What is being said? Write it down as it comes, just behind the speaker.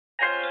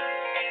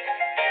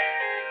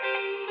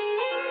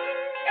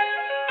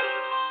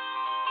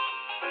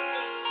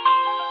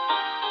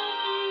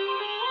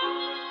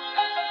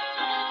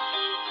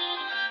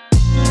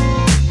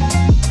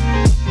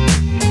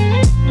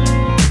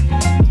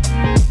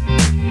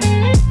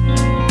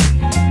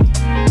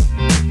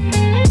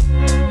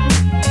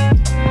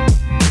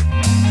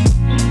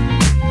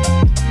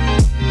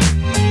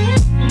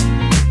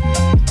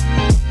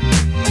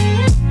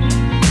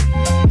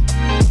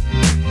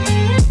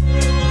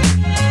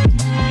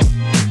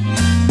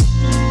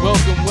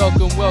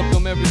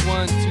welcome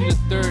everyone to the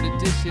third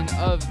edition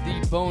of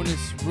the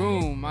Bonus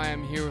Room. I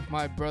am here with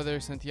my brother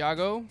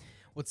Santiago.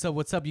 What's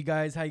up, you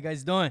guys? How you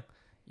guys doing?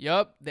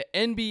 Yup, the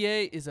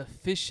NBA is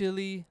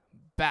officially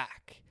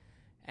back.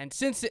 And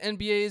since the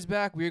NBA is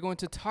back, we're going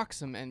to talk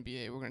some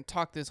NBA. We're going to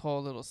talk this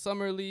whole little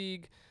summer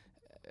league,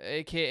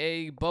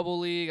 a.k.a. bubble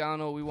league. I don't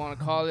know what we want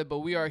to call it, but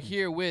we are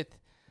here with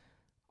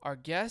our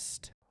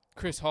guest,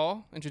 Chris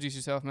Hall. Introduce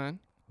yourself, man.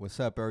 What's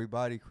up,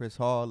 everybody? Chris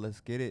Hall. Let's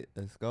get it.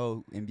 Let's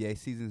go. NBA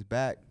season's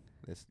back.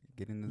 Let's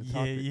get into the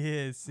topic.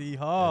 Yeah. C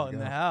Hall in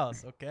the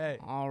house. Okay.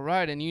 All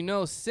right, and you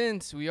know,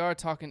 since we are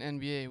talking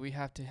NBA, we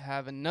have to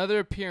have another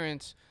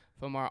appearance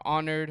from our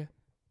honored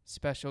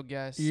special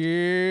guest.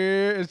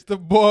 Yeah, it's the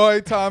boy.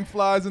 Time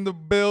flies in the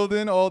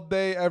building all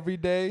day, every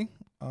day.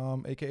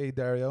 AKA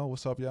Dariel.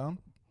 What's up, y'all?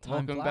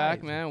 Welcome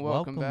back, man.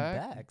 Welcome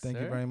back. Thank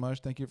you very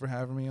much. Thank you for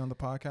having me on the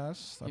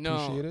podcast. I You know,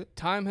 appreciate it.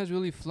 time has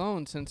really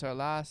flown since our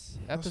last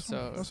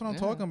episode. That's what I'm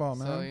talking about,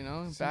 man. So, you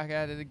know, back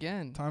at it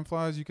again. Time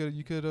flies. You could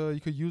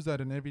use that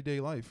in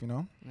everyday life, you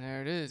know.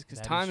 There it is, because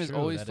That time is is true.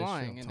 always That is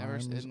flying. true.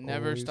 It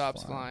never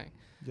stops flying.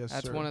 Yes,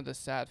 That's sir. one of the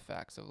sad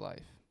facts of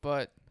life.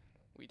 But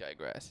we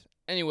digress.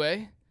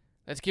 Anyway,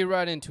 let's get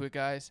right into it,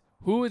 guys.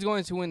 Who is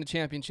going to win the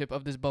championship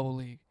of this bubble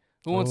league?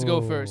 Who wants to go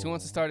first? Who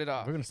wants to start it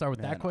off? We're gonna start with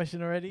Man. that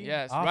question already.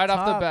 Yes, Off right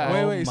off the top?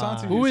 bat. Wait, my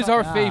Santi. Who is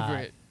our God.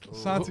 favorite?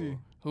 Santi.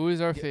 Who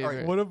is our Yeah, all right,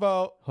 favorite? What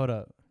about Hold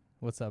up.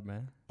 What's up,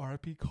 man?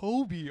 R.I.P.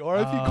 Kobe?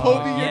 R.I.P. Oh,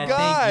 Kobe, yeah, your thank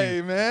guy,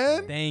 you.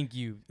 man. Thank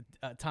you.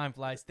 Time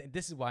flies.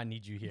 This is why I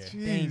need you here. Thank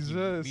you.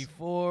 Jesus.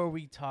 Before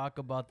we talk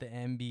about the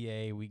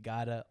NBA, we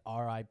gotta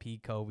R.I.P.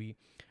 Kobe.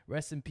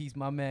 Rest in peace,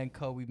 my man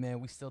Kobe, man.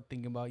 We still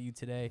thinking about you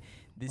today.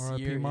 This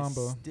R.I.P. year Mamba.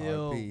 is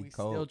still R.I.P. we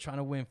still Kobe. trying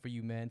to win for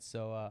you, man.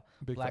 So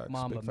Big Black facts,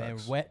 Mamba, big man.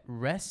 facts.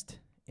 Rest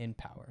in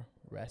power.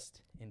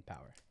 Rest in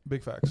power.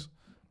 Big facts.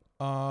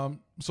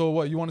 So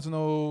what? You wanted to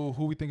know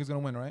who we think is gonna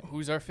win, right?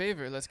 Who's our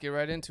favorite? Let's get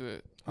right into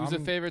it. Who's the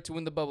favorite to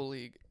win the bubble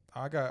league?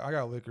 I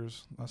got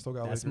Lakers. I still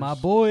got That's Lakers. my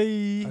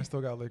boy. I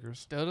still got Lakers.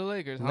 Still the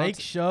Lakers. Huh? Lake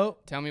Show.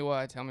 Tell me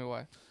why. I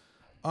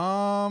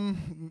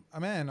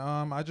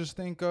just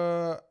think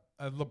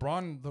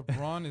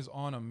LeBron is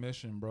on a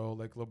mission, bro.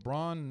 Like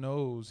LeBron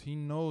knows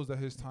that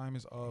his time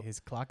is up. His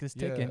clock is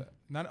ticking. Yeah,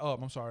 not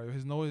up. I'm sorry.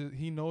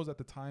 He knows that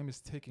the time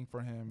is ticking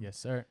for him. Yes,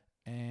 sir.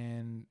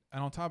 And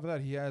on top of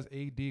that, he has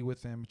AD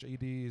with him, which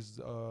AD is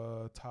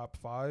top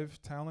 5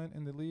 talent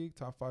in the league,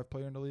 top 5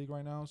 player in the league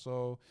right now.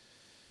 So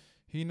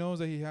he knows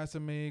that he has to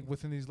make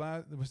within these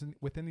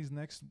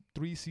next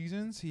 3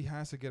 seasons, he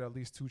has to get at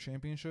least 2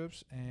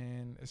 championships.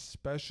 And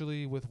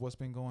especially with what's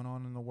been going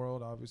on in the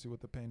world, obviously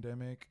with the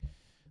pandemic,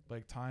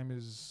 like time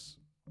is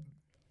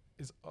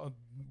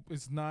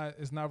not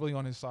really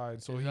on his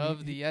side. So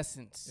the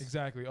essence.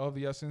 Exactly, of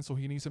the essence. So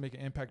he needs to make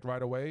an impact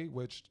right away,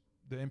 which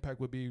the impact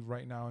would be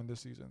right now in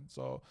this season.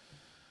 So,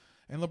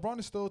 and LeBron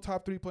is still a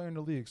top 3 player in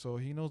the league, so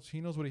he knows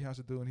what he has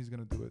to do, and he's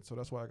gonna do it. So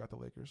that's why I got the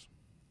Lakers.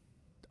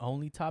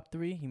 Only top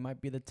 3. He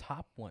might be the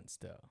top one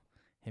still.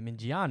 Him and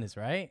Giannis,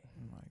 right?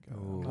 Oh my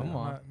God! Ooh. Come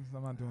on.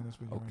 I'm not doing this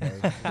with you. Okay.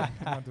 Right now.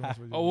 I'm not doing this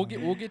with you. Oh, we'll right get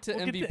to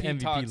We'll get MVP to MVP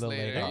talks a little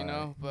later, later. you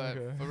know. But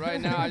Okay. for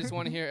right now, I just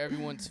want to hear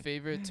everyone's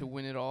favorite to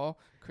win it all.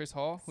 Chris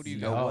Hall, who do you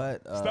You got? know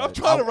what? now. Stop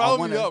trying to rile me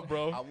wanna- up,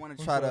 bro. I want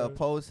to I'm try to sorry.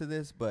 oppose to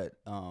this, but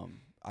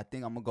I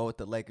think I'm gonna go with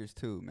the Lakers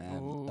too,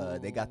 man.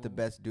 They got the Ooh.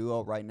 best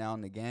duo right now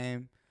in the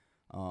game,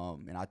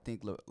 and I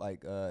think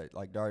like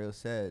Dario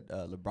said,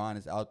 LeBron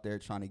is out there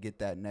trying to get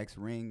that next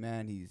ring,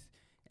 man.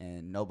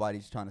 And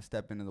nobody's trying to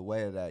step into the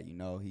way of that. You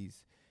know,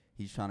 he's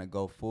trying to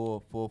go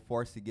full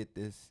force to get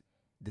this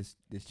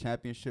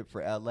championship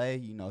for LA.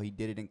 You know, he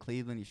did it in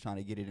Cleveland. He's trying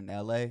to get it in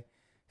LA.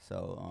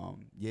 So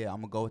yeah, I'm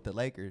gonna go with the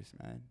Lakers,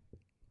 man.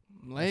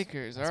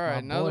 Lakers. That's all right, my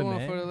another boy, one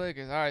man. for the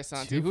Lakers. All right,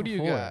 Santi, 2 who for do you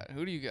 4. got?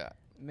 Who do you got?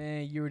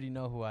 Man, you already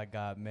know who I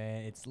got,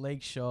 man. It's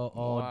Lake Show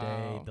all day.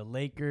 Wow. The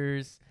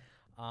Lakers.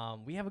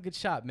 We have a good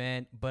shot,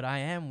 man, but I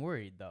am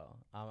worried though.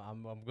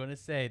 I'm gonna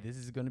say this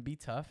is gonna be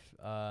tough.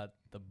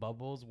 The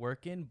bubble's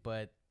working,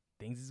 but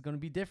things is gonna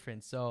be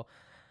different. So,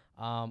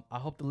 I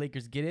hope the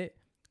Lakers get it,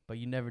 but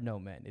you never know,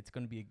 man. It's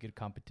gonna be a good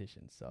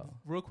competition. So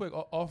Real quick,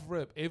 off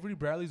rip, Avery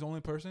Bradley's the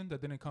only person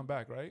that didn't come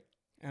back, right?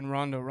 And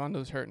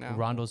Rondo's hurt now.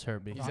 Rondo's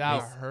hurt, but He's they-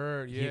 out.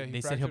 Hurt. Yeah, they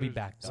said he'll be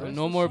back, So though.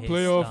 no more His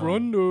playoff thumb.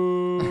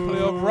 Rondo.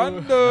 Playoff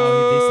Rondo.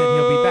 No, they said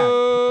he'll be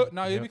back.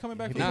 No, he'll be coming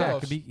back He'll for be the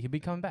back. playoffs. He'll be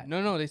coming back.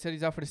 No, they said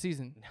he's out for the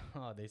season.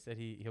 No, they said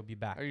he'll be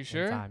back. Are you in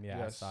sure? time. Yeah,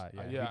 Yes. I saw it.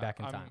 Yeah, Yeah, he'll be back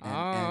in I'm- time.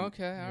 Oh,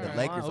 okay, all The right.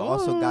 Lakers Ooh.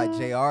 also got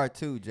JR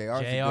too.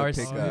 JR's a J.R. good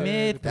pickup.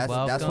 Smith, That's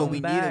what welcome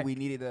we back. needed. We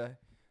needed A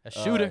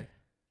shooter.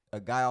 a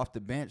guy off the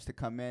bench to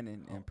come in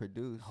and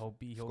produce. Hope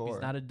he's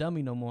score. not a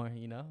dummy no more.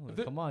 You know,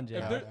 come on,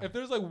 Jr. If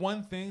there's like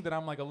one thing that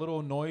I'm like a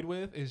little annoyed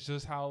with is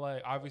just how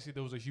like obviously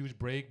there was a huge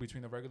break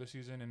between the regular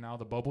season and now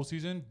the bubble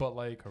season, but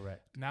like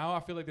Correct. now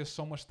I feel like there's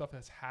so much stuff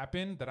that's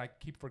happened that I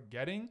keep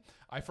forgetting.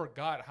 I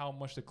forgot how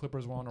much the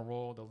Clippers were on a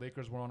roll, the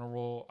Lakers were on a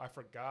roll. I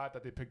forgot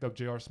that they picked up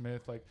J.R.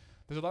 Smith. Like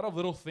there's a lot of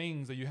little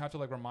things that you have to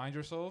like remind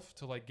yourself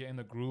to like get in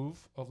the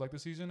groove of like the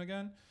season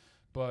again.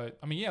 But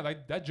I mean, yeah,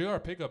 like that J.R.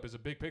 pickup is a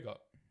big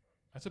pickup.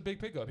 That's a big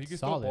pickup. He can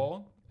still Solid.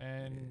 ball,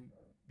 and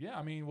yeah,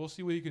 I mean, we'll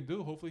see what he can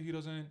do. Hopefully, he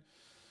doesn't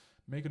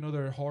make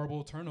another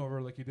horrible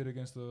turnover like he did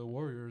against the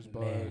Warriors.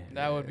 But Man.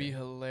 That would be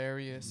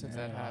hilarious if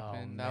that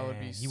happened. That would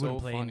be he so wouldn't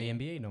play funny. in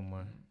the NBA no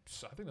more.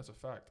 I think that's a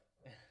fact.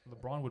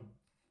 LeBron would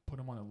put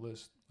him on a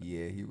list.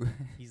 Yeah, he would.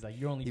 He's like,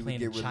 you're only He would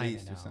playing in get China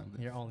released or now.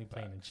 something. You're only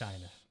playing in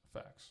China.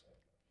 Facts.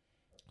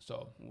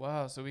 So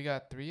Wow, so we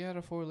got 3 out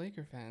of 4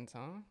 Laker fans,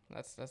 huh?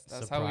 That's how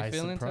we Surprise,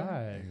 feeling. Tom?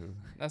 surprise.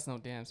 That's no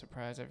damn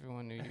surprise.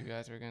 Everyone knew you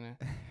guys were gonna.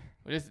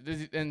 But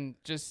and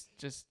just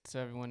so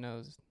everyone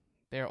knows,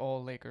 they're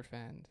all Laker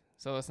fans.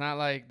 So it's not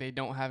like they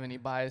don't have any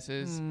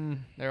biases.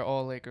 They're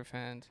all Laker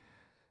fans.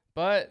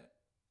 But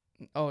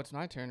it's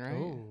my turn, right?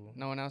 Ooh.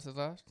 No one else is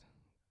left.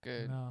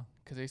 Good, no.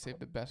 because they saved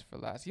the best for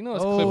last. You know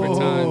it's Clipper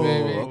time,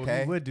 baby.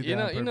 okay. He would do that You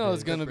know, on you know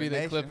it's purpose. gonna be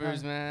the Clipper Nation,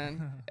 Clippers, huh?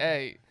 man.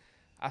 Hey,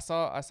 I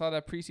saw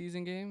that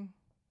preseason game.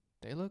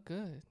 They look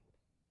good.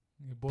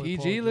 Your boy PG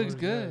Paul looks George,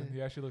 good. Yeah,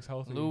 he actually looks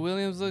healthy. Lou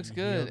Williams looks You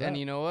good, hear and that?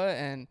 you know what?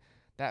 And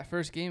that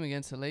first game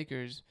against the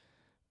Lakers,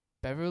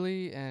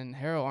 Beverly and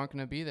Harrell aren't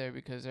gonna be there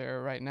because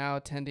they're right now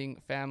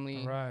attending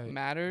family Right.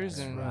 matters,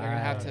 That's and they're gonna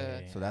have to.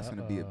 right. So that's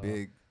gonna be a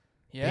big.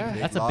 Yeah,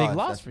 That's a big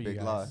loss That's for a you big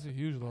guys. loss. It's a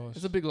huge loss.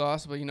 it's a big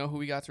loss, but you know who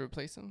we got to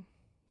replace him?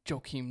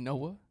 Joakim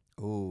Noah.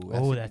 Ooh,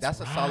 Oh, that's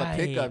a solid right.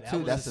 pickup That too.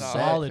 was That's a a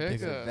solid vet.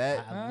 pickup. He's a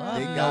vet. I love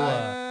Big Noah.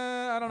 guy.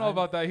 I don't know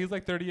about that. He's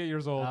like 38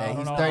 years old. Hey, I don't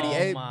he's know.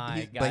 38, Oh my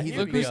he- God. but he's Here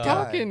a Look we big who's go.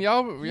 guy. talking,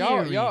 y'all.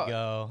 Here we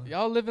go.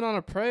 Y'all living on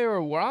a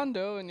prayer with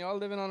Rondo, and y'all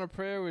living on a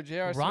prayer with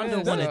J.R. Rondo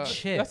Smith. won a so-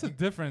 chip. That's a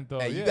different though.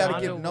 Hey, you yeah. gotta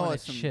Rondo give won Noah a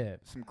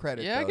chip. some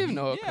credit. Yeah, I though. give He-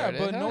 Noah Yeah, credit.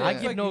 but Hell no, I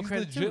yeah. give Noah he's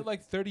credit legit too.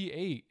 like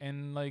 38,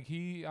 and like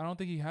I don't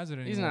think he has it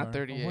anymore. He's not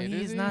 38. Well, is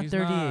he's he? not He's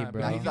 38, not,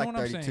 bro. Nah, but he's you know like what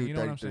I'm saying, 32, you know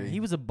what I'm 33. saying? He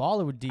was a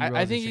baller with D Rose.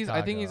 I think in he's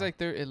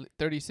Chicago. like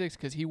 36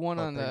 because he won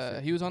on the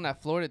 36. he was on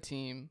that Florida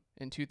team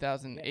in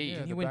 2008.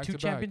 Yeah, He the won 2 back-to-back,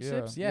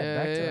 championships. yeah. Yeah,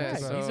 back to Yeah, back.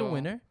 so- He's a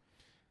winner.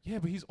 Yeah,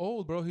 but he's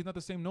old, bro. He's not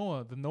the same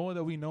Noah. The Noah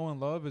that we know and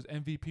love is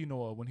MVP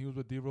Noah when he was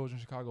with D Rose and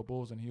Chicago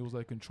Bulls, and he was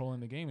like controlling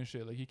the game and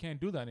shit. Like he can't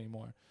do that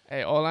anymore.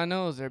 Hey, all I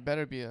know is there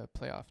better be a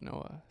playoff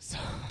Noah. So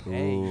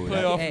Hey, Ooh,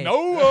 Playoff hey,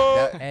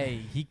 Noah. that-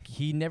 Hey,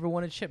 he never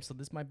won a chip, so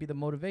this might be the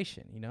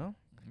motivation, you know?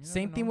 You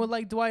Same never thing know. with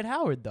like Dwight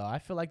Howard though. I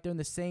feel like they're in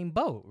the same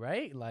boat,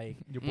 right? Like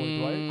Your boy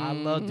Dwight. I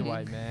love Mm.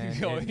 Dwight, man.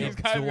 Yo, If- these if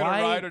guys gonna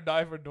Dwight- ride or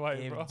die for Dwight,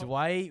 If bro.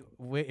 Dwight,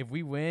 if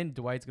we win,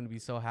 Dwight's gonna be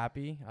so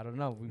happy. I don't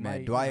know. We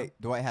Man, might.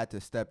 Dwight had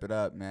to step it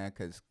up, man,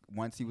 because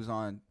once he was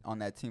on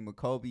that team with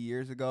Kobe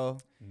years ago,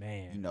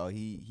 Man, you know,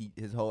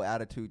 his whole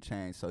attitude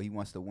changed. So he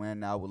wants to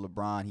win now with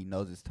LeBron. He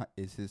knows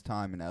it's his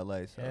time in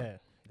LA. So yeah.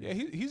 Yeah,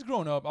 he's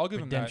grown up. I'll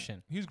give Redemption.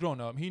 him that. He's grown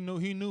up. He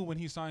knew when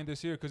he signed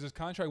this year because his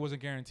contract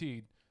wasn't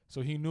guaranteed. So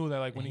he knew that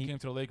like when he came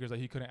to the Lakers, like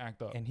he couldn't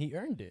act up. And he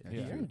earned it. Yeah.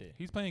 He earned it.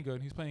 He's playing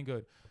good. He's playing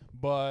good.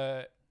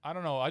 But I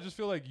don't know. I just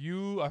feel like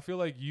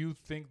you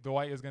think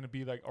Dwight is gonna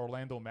be like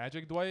Orlando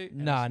Magic Dwight.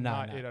 And Nah, it's nah,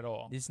 not nah. it at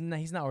all. He's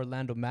not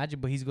Orlando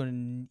Magic, but he's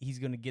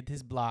gonna get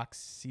his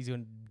blocks. He's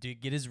gonna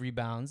get his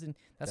rebounds, and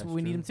that's what That's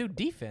we need true. him to.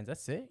 Defense.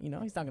 That's it. You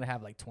know, he's not gonna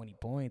have like 20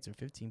 points or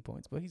 15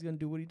 points, but he's gonna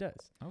do what he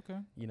does. Okay.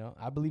 You know,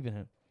 I believe in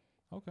him.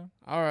 Okay.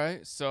 all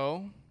right,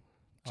 so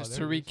just to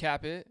there it is.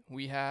 recap it,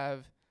 we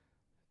have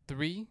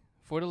 3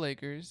 for the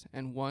Lakers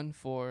and 1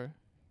 for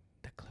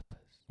the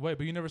Clippers. Wait,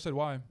 but you never said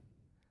why.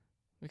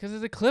 Because of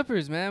the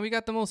Clippers, man. We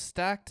got the most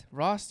stacked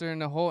roster in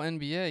the whole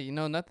NBA. You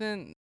know,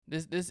 nothing.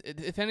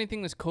 If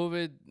anything, this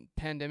COVID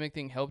pandemic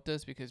thing helped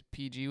us because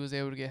PG was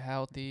able to get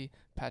healthy.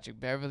 Patrick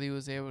Beverly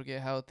was able to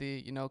get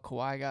healthy. You know,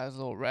 Kawhi got his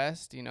little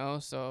rest, you know.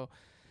 So,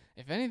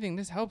 if anything,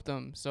 this helped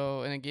them.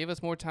 So, and it gave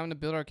us more time to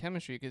build our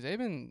chemistry because they've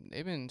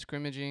been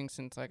scrimmaging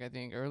since, like, I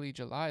think early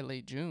July,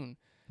 late June.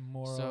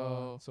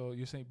 More. So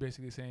you're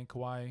basically saying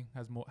Kawhi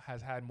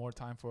has had more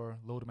time for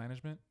load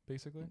management,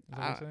 basically. Is that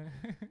what you're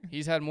saying?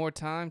 He's had more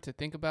time to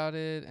think about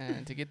it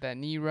and to get that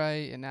knee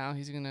right, and now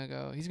he's gonna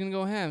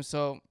go ham.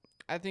 So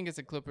I think it's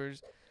the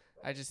Clippers.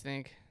 I just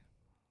think,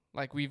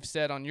 like we've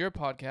said on your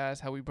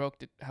podcast, how we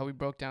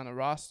broke down the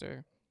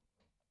roster.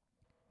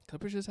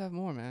 Clippers just have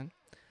more, man.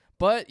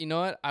 But you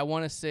know what? I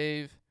want to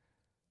save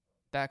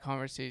that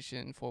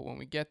conversation for when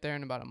we get there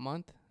in about a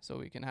month, so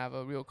we can have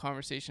a real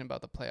conversation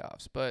about the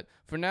playoffs. But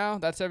for now,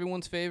 that's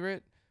everyone's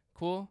favorite.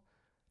 Cool.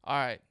 All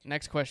right.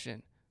 Next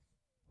question.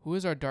 Who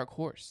is our dark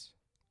horse?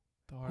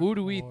 Who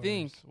do we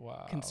think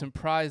Wow. can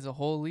surprise the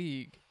whole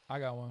league? I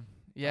got one.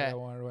 Yeah. I got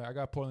one right away. I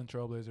got Portland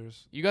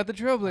Trailblazers. You got the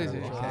Trailblazers.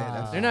 Okay,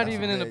 Wow. They're not that's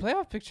even in the big.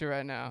 playoff picture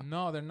right now.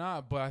 No, they're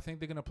not. But I think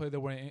they're gonna play their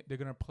way. They're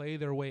gonna play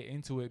their way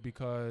into it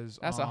because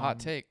That's a hot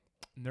take.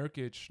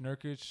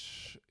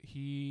 Nurkic,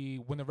 he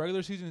when the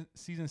regular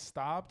season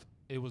stopped,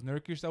 it was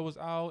Nurkic that was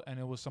out, and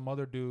it was some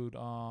other dude.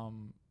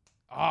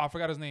 I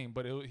forgot his name,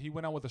 but he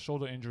went out with a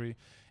shoulder injury,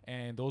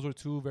 and those were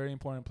 2 very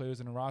important players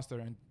in the roster.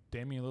 And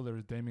Damian Lillard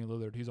is Damian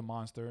Lillard. He's a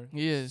monster.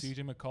 He is.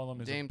 CJ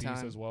McCollum is Dame a beast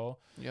time. as well.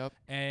 Yep.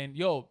 And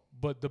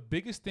but the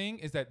biggest thing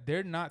is that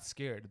they're not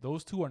scared.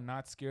 Those 2 are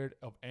not scared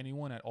of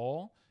anyone at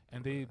all.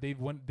 And they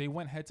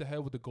went head to head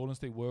with the Golden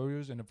State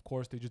Warriors, and of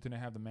course they just didn't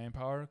have the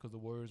manpower because the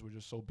Warriors were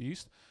just so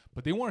beast.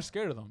 But they weren't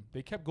scared of them.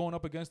 They kept going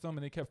up against them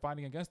and they kept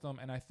fighting against them.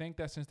 And I think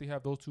that since they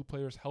have those 2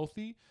 players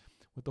healthy,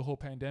 with the whole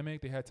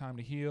pandemic, they had time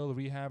to heal,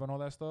 rehab, and all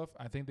that stuff.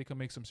 I think they could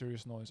make some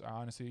serious noise. I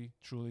honestly,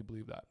 truly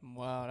believe that.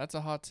 Wow, that's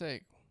a hot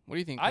take. What do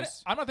you think,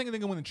 Chris? I'm not thinking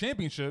they're gonna win the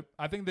championship.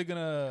 I think they're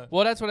gonna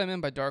Well, that's what I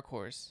meant by dark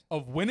horse.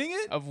 of winning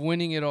it. Of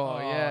winning it all. Oh,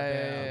 yeah.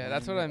 damn.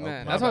 That's what I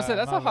meant. My That's what I said. bad,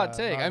 That's my a hot bad,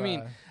 take. my I mean,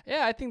 bad.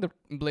 yeah, I think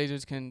the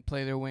Blazers can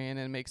play their way in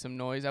and make some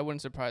noise. That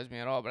wouldn't surprise me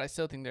at all. But I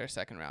still think they're a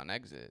second round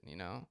exit. You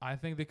know. I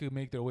think they could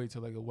make their way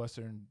to like a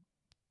Western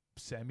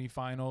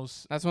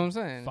semifinals, That's what I'm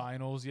saying.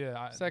 finals.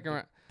 Yeah, Second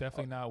round.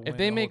 definitely not. If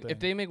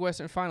they make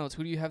Western finals,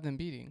 who do you have them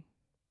beating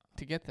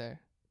to get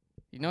there?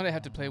 You know they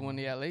have to play one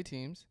of the LA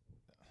teams.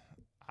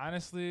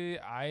 Honestly,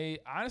 I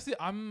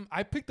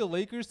picked the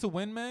Lakers to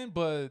win, man,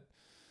 but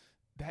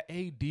that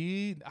AD,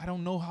 I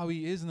don't know how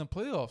he is in the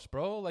playoffs,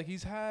 bro. Like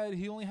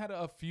he only had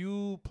a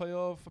few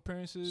playoff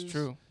appearances. It's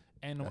true.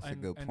 And That's a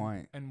good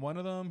point. And one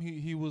of them,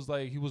 he was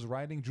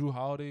riding Drew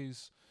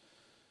Holiday's.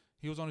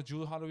 He was on a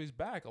Drew Holiday's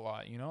back a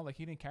lot, you know, like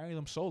he didn't carry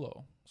them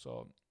solo.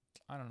 So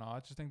I don't know. I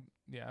just think,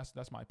 yeah,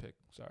 that's my pick.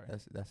 Sorry.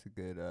 That's a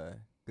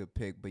good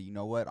pick. But you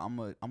know what? I'm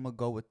gonna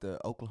go with the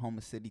Oklahoma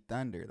City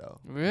Thunder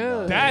though.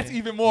 Really? That's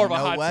even more of a You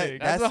know hot what?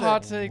 take. That's a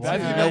hot take.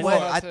 That's You even know more what?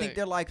 of a I hot think take.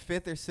 they're like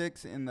 5th or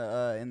 6th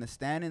in the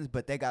standings,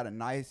 but they got a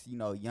nice,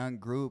 young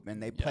group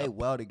and they play Yep.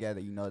 well together.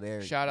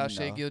 They're Shout out you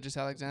Shea know,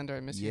 Gilgeous-Alexander.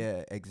 I miss you.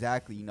 Yeah,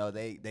 exactly.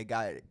 They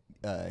got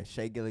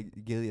Shea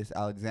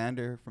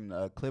Gilgeous-Alexander from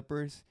the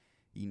Clippers.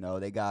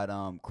 They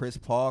got Chris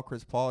Paul.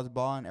 Chris Paul's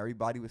balling.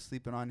 Everybody was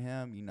sleeping on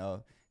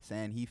him.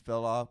 Saying he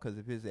fell off because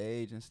of his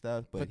age and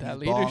stuff. But that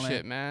he's balling.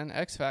 leadership, man,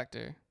 X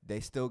factor.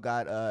 They still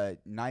got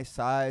nice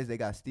size. They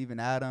got Steven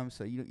Adams.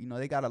 So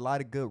they got a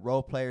lot of good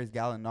role players.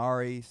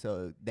 Gallinari.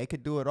 So they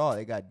could do it all.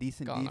 They got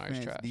decent Gallinari's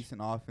defense, trash.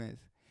 decent offense,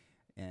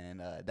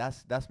 and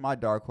that's my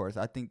dark horse.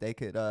 I think they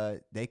could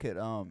winning take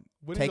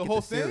the it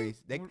whole to series.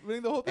 thing.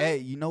 Winning the whole thing. Hey,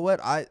 you know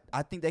what? I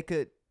think they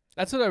could.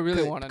 That's what I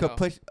really want to know.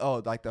 Push.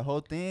 Oh, like the whole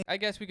thing. I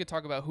guess we could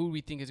talk about who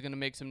we think is going to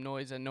make some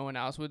noise that no one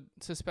else would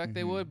suspect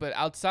they Mhm. would. But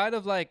outside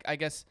of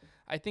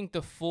I think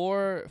the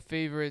 4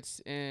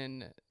 favorites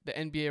in the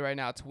NBA right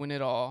now to win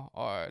it all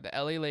are the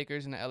LA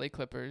Lakers and the LA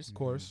Clippers, Of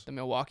course. the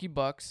Milwaukee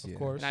Bucks, Yeah. Of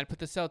course. and I'd put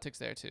the Celtics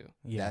there too.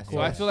 Yeah. That's So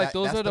I it. feel like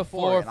those That's are the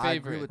 4, 4 and I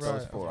agree with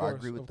favorites. those 4. Of I course,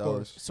 agree with of those.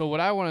 course. So what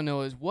I want to know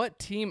is what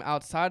team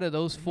outside of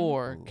those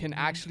 4 Ooh. can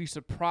actually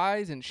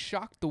surprise and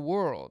shock the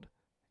world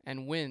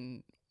and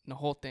win the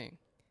whole thing?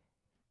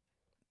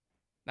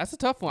 That's a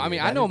tough one. I Yeah, mean,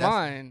 I that know is- that's-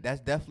 mine.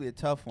 That's definitely a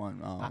tough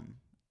one.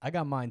 I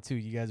got mine too.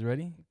 You guys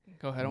ready?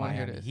 Go ahead. I want to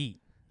hear Miami this.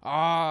 Heat.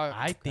 Ah,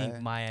 I think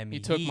Okay. Miami he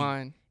took Heat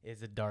mine.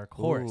 is a dark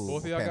horse. Ooh.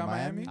 Both of y'all Okay, got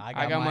Miami? Miami.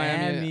 I got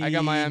Miami. I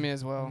got Miami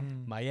as well.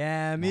 Mm.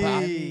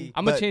 Miami.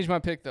 I'm gonna But- change my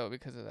pick though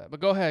because of that. But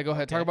go ahead. Talk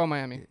Okay. about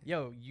Miami.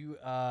 Yo,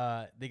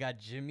 they got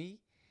Jimmy.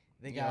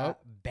 They got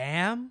Yup.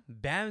 Bam.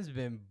 Bam's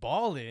been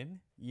balling,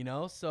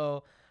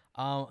 so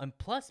and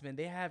plus, man,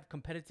 they have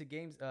competitive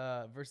games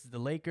versus the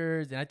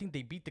Lakers, and I think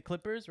they beat the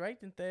Clippers, right?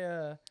 Didn't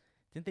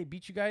they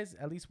beat you guys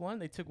at least one?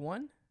 They took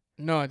one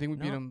No, I think we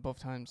beat No? them both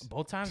times.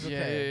 both times. Yeah,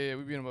 Okay. yeah,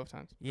 we beat them both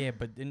times. Yeah,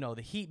 but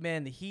the Heat,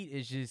 man, the Heat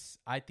is just.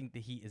 I think the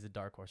Heat is a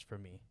dark horse for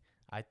me.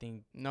 I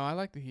think No, I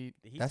like the Heat.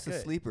 the Heat's That's a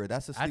good. sleeper.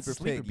 That's a That's sleeper a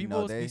sleeper. pick.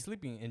 People They be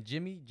sleeping, and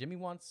Jimmy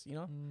wants,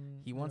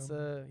 Mm, he wants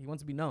yeah. he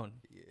wants to be known.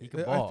 He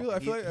can Yeah, ball. I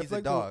feel like He's a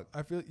like dog.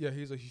 I feel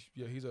he's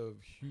a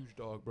huge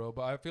dog, bro.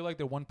 But I feel like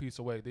they're one piece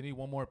away. They need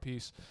one more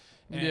piece.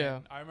 And Yeah.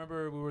 I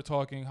remember we were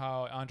talking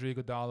how Andre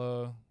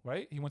Iguodala,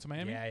 right? He went to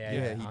Miami. Yeah,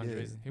 Yeah, he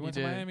Andres. did. He went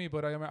He to did. Miami,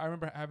 but I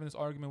remember having this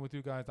argument with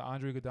you guys that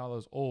Andre Iguodala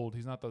is old.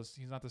 He's not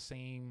the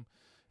same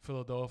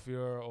Philadelphia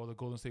or the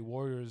Golden State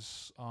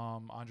Warriors.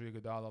 Andre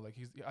Iguodala, like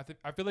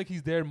I feel like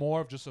he's there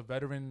more of just a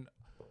veteran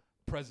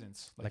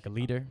presence, Like a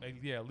leader.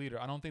 leader.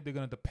 I don't think they're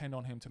gonna depend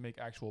on him to make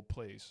actual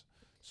plays.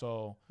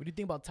 So What do you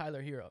think about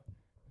Tyler Hero?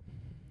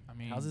 I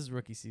mean, How's his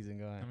rookie season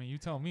going? I mean, you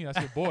tell me. That's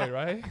your boy,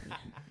 right?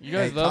 You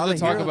guys Hey, love Tyler to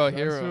talk Hero- about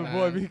That's Hero, your man.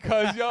 boy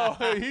because yo,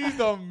 he's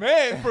the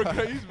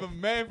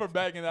man for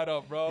backing that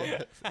up, bro.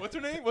 What's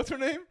her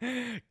name?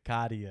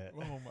 Kadia.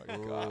 Oh my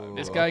Ooh. god.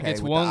 This guy Okay,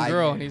 gets with the one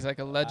girl eye- and he's like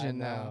a legend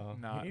now.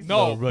 Nah, He's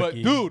no, a but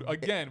rookie. dude,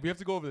 again, we have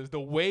to go over this. The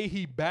way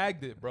he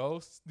bagged it, bro.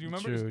 Do you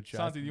remember? True.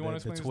 Santi, do you want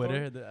to explain the the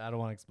Twitter? story? I don't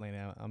want to explain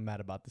it. I'm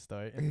mad about the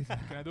story. Can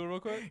I do it real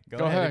quick?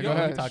 Go ahead, Yo, go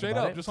we ahead. talk Straight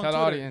about up, it. just on Tell the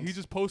Twitter. audience. He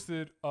just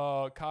posted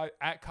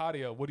at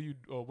Kadia, what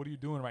are you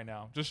doing right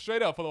now? Just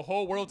straight up for the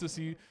whole world to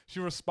see. She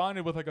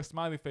responded with like a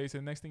smiley face,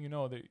 and next thing you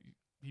know,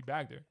 he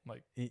bagged her.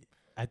 Like,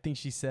 I think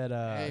she said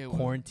Hey, well-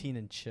 quarantine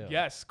and chill.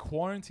 yes,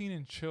 quarantine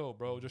and chill,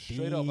 bro. Just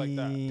straight up like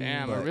that.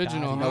 Damn, But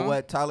original, You know huh?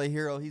 what? Tyler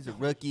Hero, he's a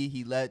rookie.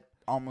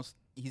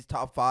 He's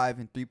top 5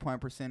 in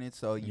 3-point percentage.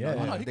 So you Yeah.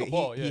 know, No, he could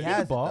ball, yeah. he He has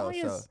could it ball. though.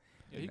 He So is-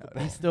 Yeah, he you could know,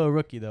 ball. He's still a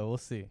rookie though. We'll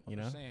see. I'm You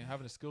know. just saying,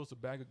 having the skills to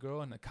bag a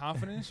girl and the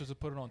confidence just to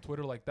put it on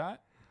Twitter like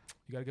that,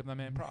 you gotta give that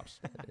man props.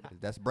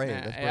 that's brave.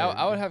 Man, That's hey, brave.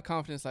 I would have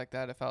confidence like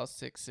that if I was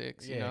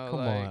 6'6". You know, come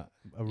like, on,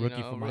 a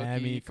rookie from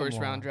Miami. Come first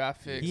round on.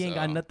 draft pick. He ain't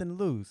got so- nothing to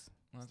lose.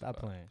 That's Stop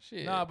about- playing.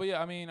 Shit. Nah, but yeah,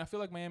 I mean, I feel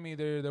like Miami,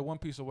 they're one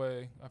piece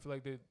away. I feel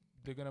like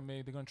they're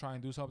gonna try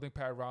and do something.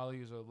 Pat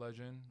Riley is a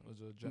legend. Was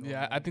a general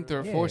Yeah, I think manager.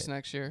 they're a Yeah. force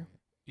next year.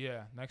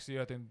 Yeah, next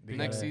year I think They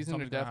Next gotta- season, they're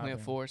something's gonna definitely a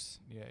happen. force.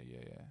 Yeah.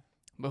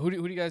 But who do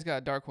you guys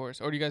got dark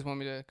horse, or do you guys want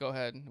me to go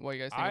ahead? What do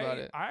you guys think about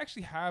it? I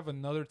actually have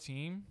another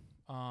team.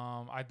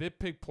 I did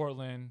pick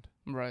Portland,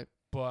 Right.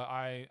 but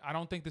I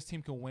don't think this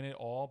team can win it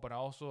all. But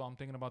I'm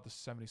thinking about the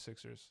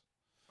 76ers.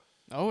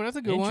 Oh, that's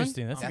a good one.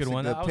 Interesting. That's a good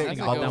one. I was pick. thinking That's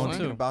a about good that one. one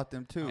Thinking too. about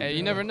them too. Hey,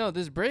 you never know.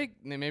 This break,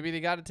 maybe they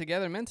got it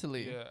together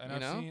mentally. Yeah,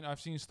 and I've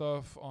seen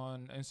stuff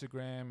on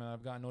Instagram, and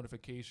I've gotten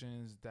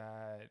notifications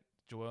that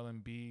Joel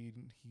Embiid,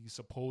 he's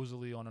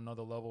supposedly on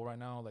another level right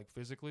now, like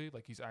physically,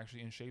 like he's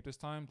actually in shape this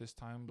time with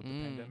the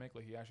pandemic,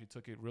 like he actually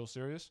took it real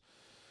serious.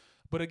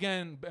 But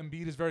again,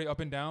 Embiid is very up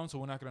and down, so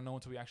we're not gonna know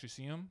until we actually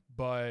see him.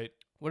 But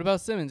What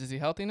about Simmons? Is he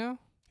healthy now?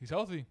 he's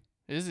healthy.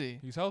 Is he?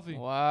 He's healthy.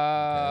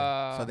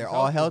 Wow. So they're he's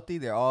all healthy. healthy.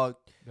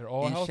 They're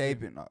all in healthy.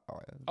 shape. And, all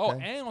right, Oh,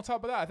 okay. and on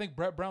top of that, I think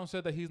Brett Brown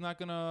said that he's not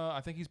gonna.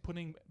 I think he's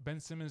putting Ben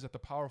Simmons at the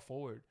power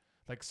forward,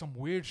 like some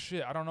weird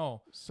shit. I don't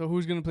know. So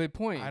who's gonna play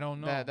point? I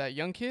don't know. That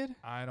young kid.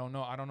 I don't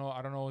know. I don't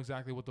know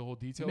exactly what the whole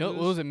detail What is.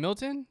 was it?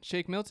 Milton?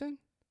 Shake Milton?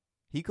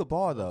 He could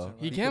ball though.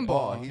 He He can could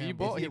ball. ball. He He can can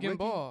ball. Is He he a can rookie?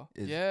 ball.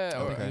 Is- Yeah. I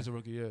or think Okay. he's a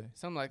rookie. Yeah.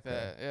 something like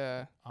that.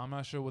 Yeah. I'm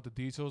not sure what the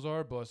details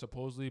are, but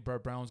supposedly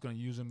Brett Brown's gonna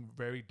use him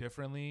very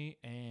differently.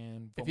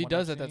 And If from he what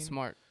does I've that, that's seen-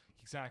 smart.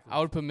 Exactly. I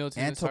would put Milton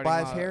in And the starting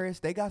Tobias lineup. Harris,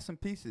 they got some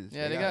pieces.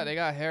 Yeah, they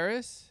got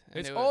Harris. and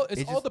It's they all would-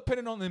 it's It all just-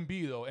 dependent on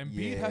Embiid though.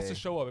 Embiid has to Yeah.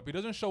 show up. If he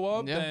doesn't show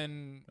up, Yeah.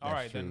 then all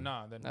That's right, true. then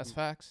nah, then That's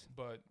facts.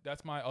 But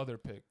that's my other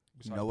pick.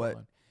 besides know what?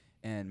 Portland.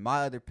 And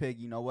my other pick,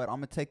 you know what? I'm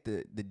gonna take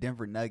the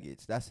Denver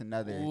Nuggets. That's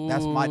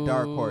my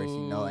dark horse,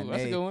 you know. And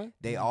That's a good one.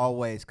 they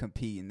always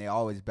compete and they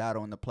always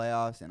battle in the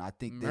playoffs. And I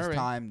think this Murray.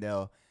 time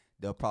they'll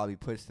probably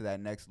push to that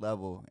next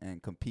level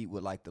and compete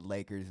with like the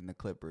Lakers and the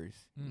Clippers.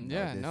 Mm. you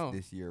know, Yeah,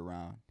 this year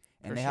around.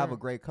 And For they have sure. a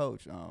great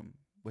coach.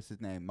 What's his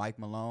name? Mike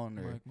Malone.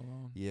 Mike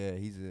Malone. Yeah,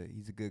 he's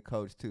a good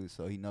coach too.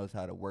 So he knows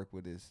how to work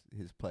with his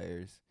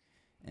players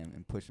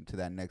and push them to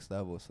that next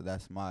level. So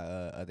that's my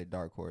other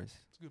dark horse.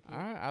 It's a good All pick.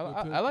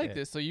 right, Good I like Yeah.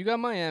 this. So you got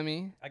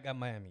Miami. I got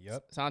Miami.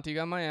 Yep. Santi, you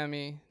got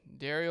Miami.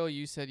 Dariel,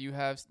 you said you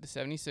have the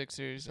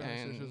 76ers. 76ers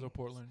And or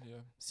Portland, yeah.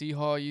 C.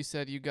 Hall, you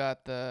said you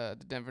got the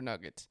Denver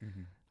Nuggets.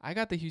 I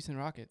got the Houston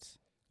Rockets.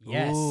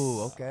 Yes.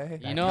 Ooh, okay.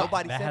 You know-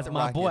 nobody that said has the my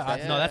Rockets. boy.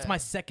 That's- No, that's Yeah. my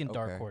second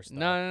dark Okay. horse. Though.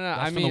 No. That's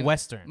I from mean, the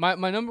Western.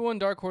 my number one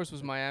dark horse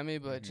was Miami,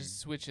 but Mhm. just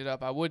switch it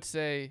up. I would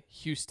say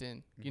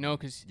Houston. You know,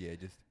 because Yeah,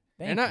 just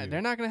they're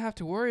not gonna have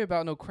to worry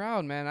about no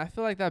crowd, man. I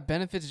feel like that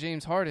benefits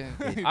James Harden.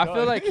 It I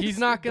feel like does. he's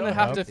not gonna It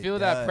have to does. feel It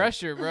that does.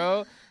 pressure,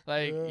 bro.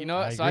 Like Yeah. you know,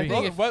 I so I agree.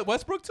 think Well,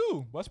 Westbrook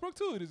too. Westbrook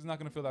too. He's not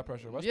gonna feel that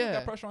pressure. Westbrook Yeah.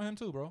 got pressure on him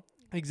too, bro.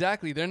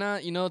 exactly, they're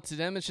not. You know, to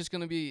them it's just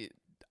gonna be.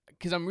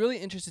 Because I'm really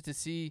interested to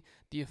see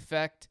the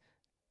effect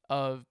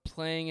of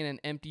playing in an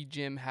empty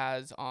gym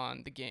has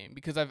on the game.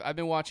 Because I've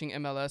been watching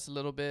MLS a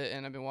little bit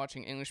and I've been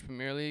watching English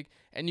Premier League,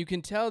 and you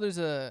can tell there's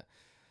a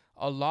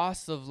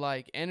loss of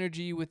like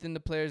energy within the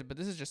players. But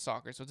this is just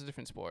soccer, so it's a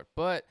different sport.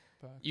 But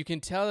you can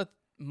tell that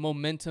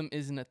momentum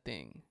isn't a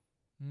thing,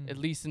 at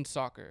least in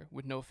soccer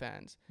with no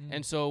fans.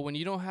 And so when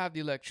you don't have the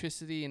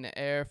electricity in the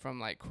air from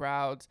like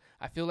crowds,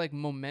 I feel like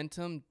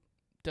momentum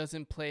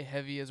doesn't play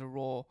heavy as a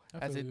role I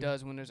as feel it you.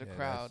 does when there's a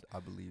crowd. I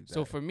believe that.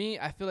 So for me,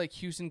 I feel like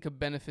Houston could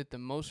benefit the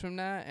most from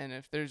that. And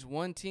if there's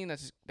one team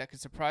that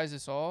could surprise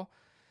us all,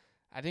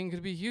 I think it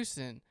could be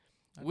Houston.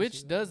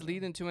 Which does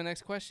lead into my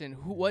next question.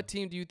 What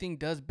team do you think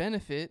does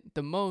benefit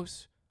the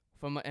most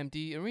from an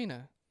empty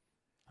arena?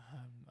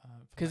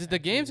 Because the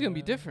game's going to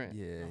be different.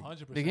 yeah.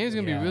 100%. The game's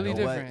gonna be Yeah. really You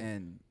know what?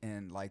 different.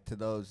 And like to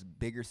those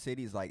bigger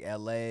cities like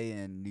LA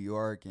and New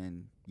York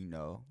and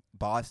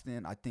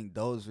Boston, I think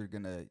those are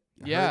gonna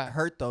Yeah.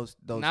 hurt those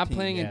Not teams,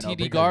 playing in you know, TD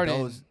because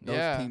Garden. Those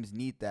Yeah. teams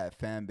need that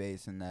fan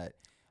base and that.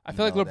 I you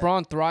feel like know, that-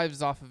 LeBron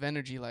thrives off of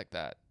energy like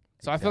that.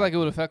 So I feel like it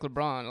would affect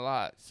LeBron a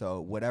lot.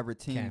 So whatever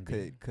team Can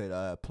be.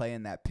 could play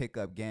in that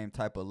pickup game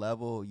type of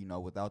level,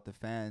 without the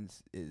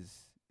fans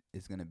is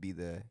gonna be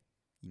the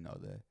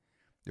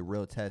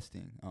real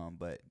testing.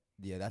 But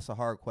yeah, that's a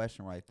hard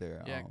question right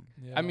there. Yeah.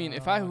 Yeah, I mean,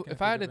 if can't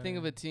I had to of think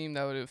of a any. team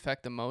that would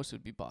affect the most, it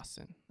would be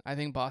Boston. I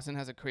think Boston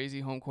has a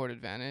crazy home court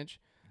advantage,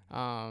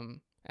 and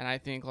I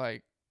think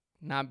like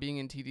not being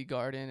in TD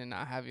Garden and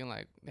not having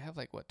they have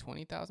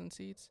 20,000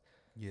 seats.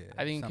 Yeah,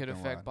 I think it could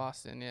something affect around-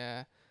 Boston.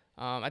 Yeah.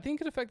 I think it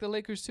could affect the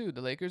Lakers too.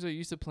 The Lakers are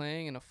used to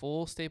playing in a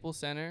full Staples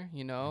Center.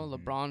 Mhm.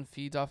 LeBron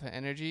feeds off of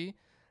energy.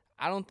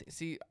 I don't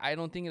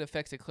think it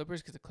affects the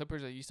Clippers because the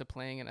Clippers are used to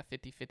playing in a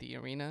 50-50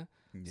 arena.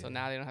 So Yeah.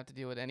 now they don't have to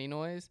deal with any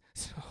noise.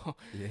 So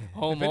Yeah.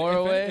 home If or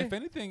away. if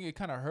anything, it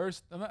kind of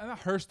hurts. Not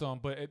hurts them,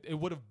 but it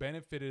would have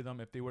benefited them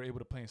if they were able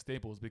to play in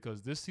Staples.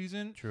 Because this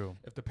season, True.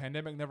 if the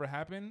pandemic never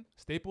happened,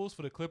 Staples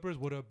for the Clippers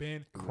would have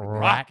been Cracking.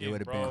 rocking, It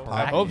would have bro. been I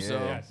popping, hope yeah. so.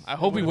 Yes. I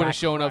hope we It would have would've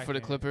shown up for the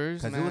cracking.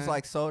 Clippers. Because it was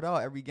like sold out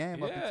every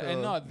game up Yeah, until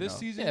and no, this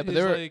season Yeah, but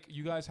is they were- like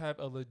you guys have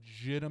a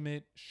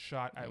legitimate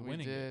shot at we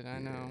winning. did. I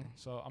know.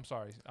 So I'm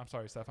sorry,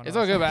 Steph. I know It's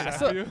I all good, but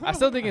said that. I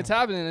still think it's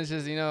happening. It's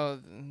just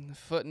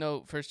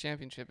footnote first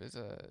championship is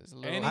a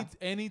little.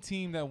 Any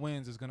team that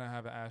wins is gonna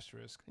have an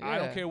asterisk. I Yeah.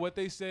 don't care what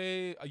they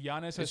say.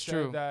 Giannis has It's said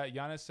true. that.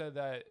 Giannis said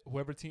that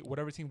whatever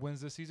team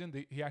wins this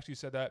season, he actually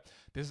said that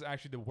this is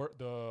actually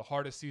the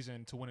hardest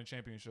season to win a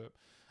championship.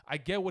 I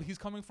get what he's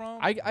coming from.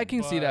 I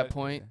can see that but,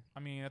 point. I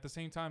mean, at the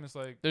same time, it's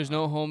like There's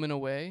no home and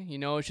away. You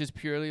know, it's just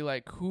purely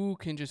like who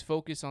can just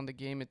focus on the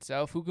game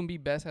itself, who can be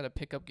best at a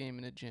pickup game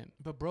in a gym.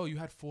 But bro, you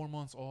had 4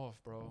 months off,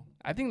 bro.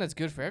 I think that's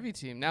good for every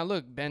team. Now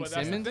look, Ben But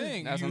Simmons. That's the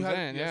thing. That's You what I'm had-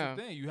 saying. That's Yeah.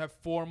 the thing. You have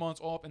 4 months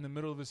off in the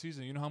middle of the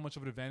season. You know how much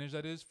of an advantage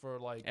that is for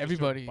like just your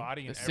Everybody.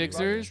 body The and everybody?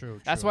 Sixers.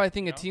 True. That's why I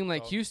think a Yeah, team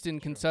like so- Houston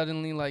can True.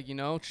 suddenly like, you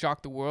know,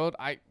 shock the world.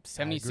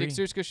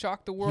 76ers could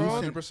shock the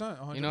world.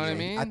 100%. You know what I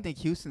mean? I think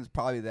Houston's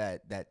probably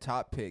that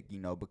top pick, you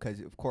know, because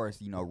of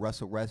course, you know,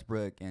 Russell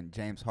Westbrook and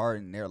James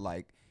Harden, they're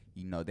like,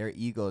 you know, their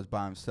egos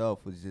by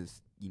himself was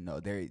just, you know,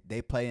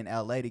 they play in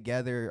LA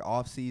together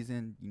off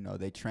season, you know,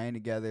 they train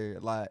together a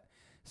lot.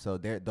 So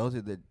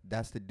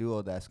that's the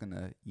duo that's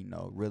gonna, you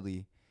know,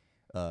 really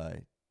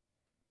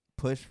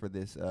push for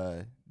this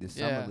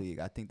summer league.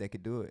 I think they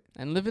could do it.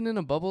 And living in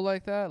a bubble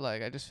like that,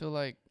 like I just feel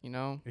like, you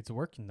know, It's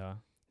working though.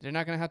 they're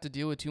not gonna have to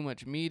deal with too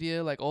much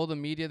media. Like all the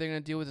media they're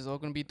gonna deal with is all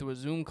gonna be through a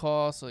Zoom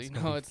call. So you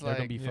know, it's they're gonna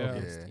like, be Yeah.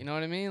 focused. you know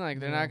what I mean? Like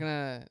they're Yeah. not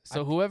gonna.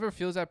 So whoever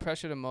feels that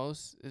pressure the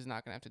most is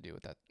not gonna have to deal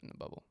with that in the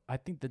bubble. I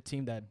think the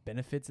team that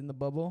benefits in the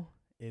bubble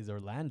is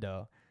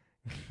Orlando,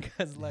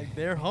 because like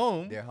they're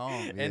home, They're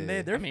home, and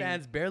yeah. their I mean,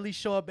 fans barely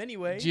show up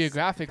anyway.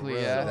 Geographically, For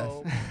real, yeah.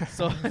 that's-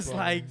 So it's Bro.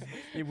 like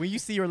when you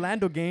see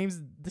Orlando games,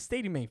 the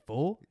stadium ain't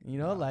full, you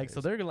know. Nah, Like so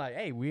it's- they're like,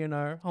 hey, we in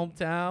our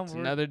hometown. It's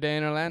we're- another day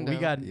in Orlando. we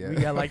got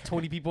Yeah. like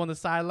 20 people on the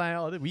sideline.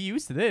 Oh, we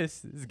used to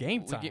this. This is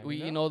game we time. get, we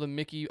you eat know? all the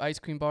Mickey ice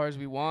cream bars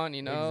we want.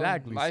 You know,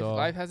 Exactly, so-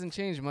 Life hasn't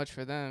changed much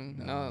for them.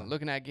 You know, Nah.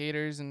 looking at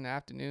Gators in the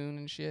afternoon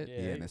and shit.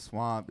 Yeah, in the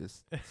swamp,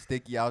 it's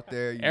sticky out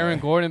there. You Aaron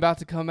know. Gordon about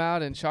to come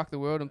out and shock the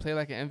world and play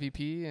like an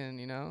MVP, and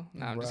you know,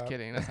 I'm just Rap.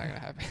 kidding. That's not gonna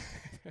happen.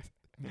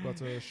 He's about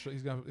to.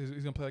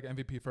 He's gonna play like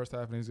MVP first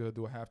half, and he's gonna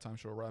do a halftime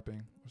show rapping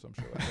or some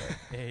shit like that,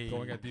 Hey.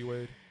 going at D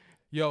Wade.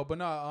 Yo, but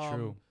no,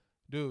 True.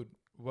 dude.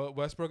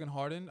 Westbrook and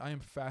Harden, I am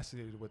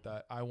fascinated with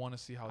that. I want to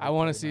see how. I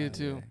want to to see it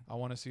too. I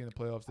want to see in the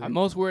playoffs. I'm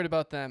most worried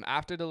about them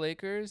after the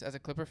Lakers. As a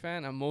Clipper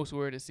fan, I'm most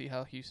worried to see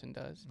how Houston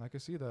does. I can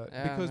see that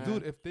Yeah, because, man.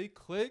 dude, if they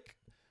click,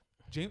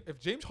 if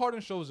James Harden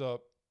shows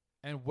up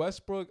and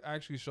Westbrook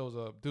actually shows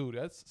up, dude,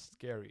 that's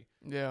scary.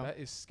 Yeah, That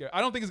is scary.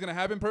 I don't think it's gonna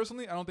happen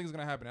personally. I don't think it's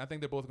gonna happen. I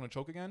think they're both gonna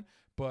choke again.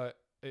 But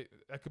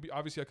that could be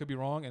obviously I could be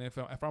wrong. And if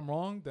I'm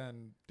wrong,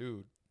 then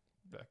dude,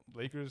 that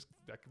Lakers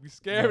that could be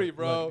scary, Look,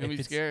 bro. It'd be if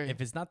it's, scary. If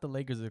it's not the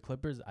Lakers or the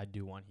Clippers, I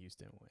do want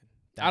Houston to win.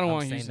 I don't I'm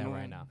want saying Houston that to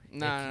right win. now.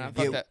 Nah, If-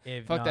 fuck if- that.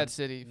 if Fuck not- that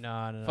city.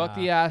 No. Fuck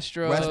the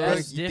Astros. Westbrook,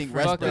 That's you think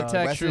different, Fuck the Westbrook,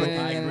 Tech Westbrook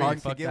Trends. and Fuck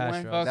Hawks could get one?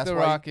 Astros. Fuck That's the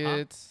why-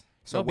 Rockets.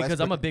 So No, because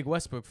I'm a Westbrook- big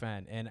Westbrook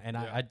fan, and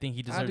Yeah. I think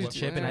he I deserves do a too,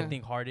 chip, and I yeah.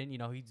 think Harden, you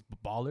know, he's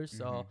a baller.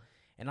 So, Mhm.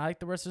 and I like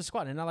the rest of the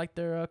squad, and I like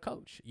their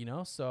coach, you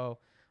know. So,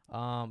 yeah,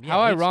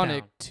 How H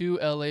ironic, down. 2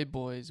 LA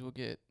boys will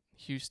get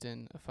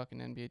Houston a fucking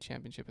NBA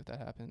championship if that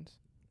happens.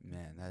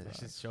 Man, That that's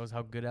just shows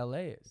how good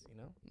LA is, you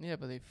know. Yeah,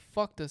 but they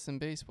fucked us in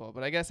baseball.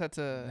 But I guess that's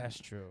a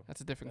True. that's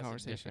a different That's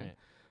conversation. different.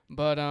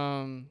 But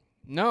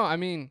no, I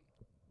mean,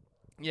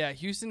 yeah,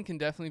 Houston can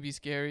definitely be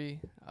scary.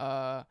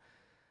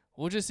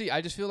 We'll just see.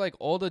 I just feel like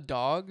all the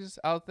dogs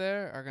out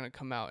there are gonna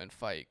come out and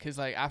fight. Cause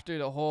like after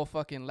the whole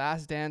fucking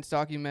Last Dance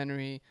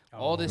documentary,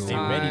 all this they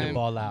ready to time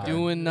ball out.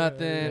 doing Yeah, nothing,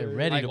 they're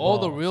ready like to all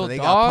the ball. real so they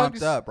got pumped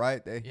dogs. up,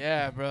 right? They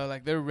Yeah, bro,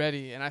 like they're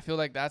ready, and I feel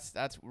like that's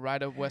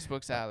right up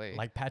Westbrook's alley.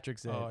 Like Patrick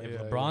said, Oh, if yeah,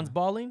 LeBron's yeah.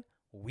 balling,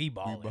 we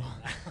balling. ball.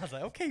 I was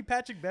like, okay,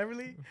 Patrick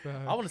Beverly.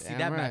 I want to see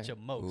Damn that right. matchup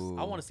most.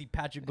 I Ooh. want to see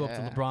Patrick go up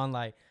Yeah. to LeBron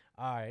like,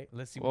 all right,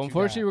 let's see Well, what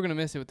unfortunately, you we're gonna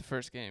miss it with the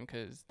first game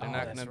because they're Oh,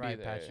 not that's gonna right,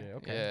 be there. Patrick.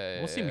 Okay. Yeah,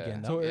 We'll see him yeah, again,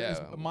 yeah. So though. it's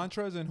Yeah.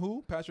 Montrez and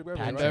who? Patrick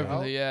Beverly. Patrick right?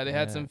 Beverly, yeah, they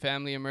had Yeah. some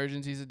family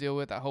emergencies to deal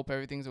with. I hope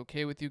everything's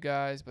okay with you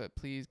guys, but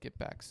please get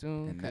back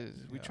soon And that-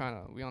 because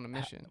yeah. we on a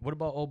mission. What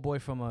about old boy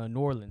from New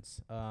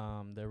Orleans,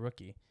 the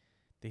rookie?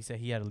 They said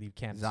he had to leave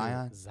camp.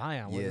 Zion? Too.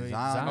 Zion. Yeah, What-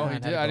 Zion. Oh, he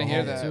had did? to I go didn't hear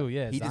home that. Too.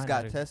 Yeah, he Zion just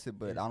got had to- tested,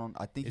 but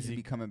I think Is he'll he-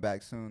 be coming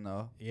back soon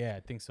though. Yeah, I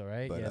think so,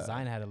 right? But, Yeah,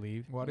 Zion had to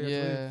leave. Why do you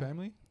have to Yeah. leave?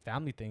 Family?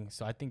 Family thing.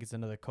 So I think it's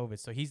another COVID.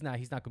 So he's not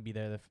gonna be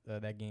there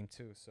that game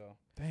too. So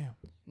Damn.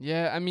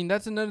 Yeah, I mean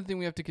that's another thing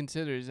we have to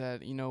consider is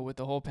that with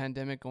the whole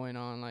pandemic going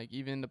on, like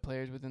even the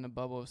players within the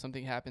bubble, if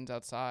something happens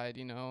outside,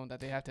 that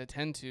they have to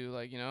attend to,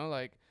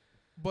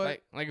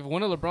 But like if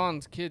one of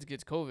LeBron's kids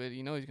gets COVID,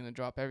 he's gonna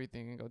drop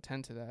everything and go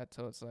tend to that.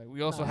 So it's like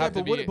we also Nah, have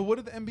to but be. what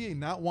did the NBA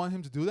not want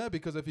him to do that?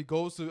 Because if he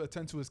goes to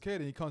attend to his kid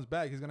and he comes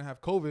back, he's gonna have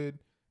COVID.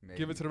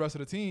 Give it to the rest of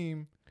the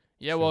team.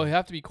 Yeah, well, you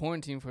have to be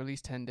quarantined for at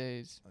least 10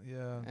 days.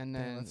 Yeah. And Damn,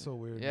 then that's so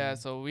weird. Yeah, man.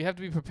 so we have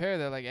to be prepared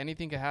that like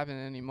anything could happen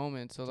at any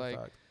moment. So It's a like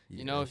fact.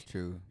 you know, that's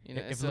true. if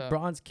it's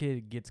LeBron's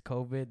kid gets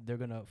COVID, they're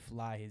gonna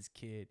fly his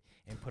kid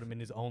and put him in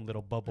his own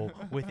little bubble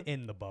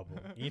within the bubble.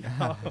 You know,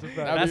 That's a fact.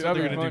 that's That'd what be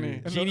they're gonna funny.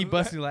 do. Genie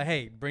busting like,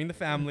 hey, bring the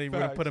family. We're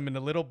gonna Facts. put them in the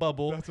little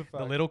bubble, That's a the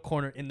fact. little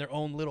corner in their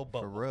own little For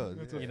bubble. real.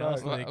 That's a You know, fact.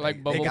 so they, Like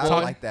they Bubble They could got Boy. it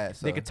talk. like that.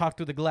 So. They could talk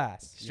through the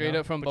glass. you Straight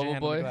know? up from Put your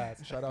Bubble hand on the Boy.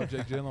 glass. Shout out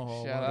Jake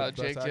Gyllenhaal. Shout one of out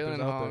the best Jake actors out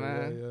Gyllenhaal,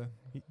 there. man.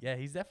 Yeah,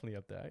 he's definitely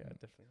up there. I got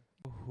definitely.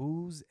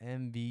 Who's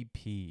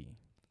MVP?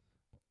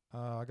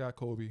 I got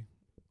Kobe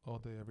all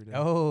day, every day.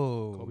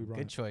 Oh, Kobe good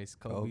Bryant. choice,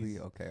 Kobe, Kobe's.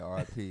 okay,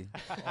 R.I.P.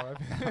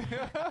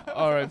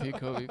 R.I.P.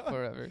 Kobe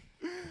forever.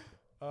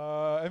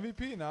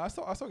 MVP. Nah, I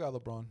still got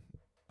LeBron.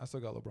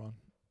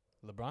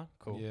 LeBron,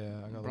 cool. Yeah,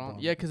 I got LeBron. LeBron.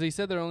 Yeah, because they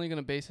said they're only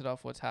gonna base it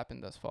off what's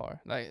happened thus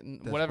far. Like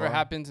whatever far?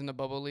 happens in the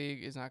bubble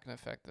league is not gonna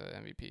affect the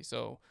MVP.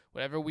 So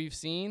whatever we've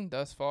seen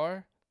thus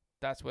far,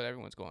 that's what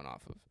everyone's going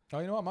off of. Oh,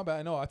 you know what? My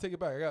bad. No, I take it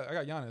back. I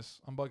got Giannis.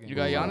 I'm bugging. You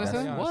got Ooh, Giannis that's-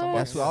 then? I'm What? bugging.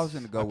 That's what I was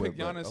gonna go I with. picked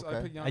Giannis. but I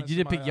okay. picked Giannis. You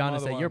did pick my Giannis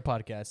other at your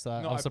one. podcast,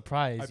 so No, I'm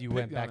surprised I you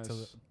went picked back to.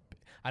 Giannis.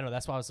 I know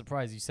that's why I was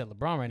surprised you said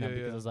LeBron right now Yeah,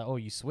 because yeah. I was like, oh,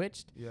 you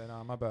switched. Yeah,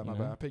 nah, my bad. You My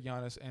know? bad. I picked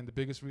Giannis, and the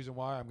biggest reason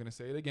why I'm gonna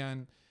say it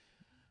again.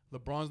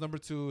 LeBron's number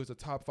 2 is a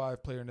top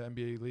 5 player in the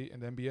NBA league in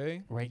the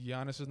NBA. Right.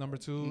 Giannis is number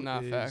 2.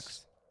 Not is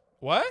facts.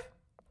 What?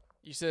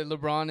 You said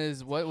LeBron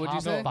is what? What'd you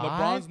Top say?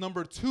 five? LeBron's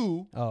number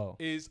 2 Oh.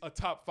 is a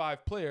top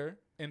 5 player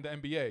in the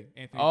NBA.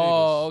 Anthony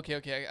Oh, Davis.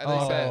 okay. I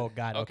thought you said. Oh,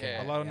 God. Okay.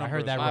 okay. A lot of I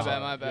heard numbers. that My wrong. bad.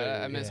 My bad. Yeah,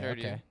 yeah, I misheard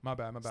okay. you. My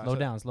bad. Slow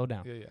down. Slow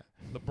down. Yeah.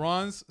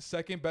 LeBron's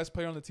second best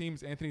player on the team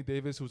is Anthony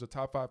Davis, who's a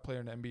top 5 player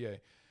in the NBA.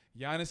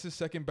 Giannis'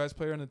 second best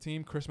player on the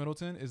team, Chris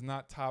Middleton, is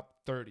not top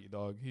 30,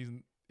 dog. He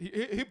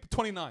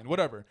 29,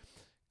 whatever.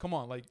 Come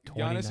on, like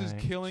Giannis is 29,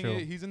 killing true.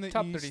 it. He's in the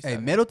Top East. 30. Hey,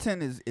 37.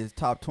 Middleton is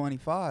top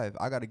 25.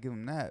 I got to give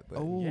him that. But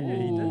Oh, yeah,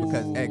 he does.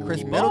 because hey, Chris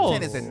He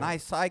Middleton is balls. a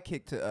nice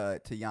sidekick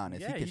to Giannis.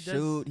 Yeah, he can he does.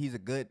 shoot. He's a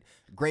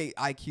great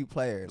IQ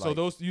player. So Like,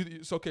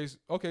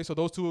 so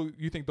those two,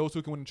 you think those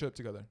two can win the chip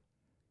together?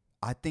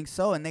 I think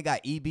so. And they got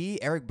EB,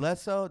 Eric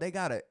Bledsoe. They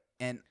got it,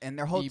 and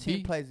their whole team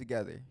EB? plays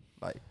together.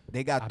 Like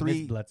they got I three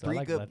miss Bledsoe. I three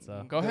like good.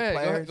 Bledsoe. Go good ahead.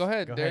 players. Go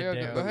ahead. Go Dariel,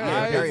 ahead, go Dariel.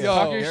 ahead. Yeah, Dariel.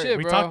 Talk your Dariel. shit,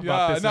 We bro. talked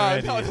about this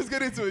already. No, let's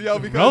get into it, yo.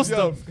 Because Roast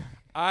yo, him.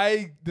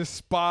 I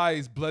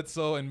despise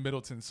Bledsoe and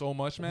Middleton so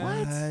much,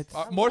 man.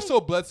 What? More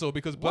so Bledsoe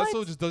because Bledsoe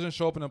What? just doesn't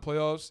show up in the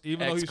playoffs,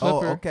 even though he Ex-Clipper.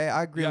 showed Oh, up. okay.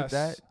 I agree with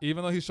that.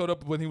 Even though he showed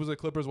up when he was at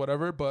Clippers,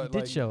 whatever. He But did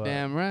like, show up.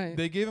 Damn right.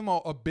 they gave him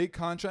a big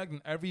contract,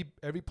 and every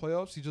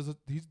playoffs he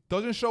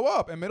doesn't show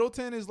up. And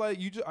Middleton is like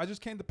I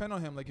just can't depend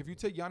on him. Like if you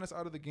take Giannis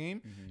out of the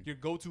game, your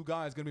go-to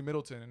guy is gonna be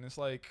Middleton, and it's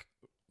like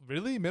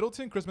really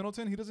Chris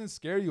Middleton. He doesn't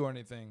scare you or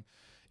anything.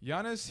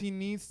 Giannis, he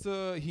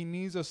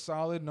needs a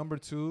solid number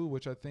 2,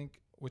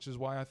 which is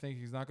why I think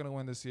he's not gonna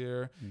win this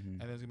year.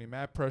 And there's gonna be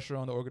mad pressure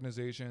on the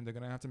organization. They're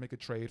gonna have to make a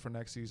trade for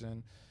next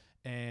season.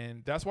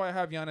 And that's why I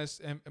have Giannis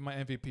in my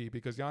MVP,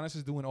 because Giannis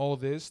is doing all of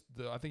this.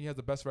 I think he has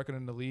the best record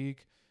in the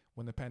league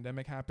when the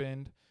pandemic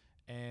happened.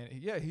 And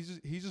yeah, he's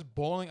just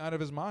balling out of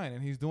his mind,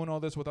 and he's doing all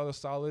this without a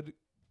solid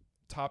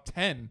top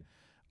 10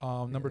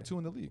 number 2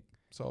 in the league.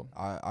 So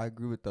I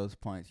agree with those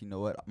points. You know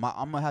what?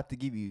 I'm gonna have to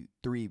give you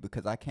 3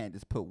 because I can't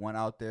just put one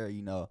out there.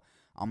 You know,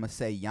 I'm gonna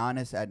say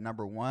Giannis at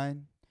number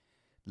 1,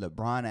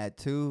 LeBron at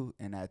 2,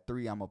 and at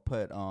 3 I'm gonna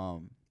put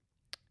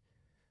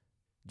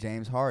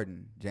James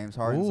Harden. James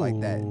Harden's like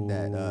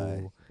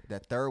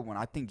that third one.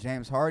 I think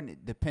James Harden,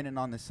 depending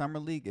on the summer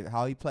league,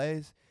 how he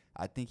plays,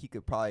 I think he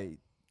could probably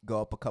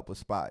go up a couple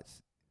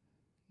spots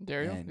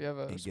Dariel, and, you have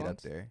a and get up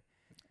response? there.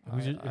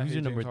 Who's your I hate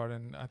number? James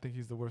Harden. I think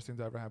he's the worst thing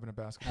to ever happen in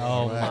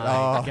basketball. Oh Right.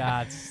 my Oh.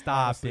 God!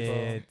 Stop Honestly, bro.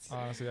 it.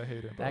 Honestly, I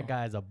hate it, bro. That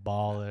guy's a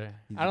baller.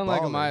 He's I a don't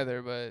like him baller.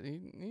 either, but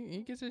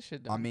he gets his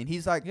shit done. I mean,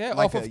 he's like Yeah,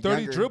 like off of a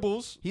 30 younger-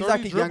 dribbles. he's 30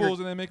 like a younger- dribbles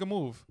and then make a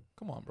move.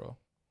 Come on, bro.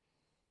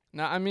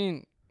 Nah, I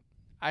mean,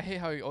 I hate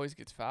how he always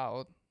gets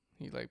fouled.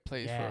 He like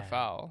plays for a Yeah.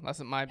 foul. That's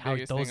my How he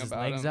biggest throws thing his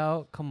about legs him.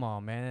 out. Come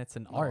on, man. It's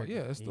an No, art. yeah,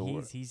 it's the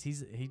word.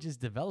 He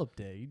just developed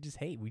it. We just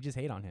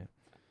hate on him.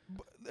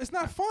 It's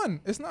not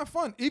fun. It's not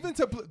fun. Even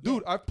to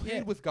dude, I've played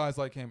Yeah. with guys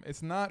like him.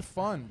 It's not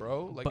fun,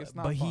 bro. Like but it's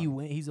not but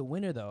fun. he's a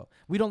winner though.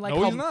 We don't like No,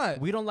 how he's not.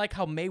 we don't like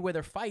how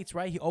Mayweather fights,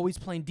 right? He always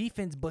playing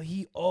defense, but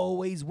he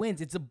always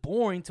wins. It's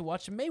boring to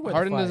watch Mayweather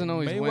Harden fight. doesn't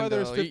always win,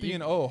 Mayweather's though. 50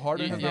 and 0.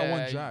 Harden has not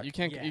won jack. You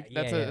can't. Yeah,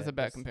 That's yeah, a bad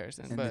that's-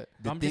 comparison. And But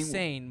the I'm thing- just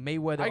saying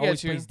Mayweather I get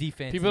always you. plays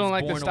defense. people don't He's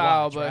like the born to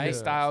style, watch, but right? his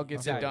style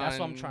gets Exactly. it done. That's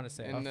what I'm trying to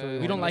say. in I the- feel you.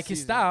 We in don't the like his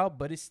season. style,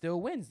 but it still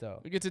wins though.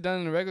 He gets it done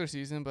in the regular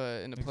season,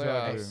 but in the Exactly.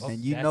 playoffs, Oh,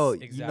 And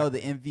that's you know the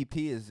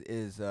MVP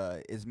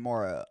is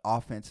more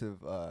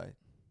offensive,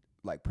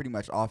 like pretty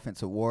much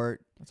offense award.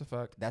 That's a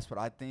fact. That's what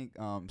I think.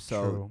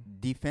 So True.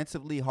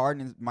 defensively,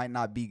 Harden might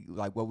not be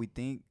like what we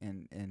think,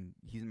 and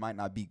he might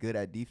not be good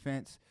at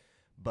defense,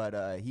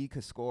 but he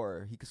could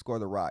score. He could score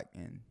the rock,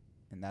 and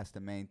that's the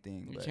main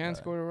thing. you But, can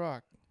score the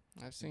rock.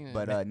 I've seen it.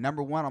 But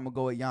number 1, I'm gonna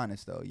go with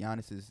Giannis though.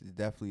 Giannis is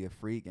definitely a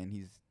freak, and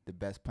he's the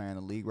best player in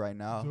the league right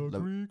now. The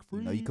Greek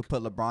You know, you freak. could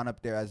put LeBron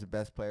up there as the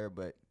best player,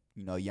 but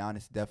you know,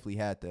 Giannis definitely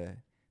had the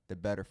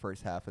better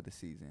first half of the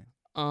season.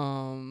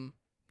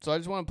 So I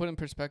just want to put in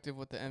perspective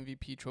what the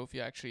MVP trophy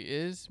actually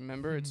is.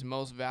 Remember, it's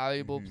most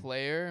valuable Mhm.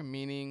 player,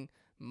 meaning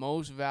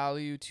most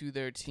value to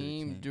their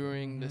team team.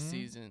 during the Mhm.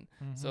 season.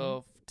 Mhm.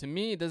 So to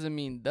me, it doesn't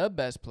mean the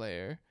best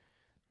player,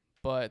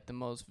 but the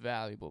most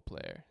valuable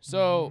player.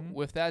 So Mhm.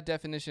 with that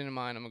definition in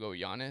mind, I'm gonna go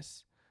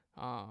Giannis.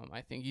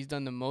 I think he's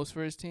done the most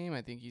for his team.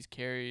 I think he's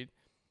carried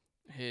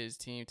his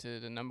team to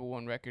the number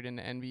 1 record in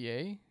the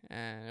NBA,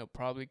 and he'll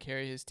probably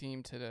carry his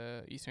team to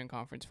the Eastern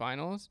Conference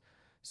Finals.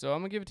 So I'm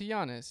gonna give it to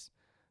Giannis.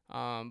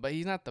 But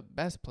he's not the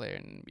best player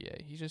in the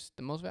NBA. He's just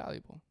the most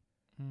valuable.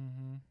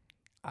 Mhm.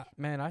 You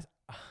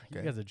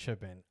Okay. guys are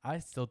tripping. I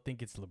still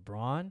think it's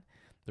LeBron,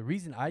 The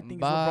reason I think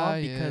it's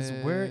LeBron because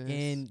we're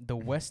in the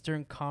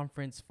Western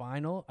Conference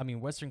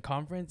Western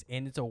Conference,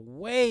 and it's a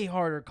way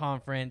harder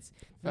conference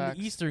than Facts.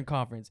 the Eastern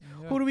Conference.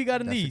 Yeah. Who do we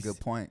got in That's these? a good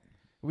point.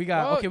 We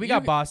got Well, we you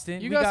got g-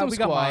 Boston. you we got got some we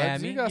got squads.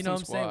 Miami. You got know some what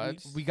I'm saying?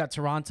 squads. We got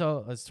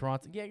Toronto.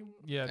 Toronto. Yeah,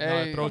 Yeah,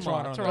 Hey, throw come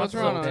on, Toronto. Toronto's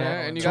Toronto up there,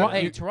 there. and you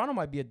Toronto, got- Toronto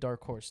might be a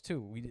dark horse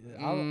too.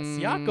 Mm.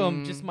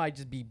 Siakam just might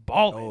just be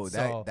balling. Oh,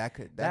 so that's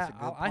a good that-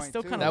 point. I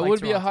still too. kinda That like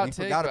would be a Toronto. hot We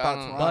take, forgot but about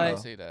I don't Toronto.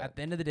 say that. at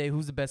the end of the day,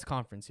 who's the best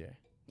conference here?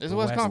 This is the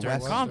West Western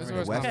Conference. Conference.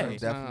 This is West Okay.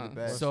 Conference. Definitely the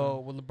best. So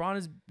what LeBron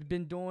has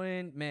been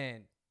doing,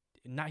 man,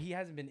 he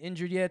hasn't been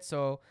injured yet,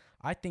 so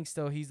I think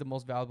still he's the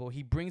most valuable.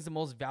 He brings the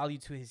most value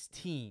to his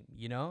team,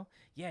 you know?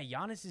 Yeah,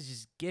 Giannis is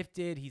just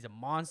gifted. He's a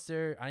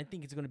monster. I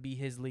think it's going to be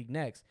his league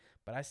next.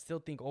 But I still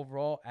think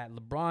overall at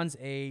LeBron's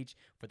age,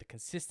 for the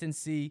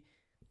consistency,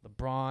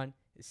 LeBron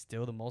is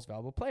still the most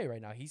valuable player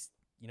right now. He's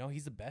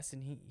the best,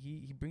 and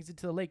he brings it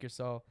to the Lakers.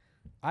 So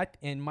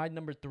and my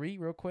number 3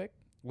 real quick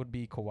would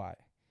be Kawhi.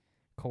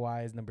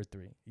 Kawhi is number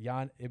 3.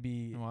 It'd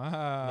be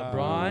Wow.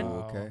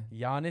 LeBron. Okay.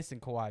 Giannis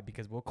and Kawhi,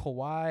 because what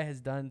Kawhi has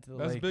done to the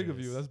That's Lakers. big of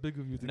you. That's big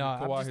of you to No,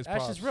 give Kawhi I'm his that's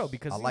props. just real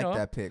because I you like know,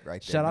 that pick right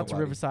there. shout out to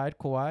Nobody- Riverside,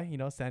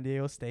 Kawhi, San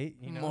Diego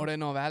State.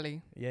 Moreno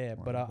Valley. Yeah,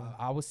 but Moreno Valley.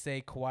 I would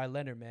say Kawhi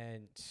Leonard,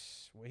 man,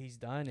 what he's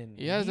done, and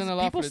He has done a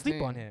lot people for the sleep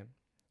team. on him.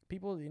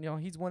 People,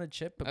 he's won a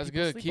chip, but That's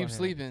people good. sleep Keep on him.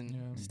 sleeping.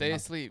 Yeah. Stay Yeah.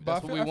 asleep. But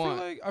That's what we want.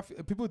 feel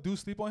like people do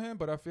sleep on him,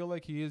 but I feel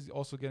like he is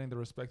also getting the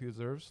respect he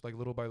deserves, like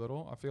little by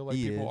little. I feel like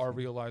He people is. are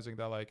realizing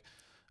that, like,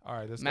 all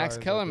right, this Max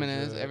guy Kellerman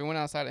like, is. Everyone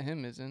outside of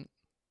him isn't.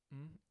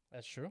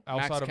 That's true.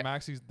 outside of Ke-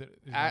 Max, he's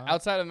not.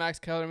 Outside of Max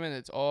Kellerman,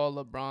 it's all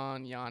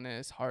LeBron,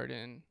 Giannis,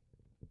 Harden.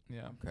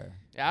 Yeah. Okay.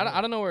 Yeah,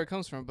 I don't know where it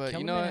comes from, but Kellerman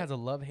you know what? has a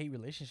love-hate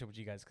relationship with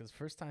you guys because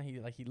first time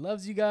he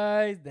loves you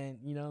guys, then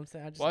you know what I'm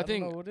saying. Well, I don't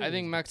know think what it I is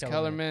think with Max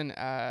Kellerman,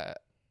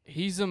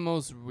 he's the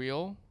most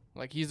real.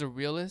 Like he's a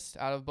realist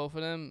out of both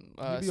of them.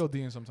 He be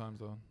ODing sometimes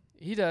though.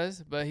 He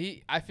does, but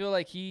I feel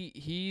like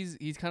he's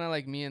kind of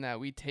like me in that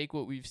we take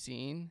what we've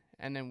seen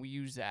and then we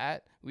use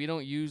that. We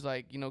don't use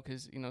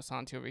because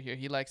Santi over here,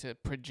 he likes to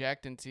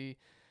project and see.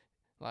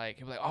 Like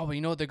he'll be like, oh, but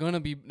you know what? They're gonna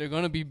be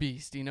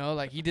beast.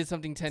 Like he did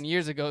something 10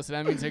 years ago, so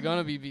that means they're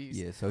gonna be beast.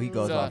 Yeah. So he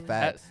goes So off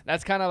facts.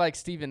 That's kind of like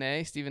Stephen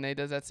A. Stephen A.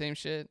 does that same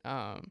shit.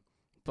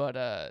 But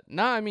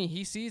I mean,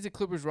 he sees the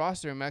Clippers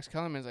roster, and Max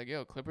Kellerman's like,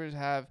 yo, Clippers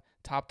have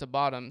top to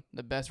bottom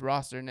the best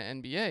roster in the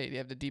NBA. They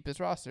have the deepest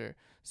roster,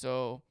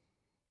 so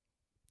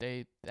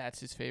that's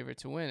his favorite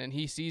to win. And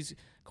he sees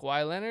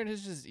Kawhi Leonard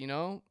is just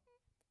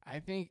I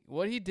think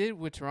what he did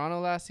with Toronto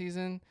last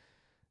season,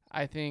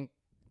 I think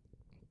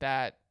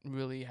that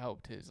really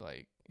helped his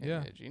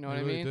Yeah, image. You know it what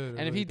I really mean? did, it And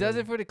if really he does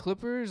did. it for the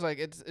Clippers,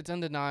 it's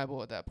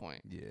undeniable at that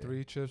point. Yeah.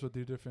 3 chips with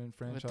 3 different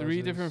franchises. With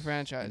 3 different And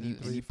franchises. he,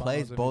 Three he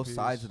plays finals both MVPs.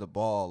 sides of the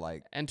ball.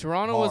 Like And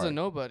Toronto was a hard.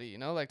 nobody,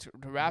 Like the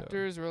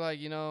Raptors were like,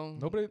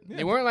 Nobody. Yeah.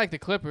 they weren't like the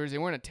Clippers. They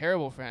weren't a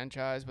terrible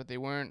franchise, but they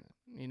weren't,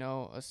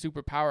 a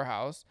super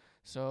powerhouse.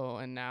 So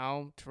and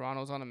now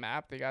Toronto's on the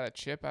map. They got a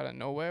chip out of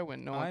nowhere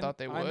when no one thought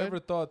they would. I never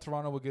thought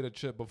Toronto would get a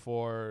chip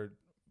before.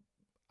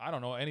 I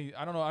don't know.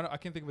 I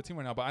can't think of a team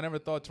right now, but I never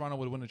thought Toronto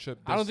would win a chip.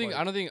 I don't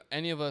think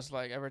any of us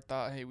ever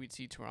thought, hey, we'd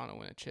see Toronto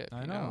win a chip.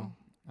 I you know.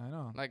 I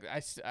know. Like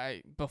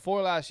I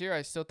before last year,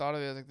 I still thought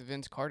of it as like the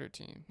Vince Carter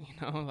team.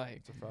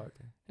 Like It's a fact.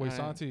 Wait, I-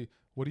 Santi,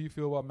 what do you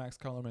feel about Max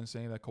Kellerman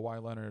saying that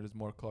Kawhi Leonard is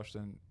more clutch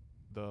than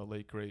the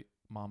late great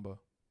Mamba,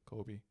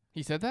 Kobe?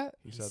 he said that.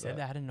 He said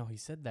that. I didn't know he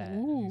said that.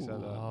 Ooh. He said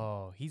that.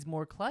 Oh, he's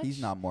more clutch. He's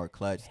not more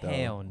clutch though.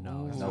 Hell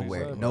no. That's what he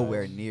said, bro.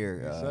 Nowhere He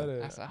near. said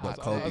it. That's a what hot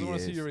I Kobe just want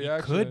to see is. your He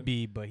reaction. could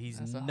be, but he's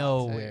That's a hot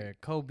nowhere.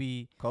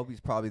 Kobe. Kobe's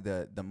probably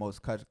the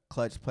most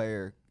clutch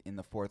player in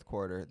the fourth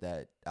quarter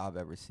that I've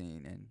ever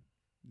seen, and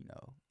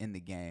in the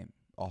game,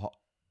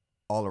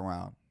 all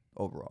around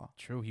overall.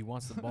 True, he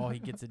wants the ball. He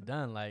gets it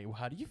done. Like,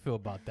 how do you feel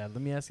about that?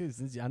 Let me ask you,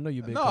 since I know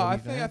you're a big No, Kobe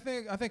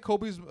fan. I think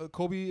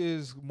Kobe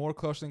is more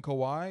clutch than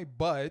Kawhi,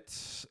 but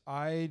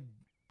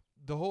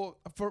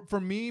for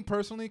me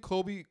personally,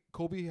 Kobe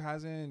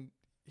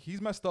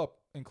he's messed up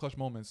in clutch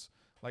moments.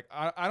 Like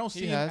I don't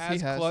see him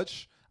as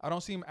clutch. I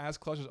don't see him as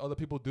clutch as other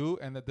people do,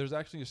 and that there's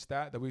actually a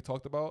stat that we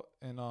talked about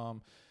in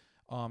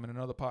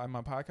another in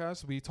my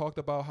podcast. We talked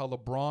about how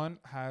LeBron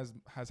has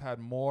had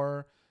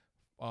more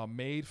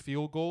made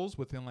field goals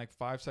within like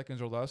 5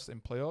 seconds or less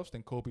in playoffs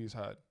than Kobe's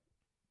had.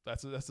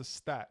 That's a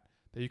stat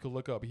that you could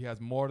look up. He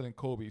has more than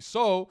Kobe.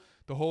 So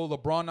the whole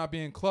LeBron not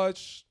being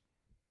clutch,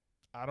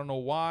 I don't know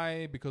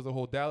why, because the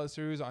whole Dallas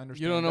series, I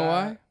understand. You don't know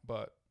why?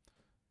 But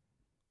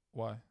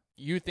why?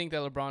 You think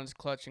that LeBron is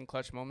clutch in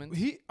clutch moments?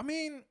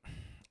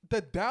 The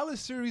Dallas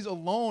series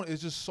alone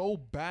is just so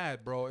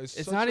bad, bro. It's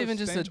not such even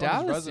just a stench on his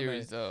Dallas resume.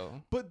 series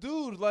though. But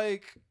dude,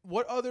 like,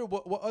 what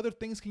other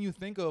things can you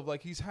think of?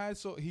 Like, he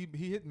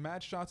hit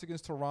mad shots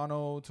against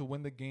Toronto to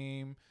win the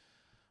game.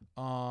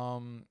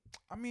 I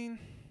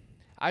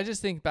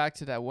just think back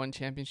to that one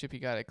championship he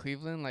got at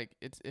Cleveland. Like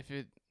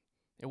it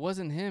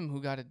wasn't him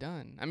who got it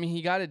done. I mean,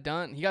 he got it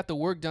done. He got the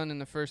work done in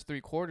the first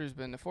 3 quarters,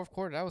 but in the fourth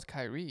quarter, that was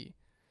Kyrie.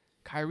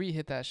 Kyrie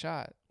hit that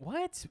shot.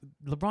 What?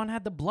 LeBron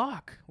had the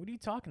block. What are you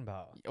talking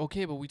about?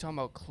 Okay, but we talking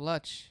about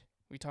clutch.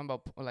 We talking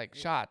about like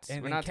shots.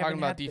 And We're then not Kevin talking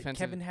about had the- defensive.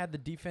 Kevin had the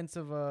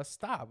defensive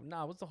stop.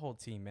 Nah, it was the whole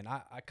team, man.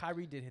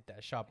 Kyrie did hit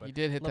that shot, but He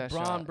did hit that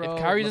LeBron, shot. bro,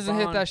 If Kyrie doesn't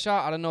hit LeBron- that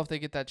shot, I don't know if they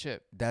get that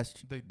chip. That's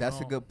They a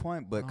don't. good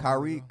point. But No,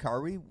 Kyrie, they don't.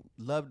 Kyrie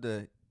loved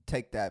to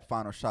take that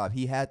final shot.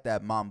 He had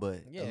that Mamba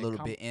Yeah, a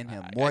little bit in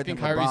him, I more think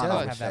than Kyrie's LeBron. I clutch.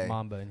 would have that say.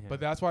 Mamba in him. But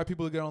that's why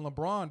people get on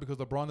LeBron because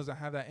LeBron doesn't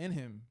have that in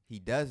him. He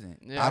doesn't.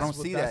 Yeah. I don't That's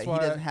what- see that's that. He why-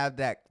 doesn't have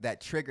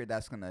that trigger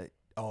that's gonna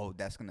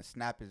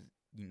snap his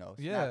snap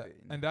Yeah, it.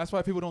 and that's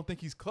why people don't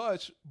think he's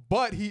clutch,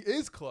 but he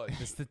is clutch.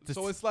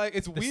 So it's like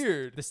it's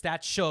weird. The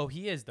stats show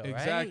he is though,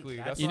 Exactly.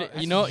 right? That's You, not- kn-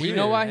 it's you know weird. you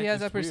know why he has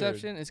It's that weird.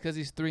 perception? It's because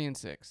he's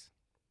 3-6.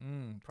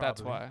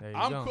 That's Probably. why. There you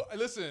I'm go.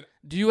 listen.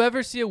 Do you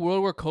ever see a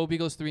world where Kobe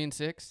goes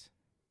 3-6?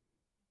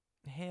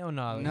 Hell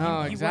no.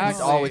 No, He exactly.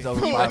 He's always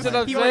over That's what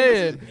I'm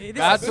 500. saying.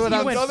 That's what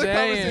I'm another saying.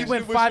 conversation He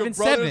went which 5 your and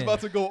brother's 7. about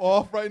to go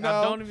off right Now,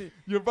 now. don't even.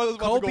 Your brother's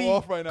about to go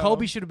off right now.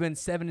 Kobe should have been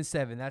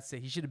 7-7. That's it.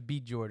 He should have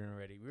beat Jordan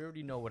already. We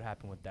already know what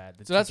happened with that.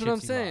 The So two that's what I'm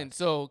chips he saying. lost.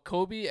 So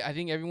Kobe, I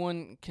think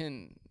everyone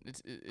can.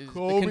 Is the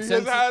Kobe has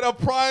consensus- had a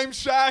prime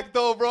Shaq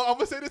though, bro. I'm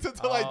gonna say this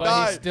until I But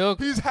die. he's still-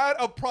 He's had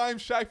a prime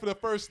Shaq for the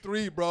first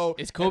 3, bro.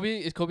 Is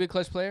Kobe a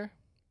clutch player?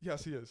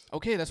 Yes, he is.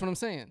 Okay, that's what I'm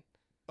saying.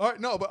 All right,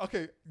 no, but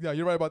okay, yeah,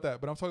 you're right about that.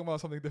 But I'm talking about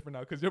something different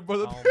now because your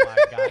brother. Oh my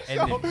god.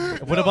 And then,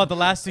 what about the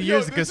last 2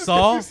 years? Yo, this just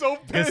Gasol. gets me so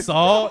pissed,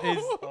 Gasol bro. is.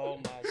 Oh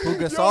my. Who,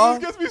 God. Gasol? Yo,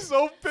 this gets me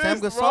so pissed, Sam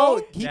bro.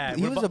 Gasol, Yeah,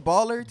 he what was a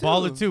baller too.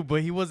 Baller too,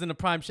 but he wasn't a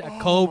prime Shaq.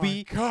 Oh Kobe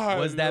my God,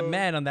 was that yo.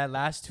 man on that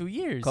last 2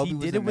 years. Kobe he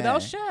was did a it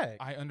without man. Shaq.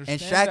 I And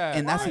understand Shaq, that.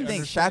 and that's I the thing.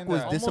 understand Shaq was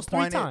that. Almost 3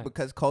 disappointed times.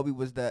 because Kobe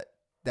was that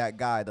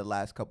guy the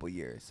last couple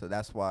years. So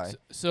that's why.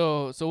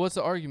 So what's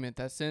the argument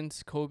that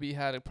since Kobe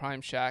had a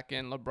prime Shaq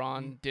and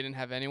LeBron didn't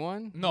have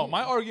anyone? No,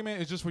 my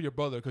argument is just for your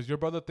brother because your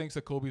brother thinks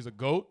that Kobe's a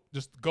GOAT.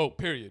 Just GOAT,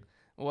 period.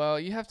 Well,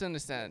 you have to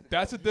understand.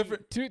 That's a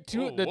different. The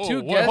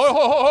two Whoa, guests.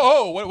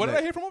 What did I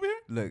Look. hear from over here?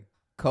 Look,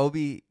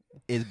 Kobe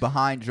is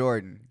behind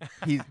Jordan.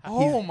 He's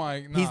Oh my!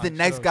 he's nah, the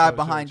next chill, guy chill,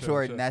 behind chill,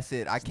 Jordan. chill. That's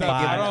it. I Steph,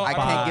 can't give him. I I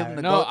can't give him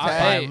the No, GOAT I- tag.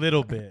 By hey. a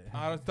little bit.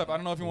 Steph, I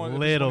don't know if you want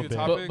Little to bit.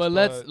 topics, But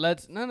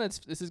let's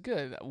this is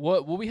good.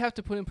 What we have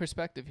to put in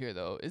perspective here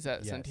though is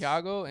that Yes.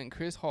 Santiago and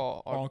Chris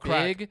Hall are On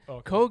crack. big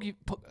Okay.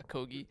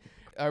 Kobe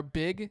are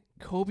big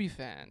Kobe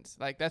fans.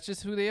 Like that's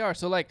just who they are.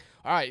 So like,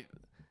 all right,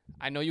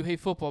 I know you hate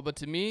football, but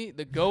to me,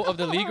 the GOAT of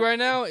the league right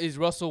now is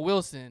Russell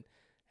Wilson.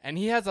 And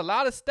he has a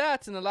lot of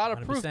stats and a lot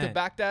of proof to 100%.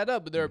 back that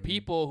up. But there are Mm-hmm.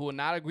 people who will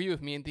not agree with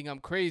me and think I'm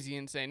crazy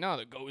and say, no,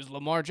 the GOAT is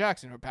Lamar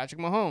Jackson or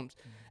Patrick Mahomes.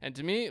 And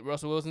to me,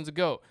 Russell Wilson's a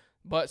GOAT.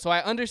 But so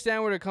I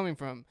understand where they're coming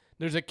from.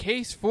 There's a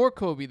case for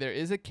Kobe. There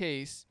is a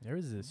case. There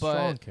is a But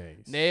strong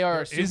case. They are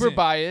There super isn't.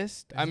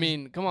 biased. I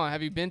mean, come on.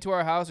 Have you been to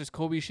our house? There's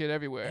Kobe shit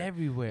everywhere.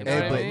 Everywhere. You know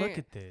what I bro. mean? Look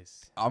at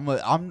this. I'm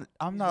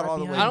not all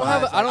the way. I don't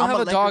have biased. a, I don't I'm have a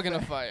Laker dog in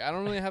fan. a fight. I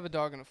don't really have a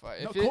dog in a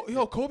fight. No, If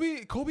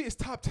it- Kobe is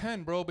top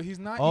 10, bro, but he's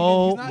not.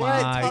 Oh even, he's not my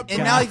even top God.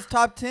 And now he's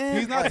top 10.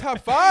 He's not top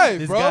 5,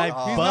 This bro. guy He's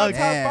not bugs.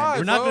 top Man. 5.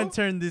 We're not bro. going to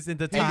turn this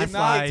into He's time not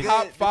flies.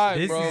 top 5,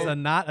 This bro. is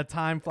not a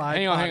time fly.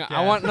 hang on. I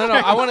podcast.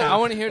 want I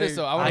want to hear this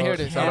though. I want to I hear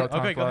this. can't-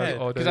 Okay, go ahead.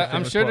 Because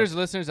I'm sure there's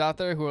listeners out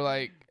there who are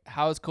like,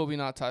 how is Kobe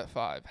not top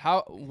 5?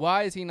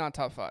 Why is he not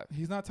top 5?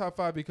 He's not top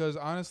 5 because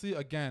honestly,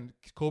 again,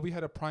 Kobe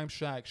had a prime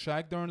Shaq.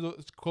 Shaq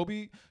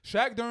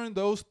during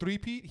those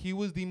three-peat, he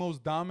was the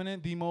most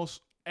dominant, the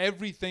most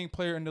everything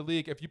player in the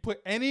league. If you put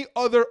any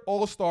other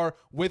All-Star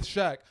with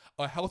Shaq,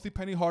 a healthy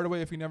Penny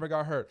Hardaway if he never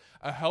got hurt,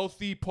 a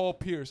healthy Paul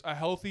Pierce, a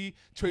healthy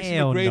Tracy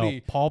Hell no.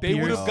 McGrady, Paul they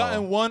would Pierce? have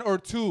gotten 1 or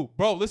 2.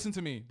 Bro, listen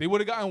to me. They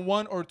would have gotten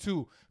 1 or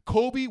 2.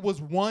 Kobe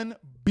was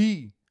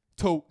 1B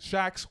to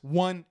Shaq's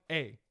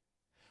 1A.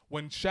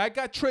 When Shaq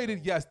got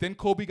traded, yes, then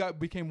Kobe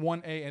became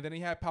 1A, and then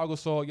he had Pau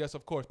Gasol. Yes,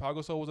 of course. Pau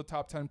Gasol was a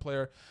top 10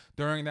 player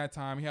during that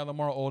time. He had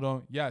Lamar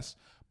Odom. Yes.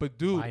 But,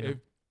 dude,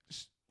 Bynum.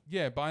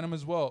 Bynum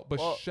as well. But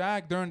Well-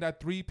 Shaq, during that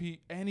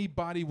three-peat,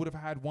 anybody would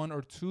have had 1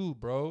 or 2,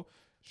 bro.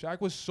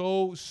 Shaq was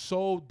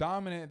so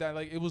dominant that,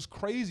 like, it was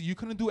crazy. You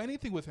couldn't do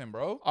anything with him,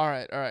 bro. All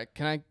right.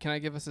 Can I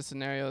give us a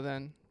scenario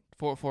then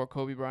for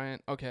Kobe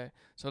Bryant? Okay.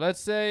 So let's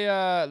say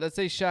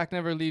Shaq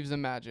never leaves the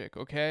Magic,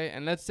 okay?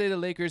 And let's say the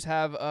Lakers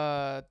have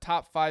a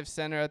top 5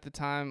 center at the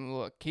time.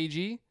 Look,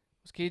 KG?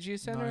 Was KG a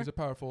center? No, he's a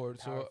power forward.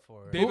 Power So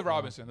forward. David Who?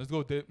 Robinson. Let's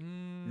go.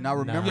 Now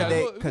remember Yeah, they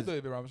let's go because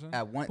David Robinson.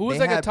 at one Who was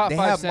they like a have- top they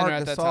 5 have center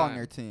Marc at that Gasol on time?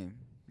 their team.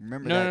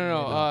 Remember No,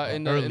 that?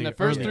 no. In the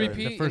first Earlier,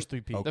 three-peat, The first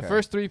three-peat. Okay. the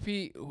first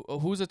three-peat,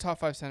 who's a top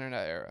 5 center in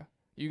that era?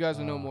 You guys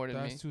will know more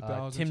than me. That's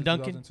 2000 Tim to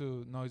Duncan?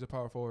 2002. No, he's a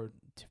power forward.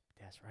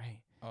 That's right.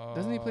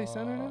 Doesn't he play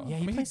center now? Yeah, I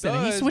he mean, plays center.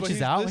 He does, switches but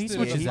he's out. He listed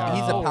switches as He's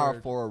out. a power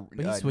forward. forward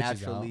But he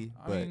switches out. naturally.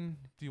 I But mean,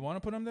 do you want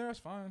to put him there? That's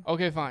fine.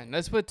 Okay, fine.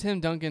 Let's put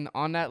Tim Duncan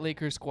on that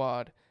Lakers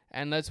squad,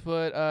 and let's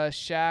put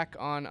Shaq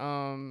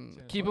on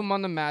keep him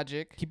on the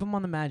Magic. Keep him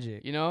on the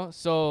Magic. You know,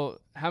 so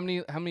how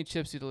many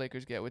chips do the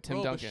Lakers get with Tim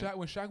Bro, Duncan? But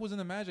when Shaq was in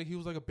the Magic, he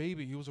was like a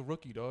baby. He was a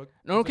rookie, dog.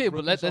 No, okay,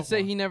 but let's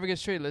say he never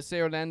gets traded. Let's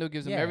say Orlando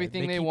gives him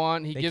everything they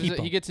want.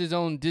 He gets his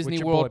own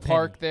Disney World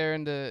park there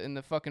in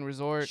the fucking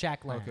resort.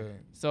 Shaq land. Okay.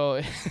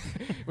 So,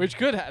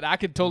 which I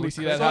could totally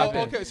see that happen.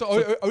 Okay,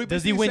 so are we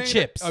does he win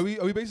chips? Are we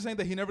basically saying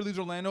that he never leaves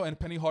Orlando and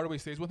Penny Hardaway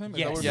stays with him?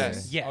 Is that what we're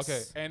saying? Yes.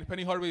 Okay, and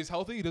Penny Hardaway is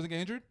healthy. He doesn't get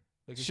injured.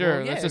 Like,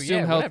 Sure, let's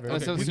assume health. whatever.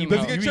 Let's Okay. assume Does he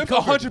health. get chips?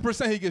 recovered.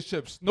 100% he gets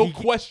chips. No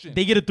question.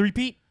 They get a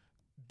 3-peat?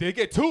 They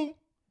get 2.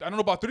 I don't know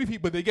about 3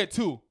 feet, but they get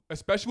 2.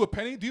 Especially with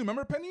Penny. Do you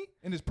remember Penny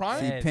in his prime?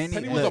 See,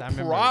 Penny was was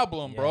a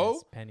problem, bro.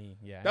 Yes, Penny,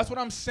 yeah. That's what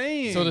I'm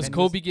saying. So does Penny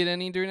Kobe get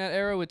any during that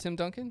era with Tim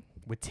Duncan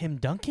With Tim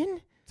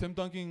Duncan? Tim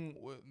Duncan,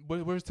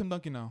 where's Tim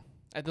Duncan now?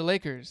 at the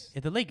Lakers?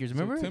 At the Lakers,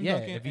 remember? So Tim yeah,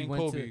 Duncan if he and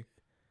went Kobe.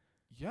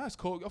 Yes,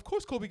 Kobe. Of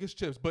course Kobe gets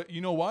chips. But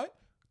you know what?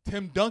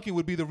 Tim Duncan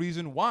would be the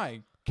reason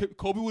why.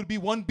 Kobe would be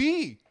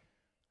 1B.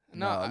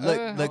 No,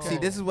 look. See, okay.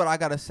 this is what I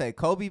gotta say.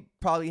 Kobe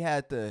probably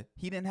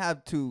he didn't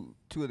have two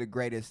of the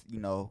greatest,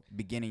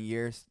 beginning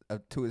years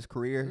to his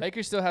career.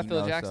 Lakers still have You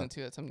Phil know, Jackson so-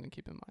 too. That's something to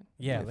keep in mind.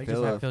 Yeah, Yeah, Lakers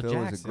Phil- had Phil Phil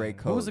was a Jackson. great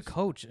Who was a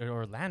coach. coach at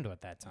Orlando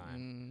at that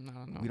time? I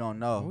don't know. We don't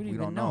know. Who We do you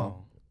don't even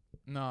know.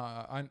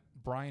 Nah,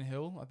 Brian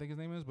Hill, I think his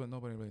name is, but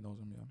nobody really knows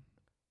him.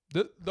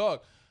 Yeah.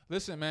 Dog,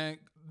 listen, man.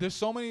 There's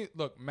so many.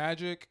 Look,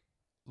 Magic,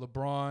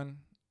 LeBron,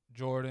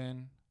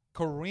 Jordan,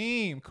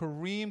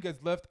 Kareem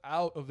gets left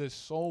out of this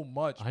so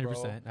much, 100%.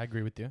 bro. I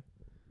agree with you.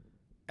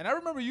 And I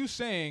remember you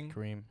saying,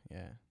 Kareem,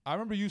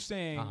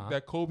 yeah.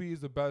 that Kobe is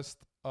the best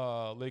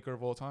Laker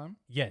of all time.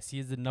 Yes, he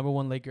is the number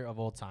 1 Laker of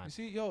all time. You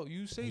see,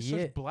 you say He such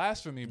is.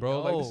 blasphemy,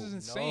 bro. Like, this is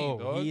insane,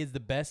 dog. He is the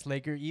best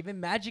Laker. Even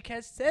Magic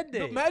has said No,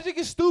 this. Magic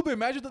is stupid.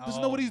 Magic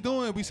doesn't know what he's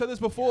doing. We said this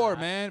before,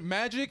 God. man.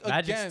 Magic's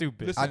Magic's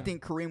stupid. Listen, I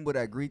think Kareem would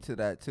agree to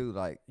that too.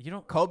 Like You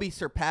don't. Kobe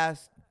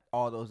surpassed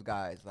all those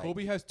guys. Like,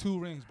 Kobe has 2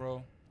 rings,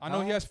 bro. I know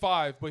Huh? he has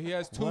 5, but he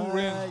has 2 What?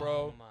 rings,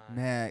 bro.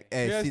 man, He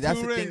has see, that's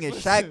 2 the thing rings,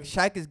 is listen.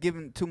 Shaq is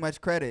given too much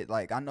credit.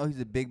 Like I know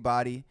he's a big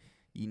body,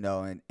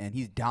 and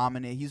he's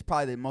dominant. He's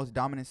probably the most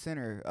dominant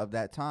center of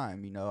that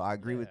time. I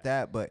agree with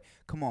that. But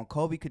come on,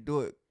 Kobe could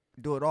do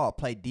it all.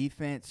 Play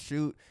defense,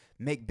 shoot,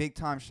 make big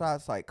time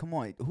shots. Like, come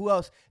on, who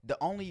else? The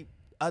only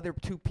other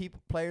 2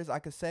 players I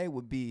could say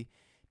would be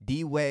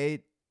D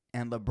Wade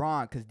and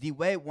LeBron, because D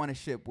Wade won a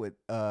ship with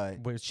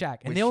Shaq.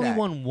 And with they only Shaq.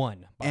 won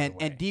 1, by the way.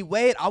 and D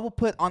Wade, I will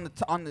put on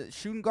the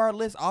shooting guard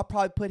list. I'll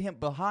probably put him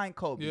behind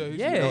Kobe. Yeah, he's-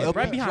 Yeah, It'll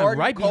right be behind- Jordan,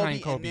 right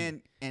behind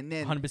Kobe. and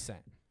then 100%.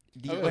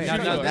 D Okay, Wade.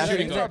 shooting guard, That's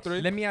shooting it. guard.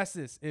 3. Let me ask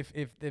this: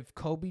 If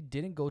Kobe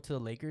didn't go to the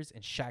Lakers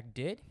and Shaq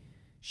did,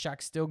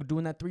 Shaq still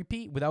doing that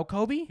 3-peat without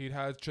Kobe? He'd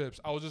have chips.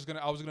 I was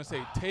gonna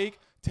say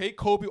take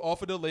Kobe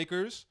off of the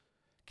Lakers,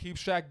 keep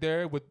Shaq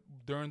there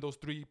during those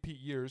 3-peat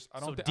years.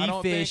 I don't think.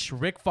 D-Fish,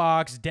 Rick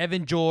Fox,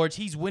 Devin George,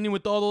 he's winning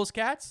with all those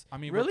cats. I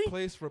mean, really?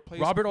 replace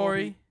Robert Kobe.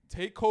 Horry.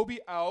 Take Kobe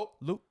out.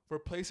 Luke.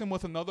 Replace him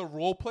with another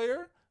role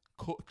player.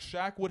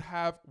 Shaq would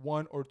have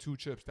 1 or 2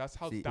 chips. That's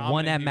how See, dominant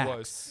 1 at he max.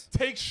 was.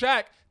 Take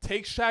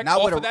Shaq Not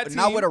off with of that a team.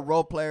 not with a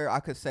role player. I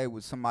could say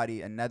with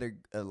somebody another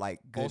like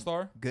good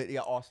All-star? Good, yeah,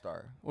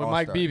 all-star. With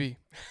Mike All-star. Beebe.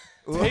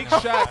 Take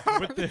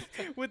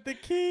Shaq with the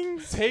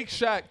Kings. Take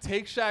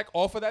Shaq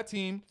off of that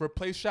team.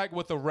 Replace Shaq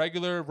with a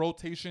regular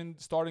rotation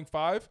starting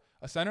 5,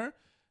 a center.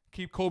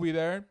 Keep Kobe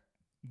there.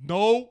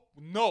 No,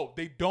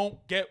 they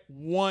don't get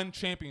 1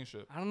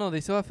 championship. I don't know.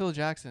 They still have Phil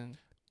Jackson.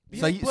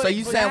 So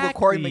you saying with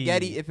Corey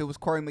Maggette, if it was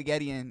Corey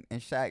Maggette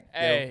and Shaq?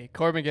 Hey,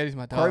 Corey Maggette's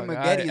my dog. Corey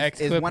Maggette is one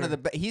Ex-Clipper. of the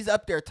best. He's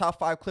up there, top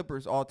 5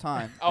 Clippers all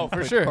time. Oh,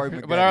 for Put sure. Corey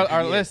But Maggette.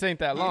 our He list is. ain't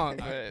that long.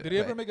 But Did he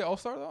ever make an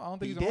All-Star though? I don't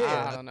think He he's an did.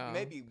 All-Star. I don't know.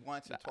 Maybe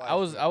once or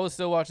twice. I was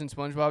still watching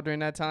SpongeBob during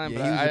that time, Yeah,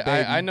 but he was a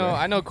baby, I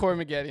know but-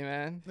 Corey Maggette,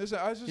 man. Listen,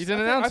 He's an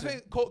I announcer.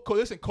 think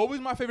listen, Kobe's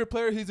my favorite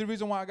player. He's the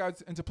reason why I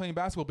got into playing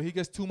basketball. But he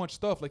gets too much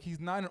stuff. Like, he's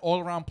not an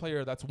all-around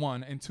player. That's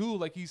 1, and 2.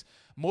 Like, he's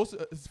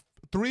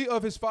 3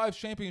 of his 5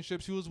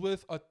 championships. He was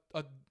with a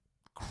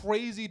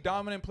crazy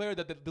dominant player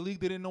that the league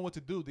didn't know what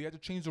to do. They had to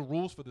change the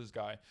rules for this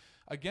guy.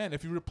 Again,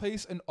 if you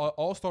replace an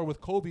all-star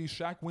with Kobe,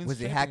 Shaq wins.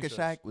 Was it Hack a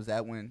championships. Shaq? Was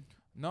that when?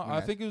 No, when I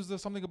that- think it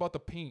was something about the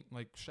paint.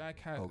 Like, Shaq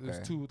had it was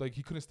Okay. too, like,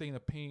 he couldn't stay in the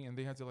paint, and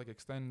they had to like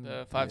extend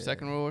The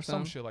 5-second rule or some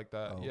something. shit like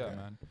that. Oh, Yeah, okay.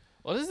 man.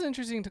 Well, this is an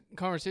interesting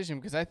conversation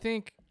because I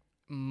think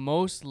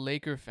most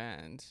Laker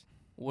fans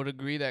would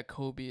agree that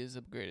Kobe is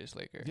the greatest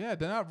Laker. Yeah,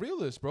 they're not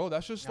realists, bro.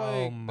 That's just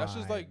like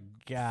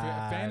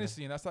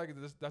fantasy, and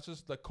that's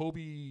just like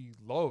Kobe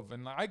love.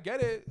 And I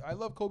get it. I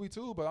love Kobe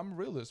too, but I'm a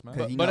realist, man.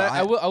 'Cause you But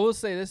know, I will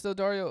say this though,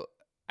 Dario.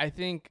 I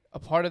think a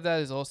part of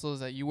that is also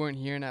that you weren't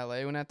here in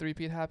LA when that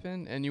 3-peat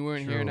happened, and you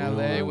weren't here in True.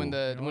 LA when You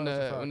know, that's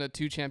a fact. when the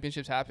 2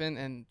 championships happened,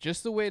 and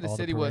just the way the All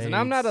the city was. And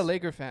I'm not a parades.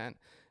 Laker fan,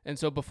 and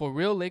so but for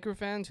real Laker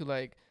fans who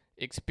like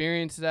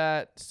experienced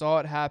that, saw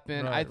it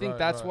happen, I Right, think right,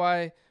 that's right.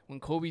 why when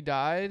Kobe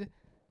died,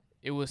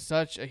 it was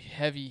such a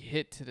heavy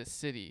hit to the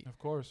city. Of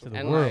course. To the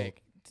And world.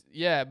 like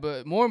Yeah,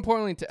 but more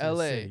importantly to To the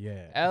LA. city,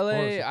 yeah. LA, Of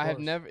course, I have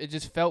course. never. It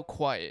just felt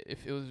quiet.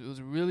 It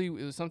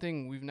was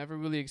something we've never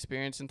really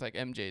experienced since like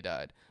MJ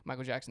died,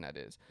 Michael Jackson that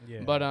is.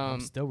 Yeah, But, I'm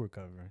still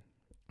recovering.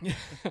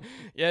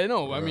 Yeah,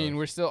 no, I mean Gross.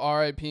 we're still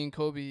R.I.P. and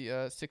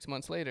Kobe 6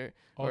 months later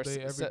All or day,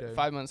 every day.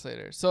 5 months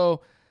later.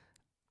 So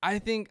I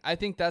think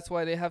that's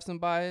why they have some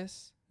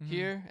bias Mhm.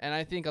 here, and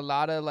I think a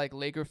lot of like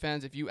Laker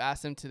fans, if you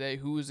ask them today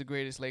who is the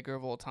greatest Laker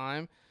of all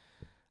time,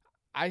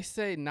 I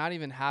say not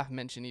even half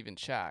mention even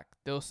Shaq.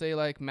 They'll say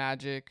like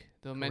Magic.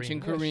 They'll mention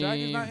Yeah, Shaq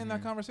is not Kareem. in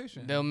that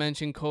conversation. They'll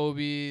mention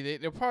Kobe.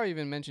 They'll probably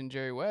even mention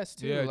Jerry West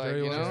too. Yeah, like,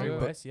 Jerry you West, know? Jerry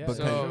yeah. West, yeah. But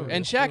So True,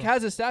 and that's Shaq true.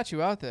 has a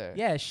statue out there.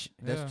 Yeah, That's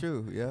Yeah.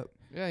 true. Yep.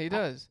 Yeah, he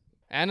does.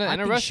 And I a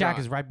think restaurant. Shaq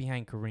is right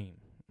behind Kareem,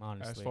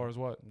 honestly. As far as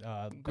what?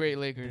 Great The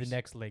Lakers.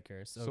 next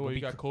Lakers. So it'll you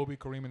be got Kobe,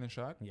 Kareem, and then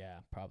Shaq. Yeah,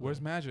 probably.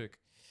 Where's Magic?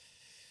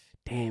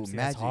 Damn, Ooh, see, Magic.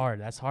 that's hard.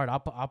 That's hard. I'll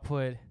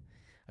put.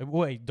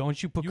 Wait,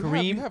 don't you put You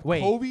Kareem? have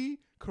Wait, Kobe,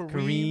 Kareem,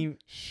 Kareem,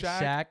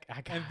 Shaq,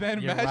 I got- and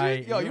then you're Magic.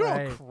 right, Yo, you're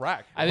right. on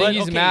crack. I bro. think But,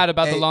 he's okay, mad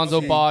about the hey, Lonzo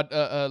okay.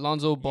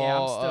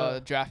 Ball still-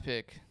 draft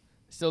pick.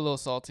 Still a little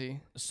salty.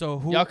 So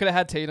who? Y'all could have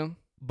had Tatum.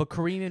 But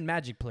Kareem and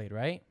Magic played,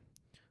 right?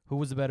 Who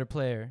was the better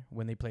player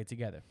when they played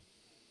together?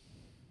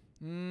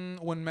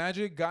 When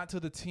Magic got to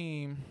the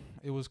team,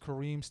 it was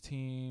Kareem's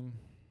team.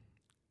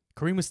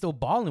 Kareem was still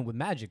balling with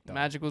Magic though.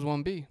 Magic was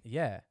 1B.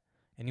 Yeah,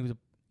 and he was.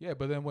 Yeah,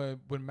 but then when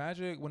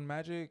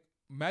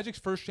Magic's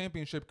first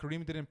championship,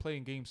 Kareem didn't play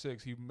in Game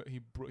 6. He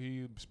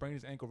sprained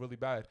his ankle really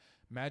bad.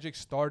 Magic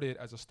started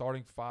as a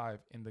starting 5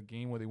 in the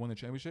game where they won the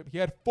championship. He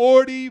had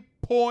 40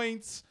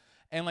 points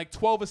and like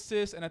 12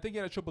 assists, and I think he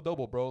had a triple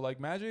double, bro. Like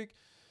Magic,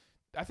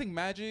 I think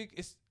Magic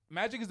is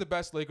the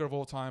best Laker of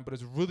all time, but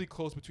it's really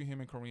close between him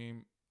and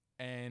Kareem,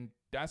 and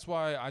that's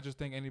why I just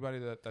think anybody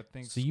that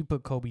thinks So you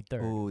put Kobe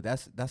third. Ooh,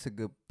 that's a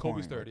good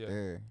Kobe's point third, right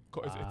yeah.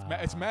 there.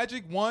 It's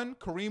Magic 1,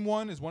 Kareem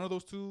 1 is one of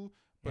those two.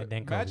 But And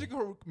then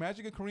Kobe.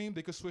 Magic and Kareem,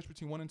 they could switch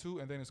between 1 and 2,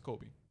 and then it's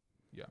Kobe.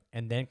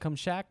 And then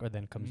comes Shaq, or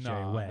then comes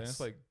Jerry Then West. it's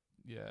like,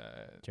 yeah,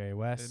 Jerry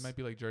West. it might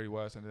be like Jerry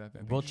West, and then I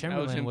think Wilt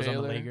Chamberlain Elgin was on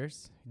the Baylor.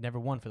 Lakers. Never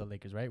won for the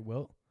Lakers, right?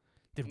 Wilt.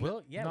 Did No.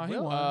 Wilt? Yeah, No, he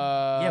Wilt. won.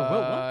 Yeah,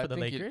 Wilt won I for the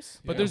think he-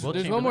 Lakers. But Yeah. there's Wilt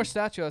one more Chamberlain.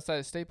 statue outside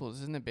of Staples,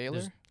 isn't it Baylor?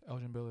 There's-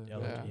 Elgin Baylor.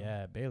 Yeah,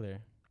 Yeah.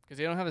 Baylor. Because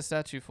they don't have a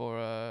statue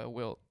for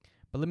Wilt.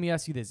 But let me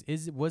ask you this: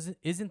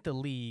 isn't the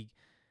league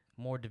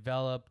more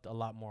developed, a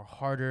lot more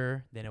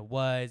harder than it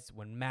was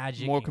when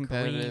Magic More and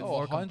competitive. Kareem, Oh,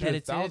 more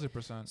competitive?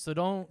 100,000%. So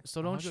don't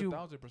you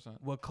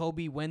 100,000%. what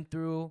Kobe went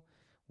through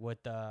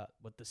with the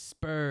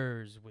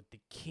Spurs, with the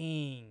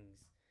Kings,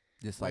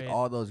 Just like With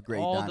all those great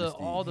all dynasties.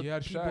 the He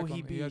had people Shaq. he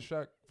He had beat.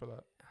 Shaq for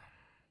that.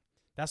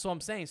 That's what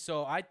I'm saying.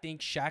 So I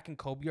think Shaq and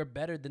Kobe are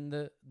better than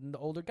the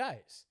older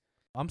guys.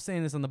 I'm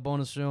saying this on the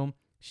bonus room.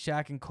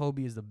 Shaq and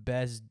Kobe is the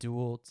best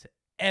duel to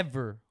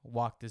ever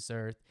walk this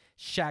earth.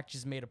 Shaq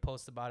just made a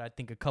post about it, I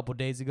think, a couple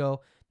days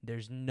ago.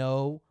 There's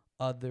no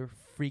other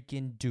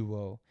freaking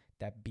duo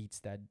that beats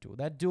that duel.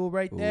 That duel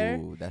right there.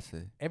 Ooh, that's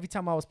a Every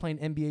time I was playing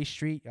NBA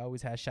Street, I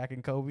always had Shaq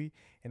and Kobe,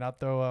 and I'll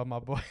throw my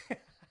boy.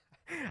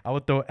 I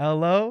would throw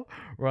LO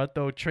or I'd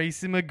throw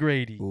Tracy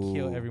McGrady.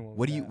 Kill ooh. everyone. What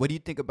with do you that. What do you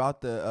think about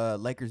the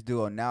Lakers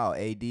duo now,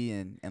 AD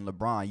and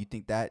LeBron? You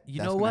think that You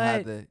that's know gonna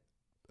have what?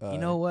 the You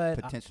know what?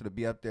 potential to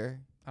be up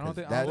there? I don't 'Cause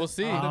think that- We'll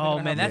see. I don't think Oh,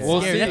 they're man, gonna that's have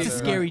We'll scary. see. That's a We're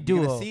scary We're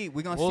duo. gonna see.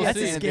 We're gonna We'll see. see. at the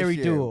That's a end of this scary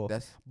year. duo.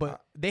 That's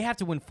But they have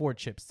to win 4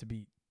 chips to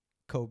beat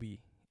Kobe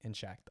and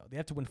Shaq, though. They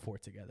have to win 4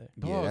 together.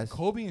 yeah. Dog, That's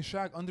Kobe and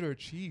Shaq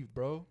underachieved,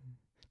 bro.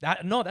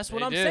 That's what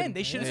They I'm did. saying.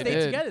 They should have They stayed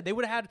did. together. They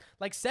would have had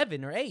like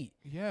 7 or 8.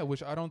 Yeah,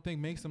 which I don't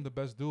think makes them the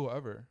best duo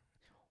ever.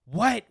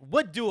 What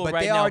duo But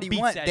right they now already beats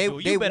won. that They-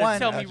 duo? they You better won.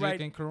 tell me Magic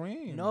right. and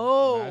Kareem.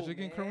 No, Magic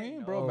and Kareem,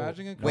 man, bro. no.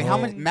 Magic and Kareem. wait. How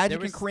No. many Magic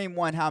There and was- Kareem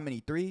won? How many?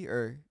 3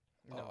 or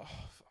No.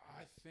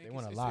 I think They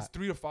won a it's lot.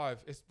 3 to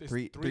 5. It's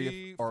Three-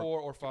 3, or-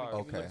 4, or 5.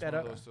 Okay. It's that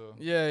one of up? those two.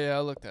 Yeah,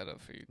 I'll look that up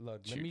for you.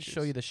 Look, let Shoot, me choose.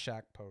 show you the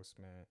Shaq post,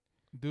 man.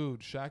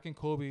 Dude, Shaq and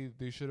Kobe,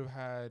 they should have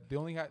had.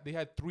 They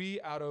had 3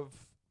 out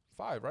of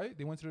 5, right?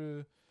 They went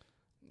to.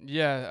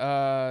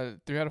 Yeah,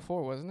 3 out of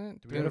 4, wasn't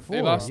it? 3 out of They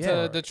 4, lost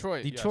yeah. to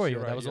Detroit. Yes, Detroit,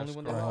 you're that right, was yes, only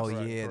one they correct, lost. oh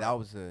correct, yeah, correct. that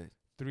was a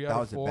 3 that out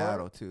was of a 4.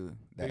 battle too.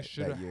 They That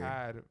should that have year.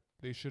 had.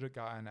 They should have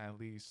gotten at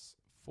least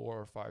 4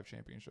 or 5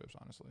 championships.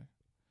 Honestly,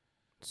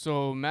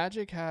 So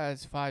Magic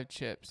has 5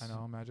 chips. I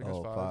know Magic has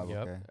Oh, 5. 5.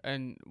 Yep. Okay.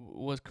 And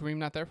was Kareem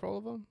not there for all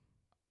of them?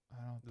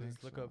 I don't Let's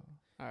think look so. up-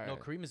 All right. No,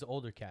 Kareem is the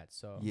older cat,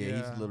 so Yeah, he's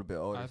Yeah. a little bit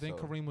older. I think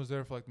so. Kareem was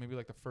there for like maybe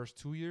like the first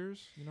 2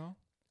 years. You know.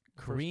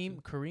 The first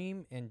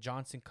Kareem and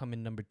Johnson come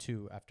in number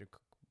 2 after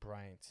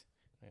Bryant.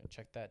 Yeah,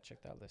 check that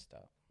list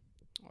out.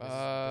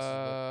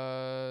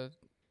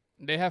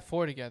 They have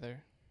 4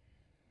 together.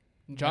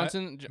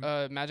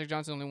 Magic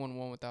Johnson only won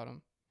 1 without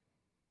him.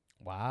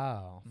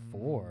 Wow,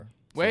 4.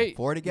 So Wait,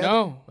 4 together.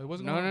 no, Wait,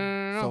 what's no, going no, on?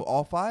 no, no, So no.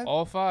 all 5.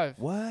 All 5.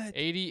 What?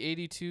 80,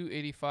 82,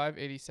 85,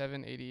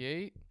 87,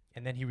 88.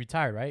 And then he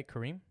retired, right,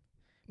 Kareem?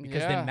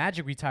 Because yeah. then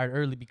Magic retired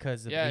early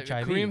because of yeah,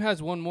 HIV. Kareem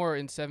has 1 more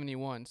in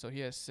 71, so he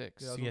has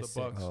 6. Yeah, So that's he with has the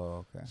Bucks. 6.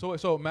 Oh, okay.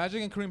 So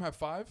Magic and Kareem have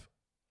 5.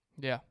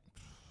 Yeah.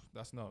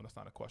 That's not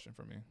a question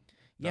for me.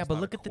 Yeah, That's but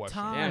not look a at the question.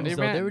 times. Damn,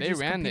 though. They were they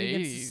just ran the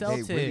competing against the 80s.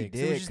 Celtics. They really It was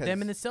did, just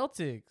them and the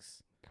Celtics.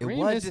 It Kareem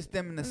was is- just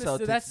them and the That's-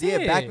 Celtics. that's Yeah,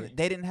 back it.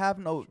 they didn't have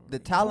the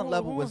talent Who-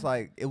 level who- was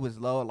like it was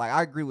low. Like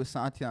I agree with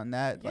Santi on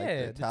that. Like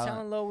Yeah, the the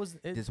talent low was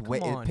just come way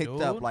on, it picked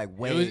dude. up like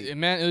way.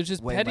 It was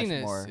just way much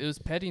pettiness. more. It was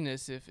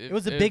pettiness. If It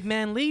was a if- big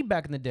man league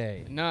back in the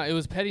day. No, it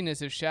was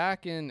pettiness. If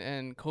Shaq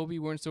and Kobe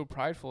weren't so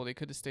prideful, they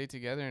could have stayed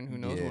together, and who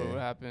knows what Yeah. would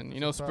happen. That's You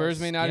know, a fact. Spurs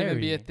may not even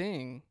be a Scary.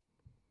 thing.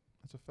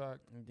 That's a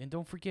fact. And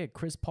don't forget,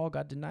 Chris Paul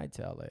got denied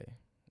to LA.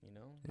 You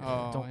know,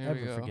 Oh, don't here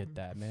we ever go. forget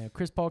that, man.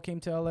 Chris Paul came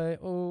to LA.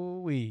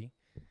 Oh we.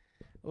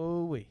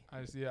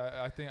 I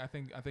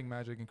think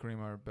Magic and Kareem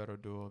are a better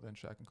duo than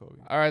Shaq and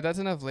Kobe. All right, that's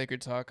enough Laker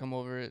talk. I'm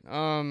over it.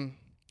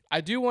 I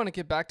do want to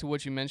get back to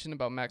what you mentioned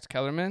about Max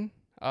Kellerman.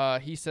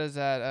 He says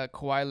that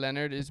Kawhi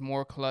Leonard is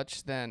more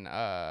clutch than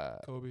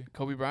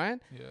Kobe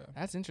Bryant. Yeah.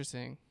 That's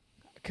interesting.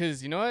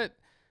 Because you know what?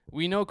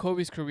 We know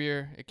Kobe's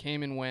career. It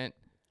came and went.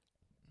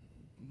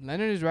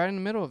 Leonard is right in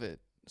the middle of it.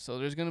 So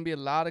there's going to be a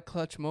lot of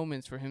clutch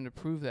moments for him to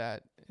prove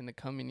that in the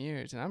coming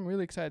years. And I'm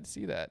really excited to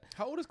see that.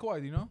 How old is Kawhi?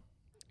 Do you know?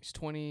 He's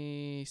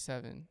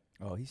 27.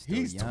 Oh, he's still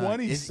He's young.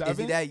 27? Is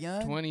he that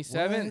young?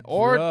 27 What?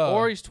 or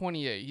Bruh. he's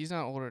 28. He's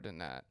not older than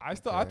that. I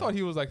Okay. thought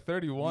he was like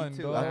 31. Me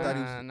too. Though. I thought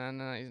he was-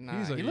 Nah, he's not.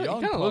 He's a he young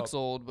kind of pup. looks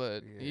old,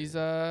 but Yeah. he's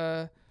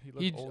He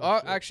looked old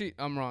as shit. actually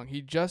I'm wrong.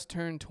 He just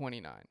turned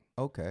 29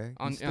 Okay.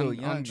 on He's still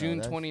young, on though. June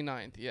That's-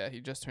 29th. Yeah, he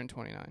just turned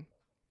 29.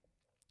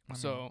 I mean,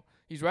 So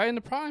he's right in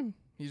the prime.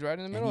 He's right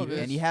in the middle of it.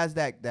 And he has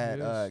that He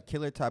is.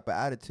 killer type of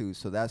attitude,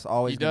 so that's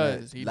always He gonna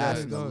does, he last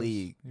does. in the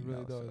league. He you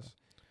really know, so. does.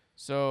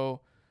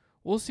 So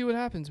we'll see what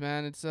happens,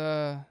 man. It's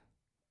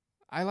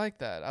I like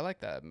that. I like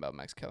that about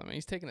Max Kellerman.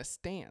 He's taking a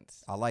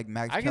stance. I like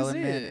Max I can see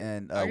Kellerman, it.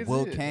 and I can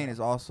Will see it. Kane is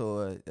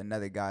also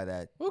another guy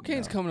that. Will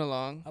Kane's coming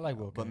along. I like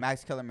Will. But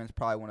Max Kellerman's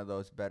probably one of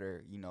those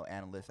better,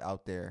 analysts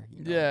out there.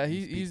 Yeah,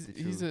 he speaks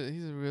the he's truth.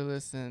 he's a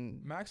realist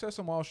and Max says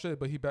some wild shit,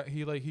 but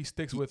he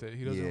sticks with it.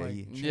 He doesn't Yeah, like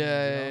he- change,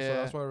 Yeah, So yeah.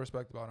 that's what I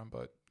respect about him.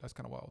 But that's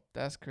kind of wild.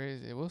 that's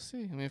crazy. We'll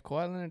see. I mean, if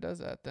Kawhi Leonard does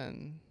that,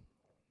 then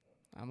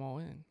I'm all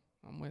in.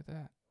 I'm with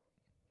that.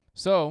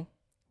 So,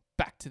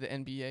 back to the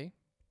NBA.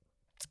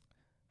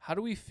 How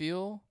do we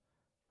feel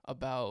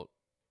about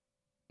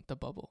the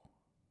bubble?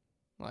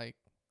 Like,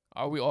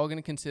 are we all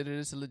gonna consider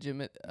this a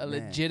Man.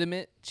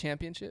 legitimate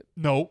championship?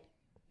 No.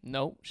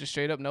 Nope. Just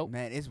straight up nope.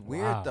 Man, it's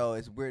weird Wow. though.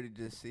 It's weird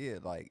to just see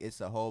it. Like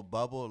it's a whole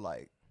bubble.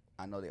 Like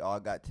I know they all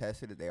got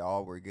tested. They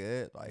all were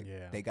good. Like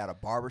Yeah. they got a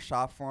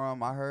barbershop for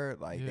them. I heard.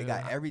 Like they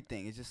got Yeah.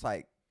 everything. It's just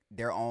like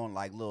their own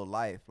like little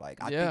life.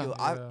 Like I Yeah. think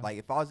Yeah. like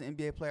if I was an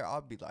NBA player,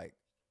 I'd be like,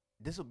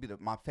 this would be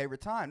my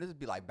favorite time. This would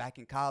be like back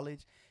in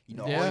college.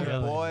 All Yeah. your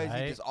Really, boys,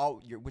 right? you just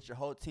you're with your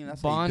whole team.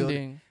 That's how you build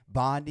it.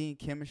 Bonding.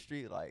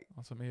 Chemistry. Like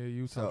On some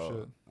AAU type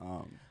so.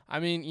 shit. I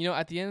mean,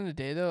 at the end of the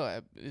day,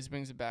 though, this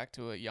brings it back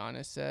to what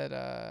Giannis said.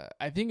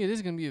 I think it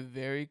is going to be a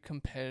very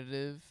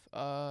competitive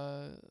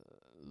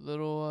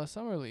little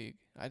summer league.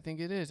 I think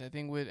it is. I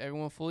think with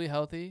everyone fully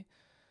healthy,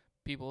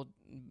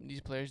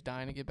 these players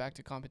dying to get back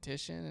to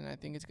competition, and I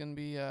think it's going to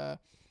be.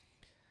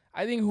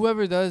 I think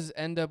whoever does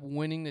end up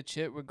winning the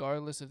chip,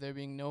 regardless of there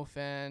being no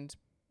fans,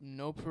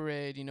 no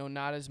parade,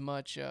 not as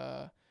much.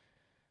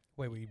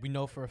 Wait, we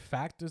know for a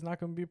fact there's not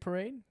going to be a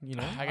parade. I guess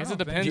don't it think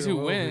depends there who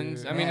will be.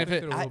 wins. I Man, mean, I if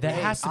think it, there will there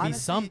be. has to be Honestly,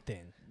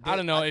 something. I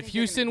don't know. I If think they're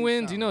Houston gonna do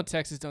wins, something.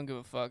 Texas don't give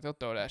a fuck. They'll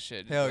throw that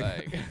shit. Hell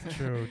Just yeah. like,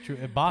 True.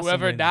 If Boston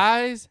whoever wins,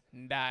 dies,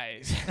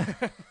 dies.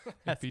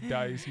 If he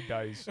dies, he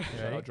dies.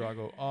 Shout out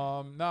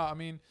Drago. Nah, I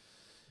mean,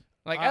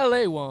 Like I-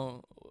 LA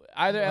won't.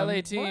 Either LA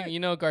What?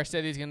 team,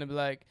 Garcetti's gonna be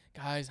like,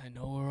 guys, I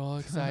know we're all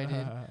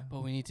excited,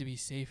 but we need to be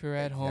safer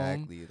at home.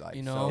 Exactly. Like,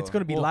 you know, so- it's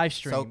going to be We'll- live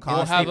streamed. so in We'll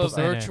the have a Staples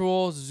Center.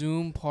 virtual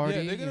Zoom party.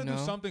 yeah, they're gonna do know?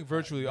 something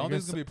virtually. I don't They're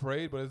think it's gonna be a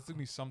parade, but it's gonna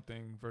be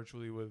something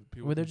virtually with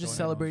people. Where they're from just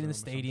joining on celebrating the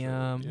Zoom or some shit.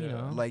 stadium, you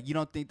Yeah. know. Like you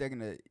don't think they're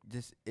gonna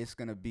it's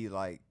gonna be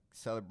like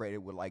celebrated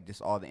with like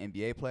just all the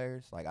NBA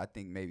players? Like I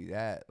think maybe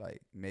that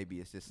maybe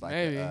it's just like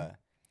Maybe. Yeah,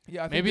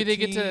 I think Maybe the they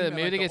get team to- and,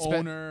 maybe like, they the get spe-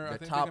 owner. I the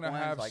think top they're gonna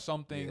ones, have like,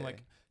 something yeah.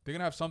 like they're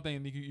gonna have something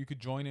and you could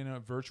join in it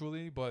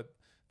virtually, but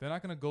they're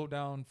not gonna go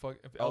down.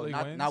 If oh,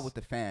 LA wins, not with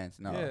the fans.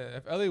 No. Yeah,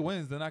 if LA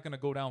wins, they're not gonna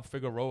go down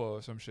Figueroa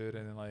or some shit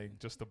and then like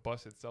just the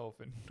bus itself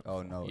and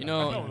Oh no. You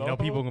no. know- I don't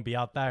people going to be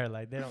out there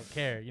like they don't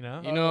care, In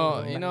all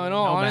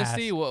No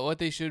honesty, mask. what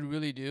they should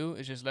really do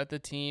is just let the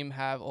team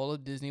have all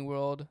of Disney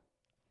World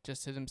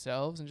just to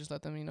themselves and just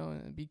let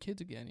them, be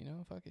kids again.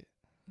 Fuck it.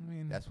 I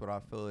mean That's what I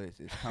feel is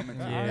coming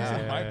to that you honestly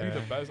now. might be the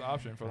Yeah. best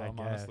option for I them,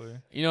 guess. honestly.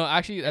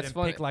 Actually, And that's then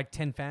funny. pick like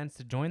 10 fans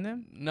to join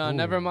them? No,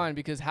 never Ooh. mind,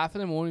 because half of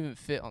them won't even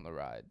fit on the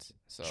rides.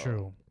 So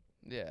True.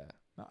 Yeah,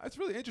 No, it's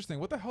really interesting.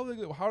 What the hell?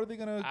 How are they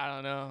gonna? I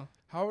don't know.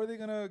 How are they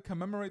gonna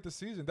commemorate the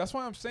season? That's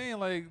why I'm saying,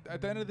 like,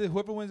 at the end of the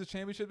whoever wins the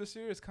championship this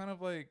year, it's kind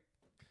of like,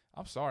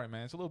 I'm sorry,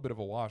 man, it's a little bit of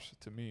a wash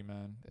to me,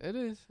 man. It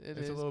is.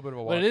 It's a little bit of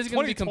a wash. But it is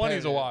gonna be 2020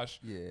 is a competitive. wash.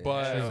 Yeah.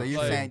 But, so you're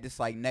like- saying just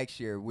like next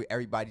year,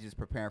 everybody's just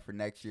preparing for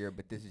next year,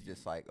 but this is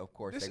just like, of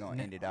course, This- they're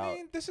gonna end it I out.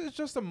 mean, this is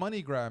just a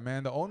money grab,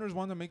 man. The owners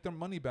want to make their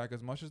money back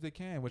as much as they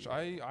can, which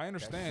I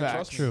understand. facts.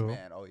 Trust me. True.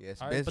 Man, oh yeah,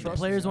 it's I- business. But the Trust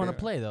players me, want to yeah.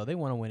 play, though. They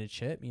want to win a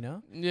chip,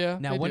 Yeah.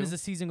 Now, they when do. is the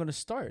season going to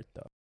start,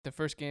 though? the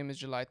first game is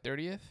July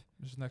 30th,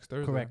 Just next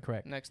Thursday.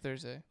 Correct. next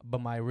Thursday.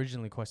 But my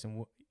original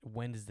question: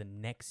 when does the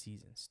next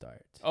season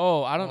start?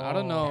 Oh, I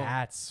don't know.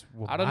 That's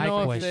what I don't my know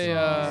if question they,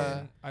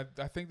 is.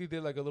 I think they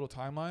did like a little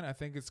timeline. I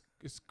think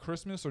it's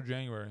Christmas or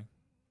January,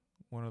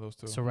 one of those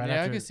two. So right yeah, I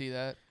after can see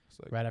that. It's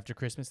like right after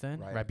Christmas, then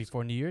Right. right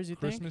before New Year's, you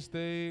Christmas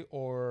Day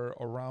or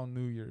around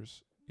New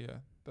Year's. Yeah,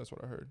 that's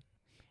what I heard.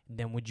 think?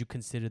 Then would you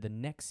consider the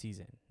next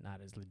season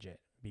not as legit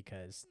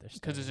because Because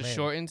starting it's a later?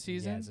 shortened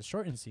season. Yeah, it's a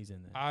shortened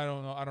season. Then I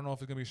don't know. I don't know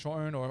if it's gonna be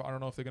shortened or I don't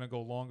know if they're gonna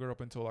go longer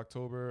up until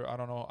October. I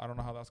don't know. I don't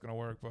know how that's gonna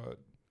work, but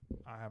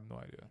I have no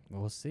idea.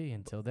 we'll see.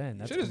 Until then,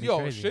 that's Shit gonna is be yo.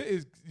 crazy. Shit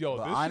is yo.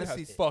 But This honestly,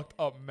 shit has fucked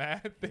up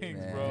mad things,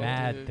 Man. bro.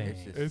 Mad Dude.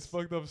 things. It's It's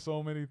fucked up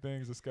so many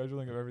things. The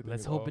scheduling of everything.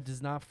 Let's is hope off. it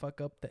does not fuck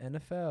up the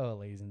NFL,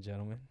 ladies and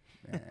gentlemen.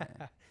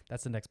 Man.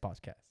 That's the next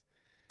podcast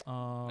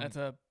That's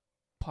a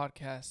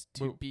podcast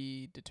to wait.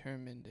 be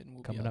determined and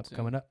will coming be up. out soon.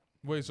 Coming up.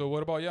 Wait. So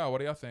what about y'all? What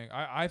do y'all think?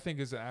 I think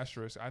it's an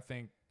asterisk. I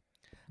think.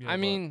 Yeah, I but-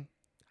 mean,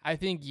 I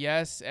think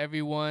yes,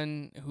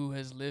 everyone who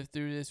has lived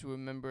through this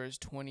remembers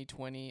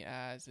 2020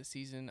 as the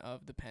season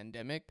of the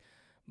pandemic.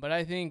 But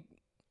I think,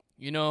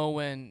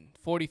 when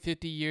 40,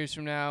 50 years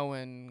from now,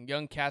 when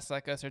young cats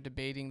like us are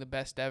debating the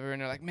best ever,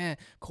 and they're like, man,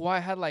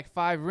 Kawhi had like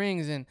 5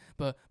 rings,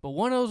 but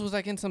one of those was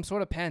like in some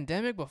sort of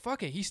pandemic, but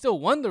fuck it, he still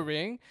won the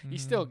ring. He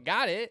still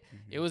got it.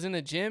 It was in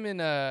the gym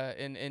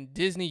in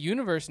Disney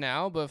Universe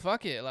now, but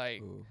fuck it,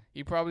 like Ooh.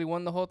 he probably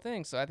won the whole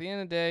thing. So at the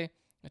end of the day,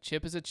 a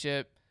chip is a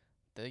chip.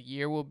 The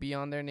year will be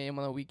on their name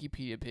on the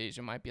Wikipedia page.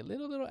 There might be a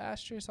little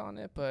asterisk on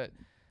it, but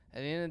at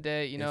the end of the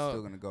day, It's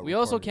still gonna go we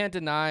also recorded. can't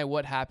deny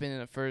what happened in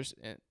the first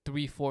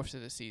 3/4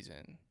 of the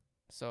season.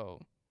 So,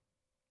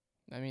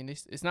 I mean,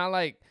 it's not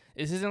like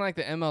this isn't like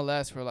the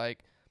MLS where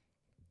like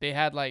they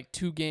had like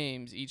 2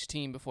 games each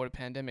team before the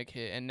pandemic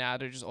hit, and now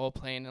they're just all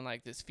playing in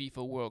like this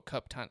FIFA World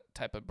Cup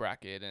type of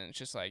bracket, and it's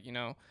just like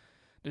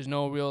there's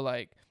no real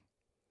like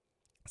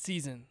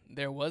season.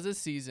 There was a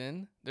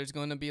season. There's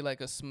going to be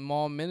like a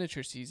small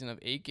miniature season of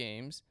 8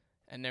 games,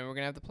 and then we're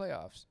gonna have the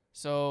playoffs.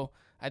 So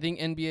I think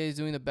NBA is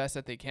doing the best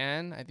that they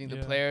can. I think the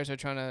Yeah. players are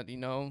trying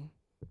to,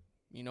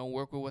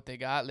 work with what they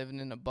got, living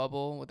in a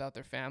bubble without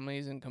their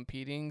families and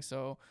competing.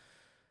 So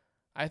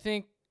I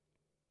think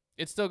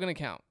it's still gonna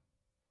count.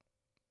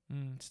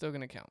 It's still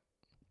gonna count.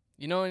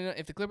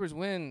 If the Clippers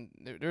win,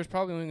 there's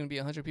probably only gonna be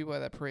 100 people at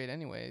that parade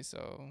anyway.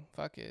 So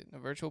fuck it, a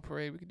virtual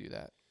parade, we could do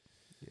that.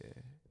 Yeah.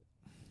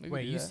 We could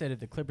Wait, do you that. said if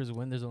the Clippers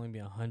win, there's only be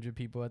 100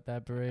 people at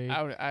that parade.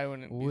 I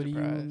wouldn't What be do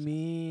you surprised.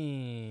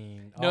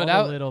 mean? No, All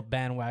that- the little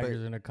bandwagoners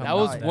are gonna come. That out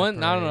was to one.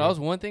 No, parade. that was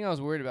one thing I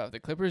was worried about. If the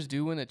Clippers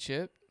do win a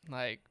chip,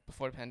 like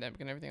before the pandemic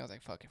and everything, I was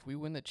like, "Fuck! If we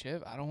win the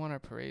chip, I don't want our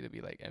parade to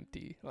be like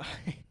empty."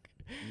 Like,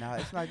 Nah,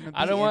 it's not gonna be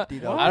I don't want. empty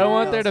though. I don't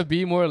want there because- to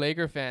be more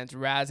Laker fans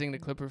razzing the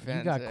Clipper fans.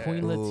 You got there.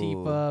 Queen Ooh.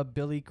 Latifah,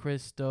 Billy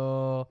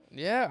Crystal,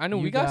 Yeah, I know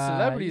You we got got-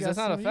 celebrities. you got That's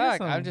not a some- you got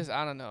fact. I'm some-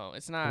 I don't know.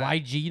 It's not.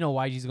 YG. You know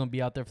YG's gonna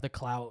be out there for the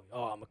clout.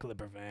 Oh, I'm a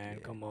Clipper fan.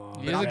 Yeah. Come on.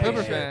 He's a I'm Clipper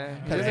pretty sure-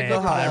 fan. Cause He's a you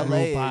know Clipper how fan. LA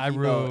is,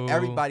 Pyro.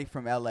 everybody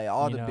from LA,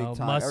 all You the know, big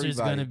time. Mustard's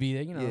everybody. gonna be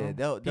there. You know, Yeah,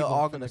 they're people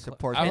all from gonna the cl-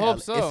 support. I them. hope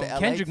It's so. a LA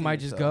Kendrick team, might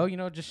just so-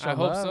 go. Just show I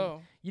hope up.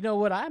 so. You know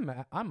what? I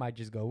might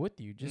just go with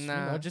you. Just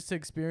Nah. just to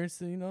experience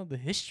the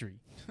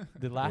history,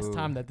 the last Ooh.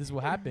 time that this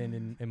will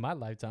happen in my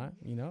lifetime.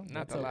 Not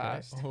That's the okay.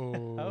 last.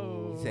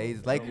 Oh. Say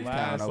it's Lakers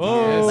last town time.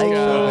 over here. Oh, Lake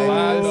Show, this baby.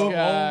 guy. The This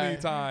guy. only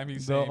time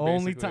he's The saying,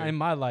 only basically. time in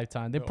my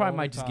lifetime. They The probably only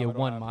might just time get it'll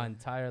one happen. my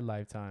entire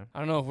lifetime. I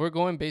don't know if we're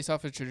going based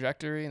off of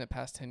trajectory in the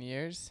past 10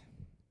 years.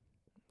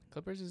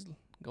 Clippers is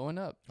going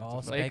up.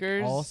 All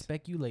Lakers.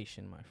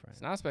 speculation, my friend.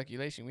 It's not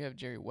speculation. We have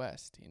Jerry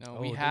West.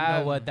 Oh, we you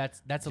have. know what?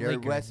 That's a Jerry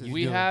Laker. West is You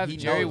We do. have he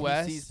Jerry knows,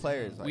 West. He sees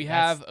players. Like We that.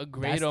 have a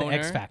great That's owner. the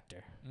X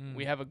factor. Mm.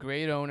 We have a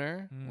great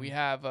owner. Mm. We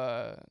have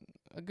a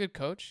good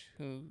coach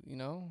who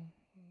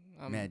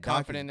I'm Man, Doc is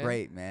confident in.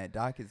 great, man.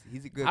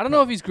 he's a good. I don't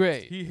know if he's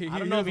great. He I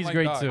don't know if doesn't he's like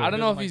great, Doc. too. I don't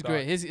know if He he's doesn't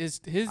great.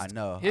 like His I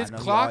know. his I know,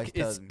 he clock always is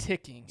tells me.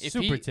 ticking. If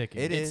Super he,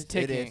 ticking. It It's is. It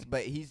ticking. is.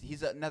 But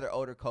he's another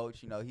older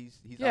coach. He's Yeah,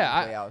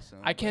 on his way out soon.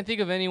 I can't think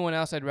of anyone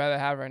else I'd rather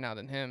have right now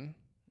than him.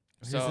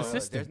 His So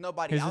assistant. There's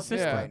nobody His out there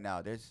assistant. right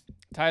now. There's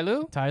Ty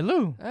Lue? Ty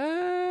Lue.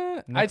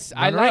 I Next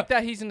like runner-up.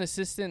 that he's an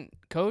assistant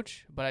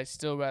coach, but I'd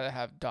still rather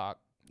have Doc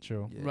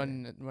True. Yeah.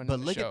 running But the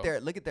look show. at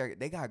their.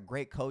 They got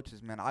great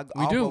coaches, man.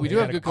 We do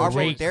have good I'll roll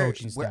coaches. with their-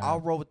 Coaching staff. I'll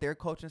roll with their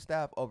coaching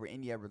staff over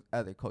any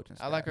other coaching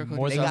staff. I like our coaching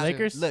More They than got-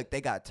 Lakers. Look, they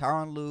got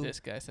Tyronn Lue,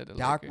 This guy said the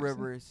Doc Lakers.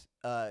 Rivers,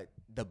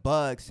 the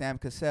Bug, Sam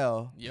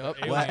Cassell. Yup.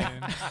 What?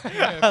 Alien.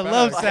 I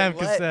love Like, Sam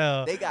what?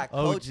 Cassell. They got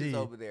OG. coaches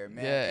over there,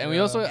 man. Yeah, and we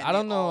also And I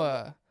don't they all-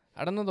 know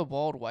I don't know the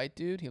bald white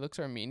dude. He looks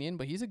Armenian,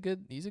 but he's a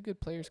good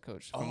players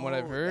coach from what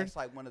I've heard. That's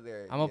like one of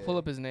their. I'm gonna pull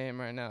up his name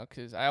right now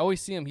because I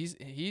always see him.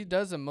 He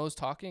does the most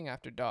talking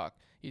after Doc.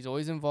 He's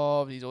always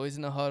involved. He's always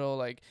in the huddle.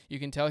 Like you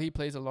can tell, he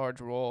plays a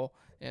large role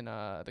in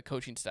the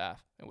coaching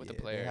staff and with the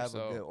players. They have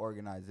so a good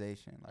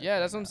organization. Like yeah, right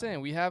that's what I'm now.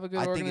 saying. We have a good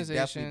I think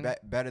organization. it's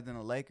definitely better than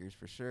the Lakers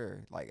for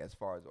sure. Like as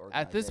far as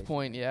organization. At this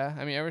point, yeah.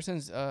 I mean, ever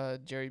since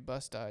Jerry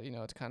Buss died,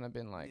 it's kind of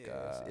been like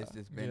it's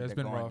just been, Yeah, it's they're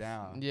been going rough.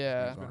 down.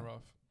 Yeah. It's been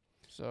rough.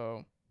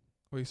 so.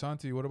 Wait,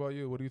 Santi, what about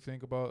you? What do you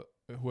think about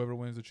whoever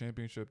wins the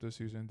championship this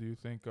season? Do you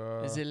think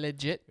Is it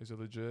legit? is it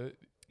legit?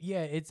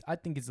 Yeah, I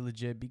think it's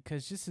legit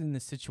because just in the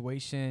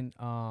situation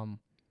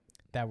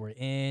that we're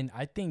in,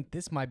 I think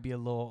this might be a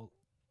little.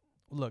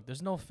 Look,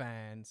 there's no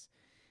fans.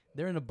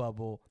 They're in a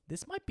bubble.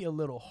 This might be a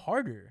little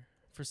harder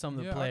for some of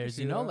the Yeah, I can players.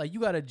 see You know, that. like you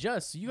gotta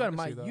adjust. So you I gotta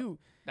can see that.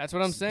 That's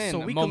what I'm saying. So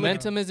The we could look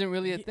momentum isn't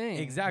really a thing.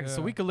 Exactly. So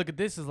Yeah. we could look at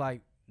this as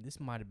like this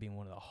might have been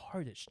one of the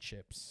hardest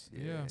chips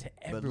Yeah. to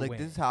ever But look, win.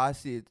 this is how I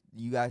see it.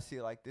 You guys see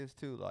it like this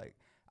too. Like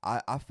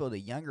I feel the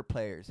younger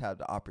players have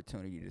the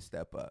opportunity to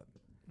step up.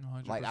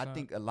 100%. Like I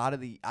think a lot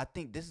of I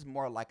think this is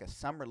more like a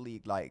summer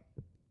league, like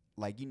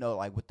you know,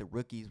 like with the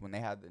rookies when they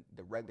have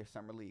the regular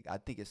summer league. I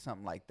think it's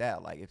something like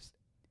that. Like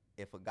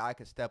if a guy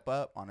could step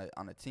up on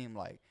a team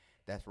like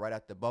that's right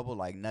at the bubble,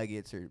 like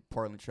Nuggets or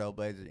Portland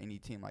Trailblazers, any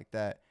team like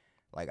that,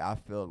 like I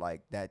feel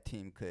like that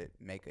team could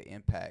make an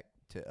impact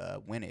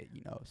to win it.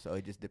 You know, so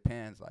it just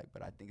depends. Like,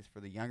 but I think it's for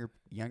the younger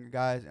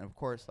guys, and of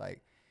course,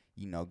 like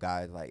you know,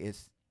 guys like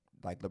it's.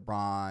 Like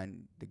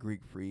LeBron, the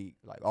Greek Freak,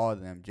 like all of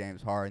them,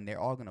 James Harden, they're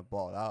all gonna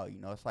ball out. You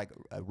know, it's like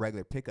a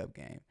regular pickup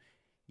game.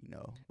 You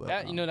know, but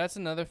That's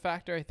another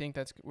factor I think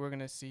we're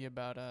gonna see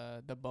about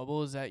the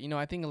bubble is that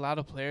I think a lot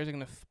of players are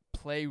gonna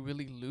play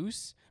really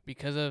loose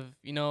because of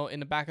in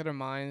the back of their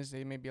minds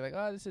they may be like,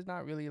 oh, this is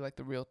not really like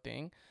the real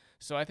thing.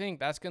 So I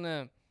think that's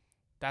gonna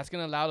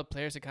allow the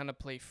players to kind of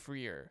play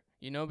freer.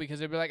 Because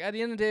they'll be like, at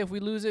the end of the day, if we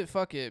lose it,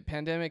 fuck it.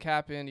 Pandemic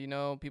happened.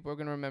 People are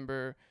gonna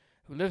remember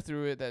who lived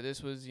through it that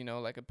this was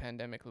like a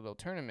pandemic little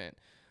tournament.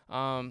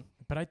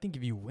 But I think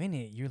if you win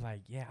it, you're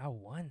like, yeah, I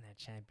won that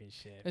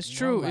championship. It's You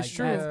true. know, It's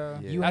like,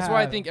 true. Yeah. That's why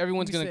I have- think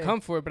everyone's you going to say-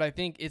 come for it, but I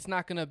think it's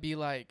not going to be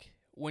like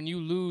when you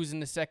lose in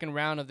the second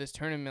round of this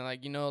tournament,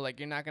 like, like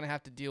you're not going to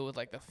have to deal with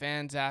like the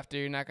fans after.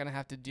 You're not going to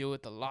have to deal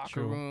with the locker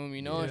True. room.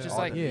 It's Yeah. just All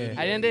like, the Yeah. at media,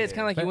 the end of the day, it's yeah.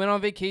 kind of like you But went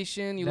on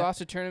vacation, you that-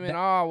 lost a tournament. that-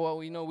 Oh,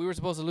 well, we were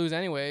supposed to lose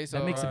anyway. So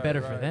that makes it Right, better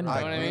right, for them. I You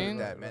know what I agree mean?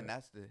 with that, man.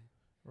 That's the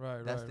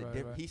Right, that's right, the right,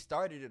 diff- right. He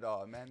started it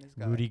all, man. This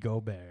guy. Rudy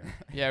Gobert.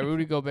 yeah,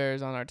 Rudy Gobert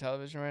is on our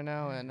television right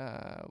now, and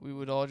we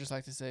would all just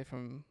like to say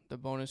from the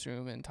bonus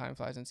room and Time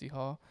Flies in C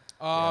Hall.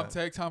 Yeah.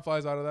 Take Time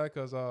Flies out of that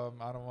because I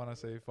don't want to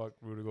say fuck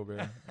Rudy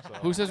Gobert. So.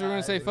 Who says we're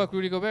gonna say fuck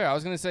Rudy Gobert? I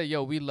was gonna say,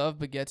 yo, we love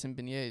baguettes and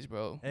beignets,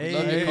 bro. We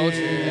love your Hey. culture.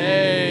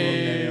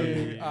 Hey.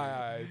 Okay.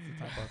 Alright, it's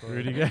the Time Flies.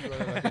 Rudy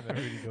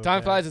Gobert.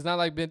 Time flies. It's not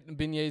like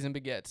beignets and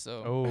baguettes.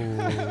 So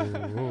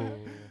Oh.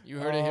 you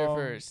heard it here Um,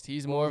 first.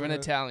 He's what more was of an it?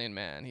 Italian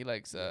man. He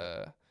likes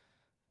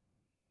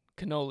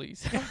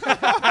cannolis.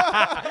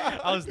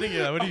 I was thinking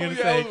that. What are you Oh, gonna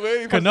yeah, I say? was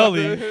waiting for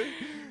Cannoli. something.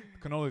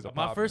 Cannoli's a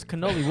My first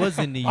poppin'. cannoli was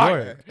in New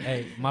Fire. York.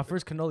 Hey, my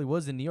first cannoli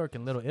was in New York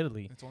in Little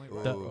Italy. It's only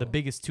Ooh. The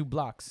biggest 2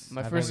 blocks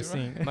My I've first- ever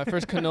seen. My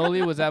first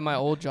cannoli was at my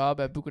old job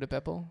at Buca de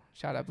Beppo.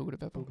 Shout out Buca de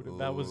Beppo.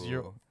 That was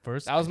your Ooh.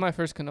 first. That was my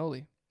first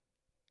cannoli.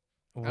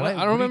 What? I don't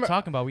What are remember- you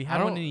talking about? We I had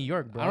one don't- in New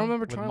York, bro. I don't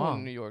remember with trying mom. one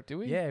in New York. Did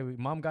we? Yeah,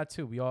 Mom got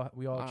 2. We all I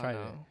don't tried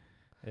know.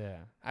 it. Yeah.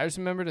 I just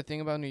remember the thing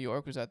about New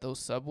York was that those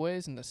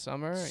subways in the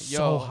summer, So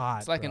yo, hot,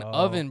 it's like an bro.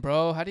 oven,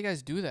 bro. How do you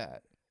guys do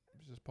that?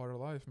 It's just part of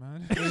life,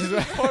 man. It's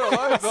just part of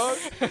life, dog.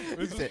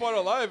 It's just part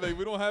of life. Like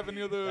we don't have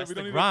any other. That's we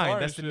the don't need a grind. car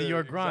and That's the New shit.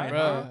 York grind,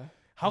 Exactly. Bruh.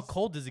 How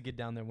cold does it get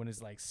down there when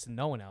it's like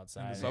snowing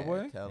outside?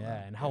 subway? tell Yeah,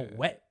 him. and how Yeah.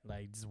 wet?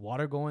 Like, does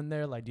water go in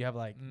there? Like, do you have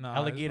like Nah,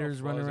 alligators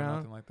there's no running flies or around?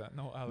 Nothing like that.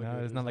 No No,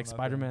 alligators. it's not like nothing.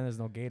 Spider Man. There's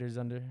no gators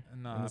under.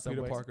 Nah, the Peter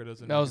subways. Parker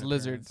doesn't. That make was an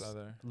appearance lizards.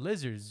 either.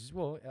 Lizards.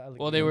 Well,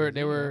 Well, they were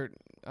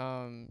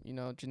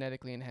alligators,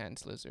 genetically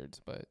enhanced lizards,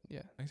 but yeah,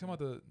 Are you talking about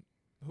the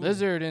who?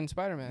 lizard in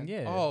Spider-Man.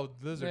 Yeah. Oh,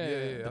 lizard. Yeah, Yeah, yeah,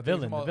 yeah. yeah. I The thought you villain, were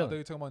talking the about- I villain. thought you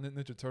were talking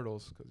about Ninja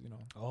Turtles because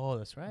Oh,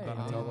 that's right.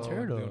 Donatello, Ninja and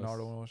Turtles.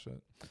 Leonardo and all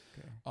shit.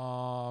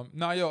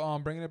 Nah, yo,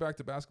 bringing it back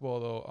to basketball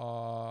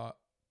though.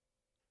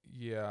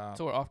 Yeah,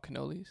 So we're off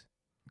cannolis.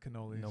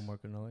 cannolis. No more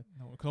cannoli.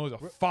 No,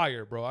 cannolis are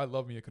fire, bro. I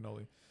love me a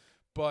cannoli.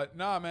 But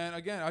nah, man.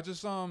 Again, I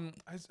just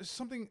it's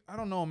something I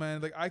don't know,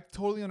 man. Like I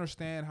totally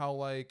understand how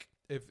like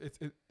if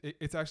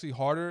it's actually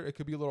harder. It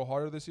could be a little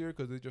harder this year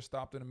because they just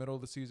stopped in the middle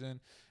of the season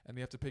and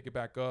they have to pick it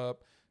back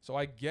up. So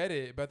I get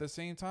it, but at the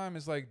same time,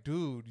 it's like,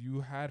 dude,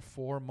 you had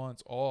 4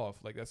 months off.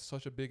 Like that's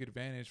such a big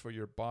advantage for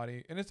your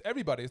body, and it's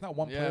everybody. It's not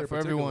one Yeah, player for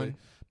particularly, everyone.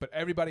 but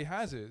everybody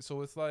has it.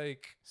 So it's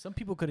like. Some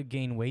people could have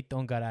gained weight, though,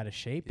 and got out of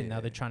shape, and now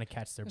Yeah. they're trying to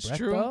catch their It's breath,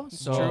 true. though. It's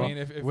So true. I mean,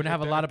 if we're gonna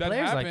have a lot of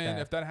players like happened,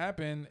 that. If that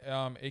happened,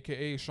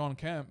 aka Sean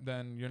Kemp,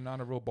 then you're not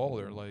a real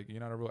baller. Like you're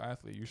not a real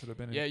athlete. You should have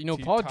been. Yeah, in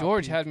Paul top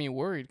George peak. had me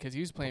worried because he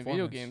was playing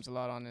video performance. games a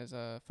lot on his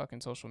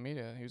fucking social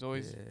media. He was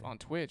always Yeah. on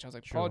Twitch. I was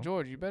like, Paul True.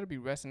 George, you better be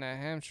resting that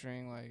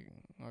hamstring, like,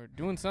 or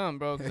doing something,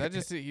 bro. Because I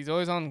just he's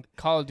always on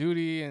Call of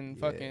Duty and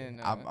Yeah, fucking.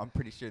 I'm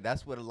pretty sure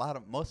that's what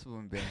most of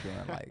them been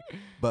doing. Like,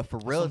 but for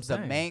what real, I'm the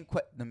saying.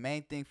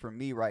 main thing for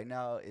me right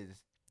now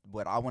is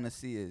what I want to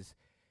see is,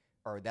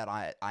 or that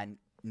I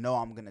know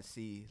I'm gonna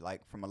see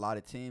like from a lot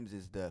of teams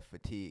is the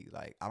fatigue.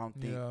 Like I don't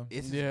think Yeah.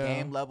 it's Yeah.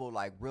 game level,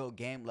 like real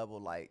game level,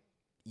 like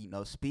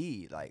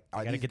speed. Like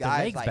are gotta these get their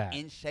guys legs like back.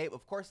 in shape?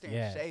 Of course they're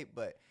Yeah. in shape,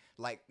 but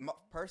like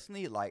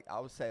personally, like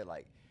I would say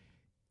like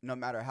no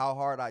matter how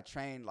hard I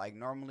train, like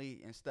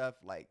normally and stuff,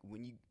 like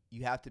when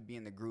you have to be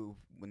in the groove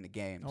when the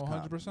games Oh,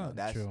 come. 100%.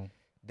 That's True.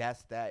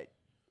 that's that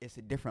it's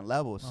a different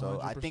level. So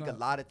I think a 100%.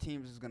 lot of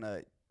teams is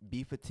gonna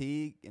be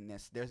fatigued, and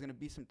there's gonna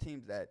be some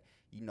teams that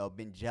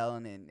been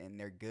gelling and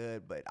they're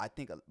good. But I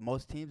think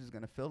most teams is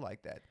gonna feel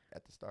like that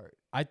at the start.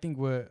 I think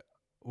what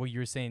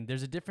you're saying,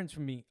 there's a difference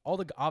for me.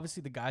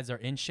 Obviously the guys are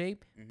in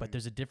shape, but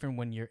there's a difference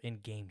when you're in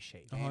game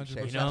shape. 100%.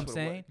 You know what I'm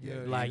saying? Yeah,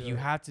 Like you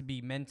have to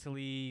be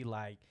mentally,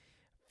 like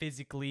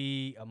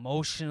physically,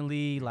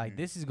 emotionally. Like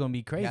this is gonna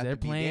be crazy. You have They're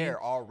to be playing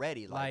there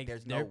already. Like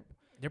there's no.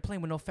 They're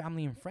playing with no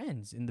family and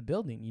friends in the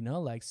building. You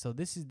know, like so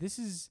this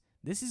is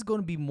going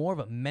to be more of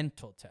a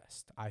mental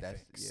test. I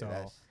think so.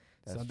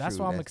 That's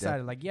why I'm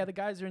excited. Like, yeah, the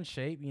guys are in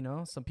shape. You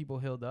know, some people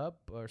healed up,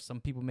 or some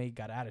people may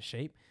got out of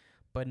shape.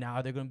 But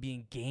now they're going to be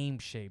in game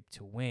shape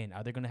to win.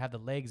 Are they going to have the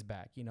legs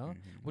back, you know?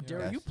 Well,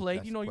 Dariel, you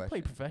played, you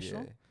played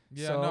professional.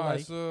 Yeah, so, no,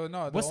 like,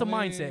 no. What's the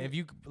mindset? If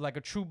you, like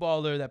a true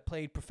baller that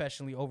played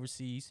professionally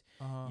overseas,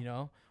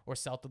 Uh-huh. or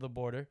south of the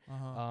border,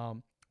 Uh-huh.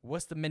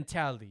 What's the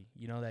mentality,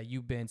 that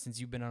you've been since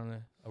you've been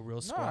on a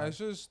real squad? No, it's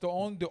just the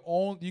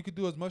only you could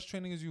do as much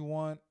training as you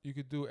want. You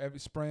could do every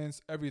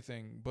sprints,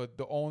 everything. But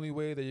the only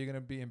way that you're gonna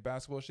be in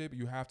basketball shape,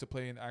 you have to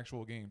play in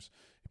actual games.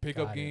 Pick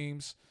up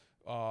games,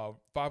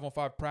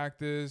 5-on-5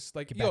 practice.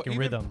 Like even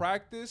rhythm.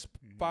 practice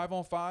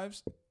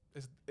 5-on-5s.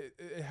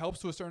 It helps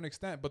to a certain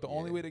extent, but the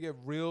only way to get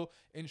real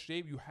in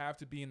shape, you have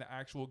to be in the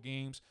actual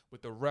games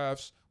with the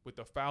refs, with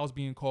the fouls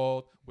being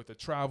called, with the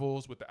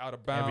travels, with the out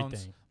of bounds.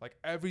 Everything. Like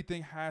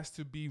everything has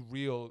to be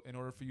real in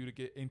order for you to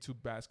get into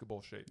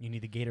basketball shape. You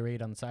need the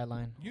Gatorade on the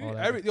sideline.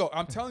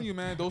 I'm telling you,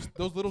 man, those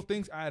little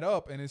things add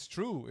up, and it's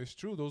true. It's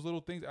true. Those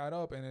little things add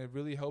up, and it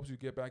really helps you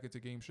get back into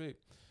game shape.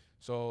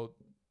 So,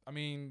 I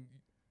mean,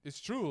 it's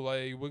true.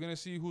 Like we're gonna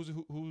see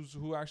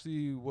who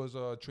actually was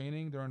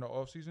training during the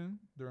off season,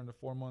 during the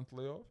 4-month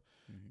layoff,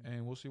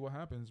 and we'll see what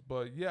happens.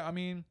 But yeah, I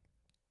mean,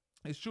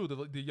 it's true.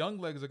 The young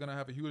legs are gonna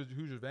have a huge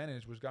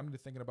advantage, which got me to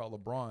thinking about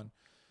LeBron.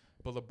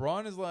 But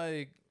LeBron is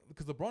like,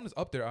 because LeBron is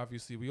up there,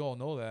 obviously we all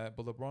know that.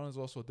 But LeBron is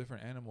also a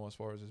different animal as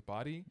far as his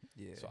body.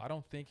 Yeah. So I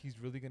don't think he's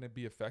really gonna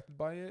be affected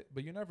by it.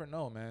 But you never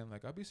know, man.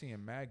 Like I'll be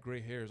seeing mad gray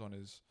hairs on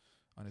his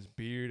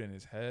beard and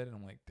his head, and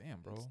I'm like, damn,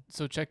 bro.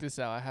 So check this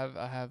out. I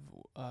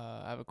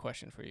have a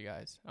question for you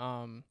guys.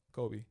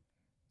 Kobe.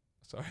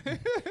 Sorry.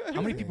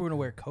 How many people are gonna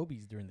wear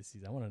Kobe's during the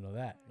season? I want to know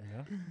that.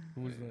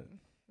 Who's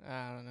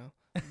I don't know.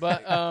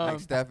 But like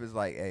Steph is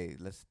like, hey,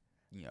 let's,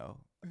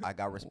 I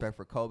got respect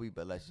for Kobe,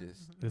 but let's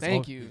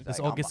thank you. Let's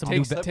like, all get some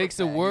takes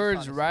the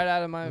words right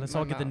out of my. Let's my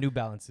all get the mouth. New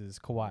Balances.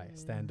 Kawhi,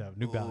 stand up.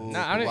 New Balance.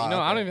 Nah, I don't. Wow,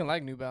 I don't okay. even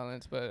like New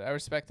Balance, but I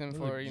respect him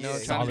for trying to be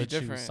solid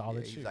different. shoes,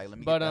 solid he's shoes. like, let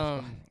me But get that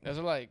spot. those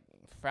are like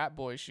frat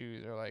boy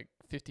shoes or like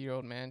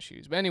 50-year-old man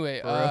shoes. But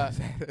anyway, For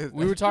real.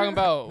 we were talking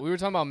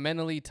about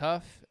mentally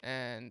tough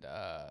and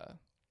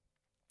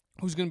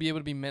who's gonna be able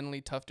to be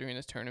mentally tough during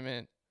this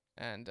tournament.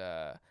 And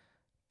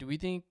do we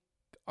think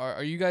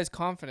are you guys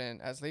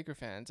confident as Laker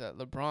fans that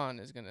LeBron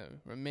is gonna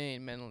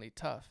remain mentally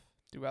tough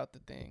throughout the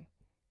thing?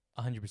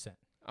 100%.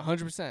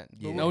 100%,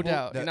 Yeah. no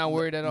doubt. You're not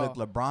worried at all. Look,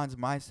 LeBron's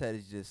mindset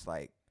is just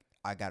like,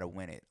 I gotta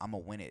win it. I'm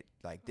gonna win it.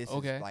 Like this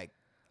Okay. is like,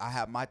 I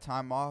have my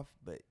time off,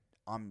 but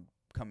I'm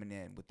coming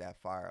in with that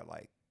fire,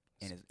 like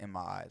in my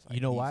eyes. Like,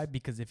 You know why?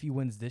 Because if he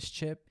wins this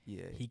chip,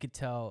 Yeah. he could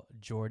tell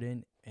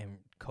Jordan and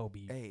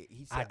Kobe. Hey,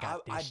 he I said,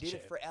 got I this did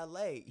chip. it for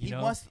LA. You He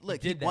know? wants He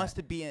look. He did wants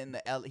that. to be in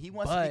the L. He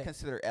wants to But be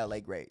considered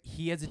LA great.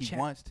 He has a He chance.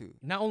 wants to.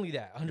 Not only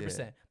that,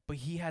 100%, but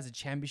he has a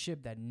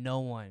championship that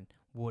no one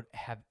would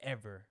have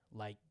ever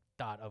like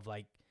thought of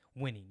like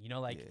winning.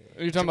 Like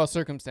Yeah. You're talking about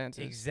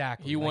circumstances.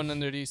 exactly. He won Like,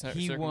 under these he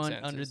circumstances. won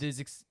under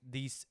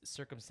these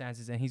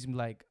circumstances, and he's gonna be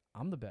like,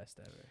 I'm the best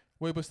ever.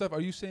 Wait, but Steph, are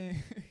you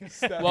saying?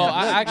 Steph, Well,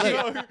 I actually-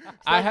 Steph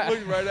I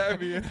looked right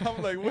at me, and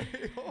I'm like,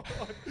 wait, hold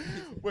on.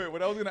 Wait.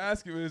 What I was gonna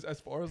ask you is, as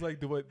far as like,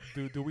 do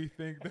we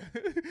think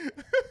that?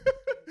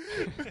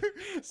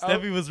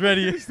 Steffi was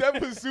ready. Steph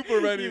was super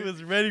ready. He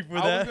was ready for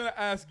I that. was gonna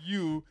ask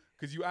you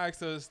because you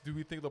asked us, do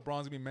we think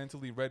LeBron's gonna be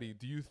mentally ready?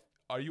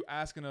 Are you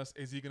asking us,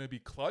 is he gonna be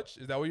clutch?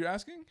 Is that what you're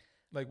asking?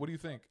 Like, what do you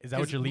think? Is that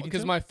what you're leading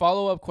Because to? my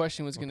follow-up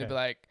question was going to Okay. be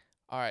like,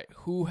 all right,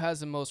 who has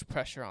the most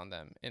pressure on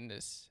them in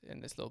this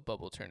little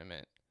bubble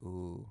tournament?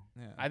 Ooh.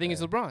 Yeah. I think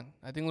it's Okay. LeBron.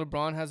 I think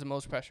LeBron has the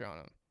most pressure on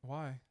him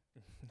Why?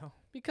 no,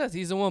 because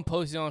he's the one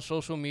posting on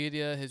social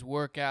media his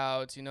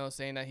workouts,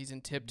 saying that he's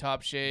in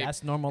tip-top shape.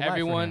 that's normal.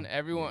 everyone,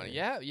 life for him.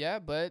 yeah,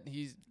 but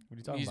he's What are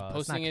you talking he's about?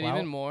 That's not posting it clout.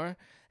 even more.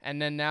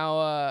 And then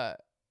now,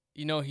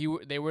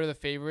 they were the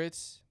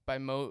favorites by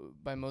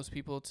most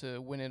people to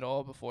win it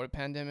all before the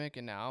pandemic,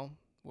 and now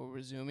we're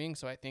resuming.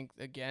 So I think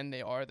again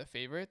they are the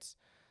favorites.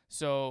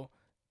 So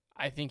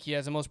I think he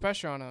has the most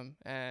pressure on him,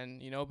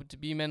 and but to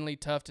be mentally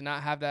tough, to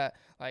not have that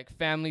like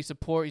family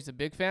support. He's a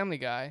big family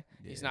guy.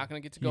 He's Yeah. not gonna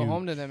get to go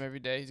home to them every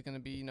day. He's gonna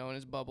be in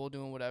his bubble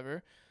doing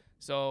whatever.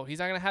 So he's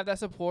not gonna have that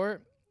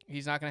support.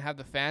 He's not going to have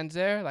the fans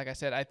there. Like I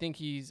said, I think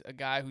he's a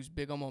guy who's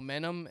big on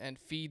momentum and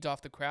feeds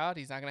off the crowd.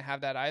 He's not going to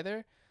have that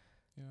either.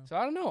 Yeah. So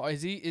I don't know.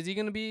 Is he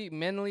going to be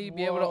mentally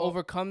be able to Well,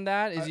 overcome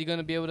that? Is he going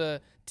to be able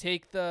to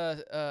take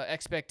the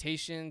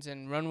expectations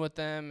and run with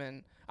them?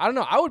 And I don't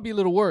know. I would be a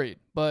little worried,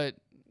 but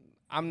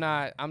I'm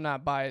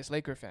not biased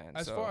Laker fan.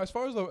 As so. far as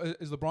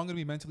is LeBron gonna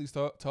be mentally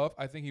tough?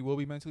 I think he will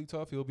be mentally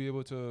tough. He'll be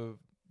able to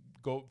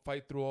go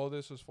fight through all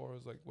this as far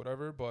as like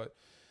whatever. But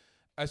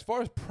as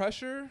far as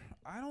pressure,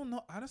 I don't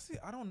know. Honestly,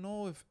 I don't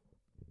know if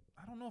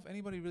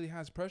anybody really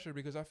has pressure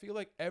because I feel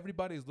like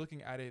everybody's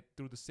looking at it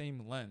through the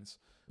same lens,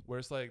 where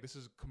it's like this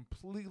is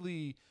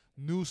completely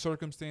new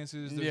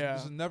circumstances.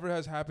 This never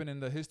has happened in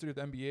the history of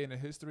the NBA, not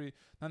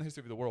in the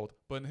history of the world,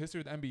 but in the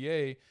history of the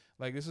NBA.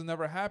 Like this has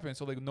never happened.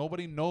 So like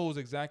nobody knows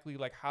exactly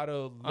like how to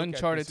look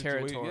uncharted at the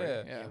situation.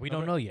 territory. Yeah, we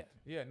don't know yet.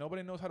 Yeah,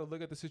 nobody knows how to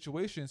look at the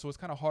situation, so it's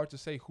kind of hard to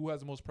say who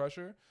has the most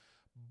pressure.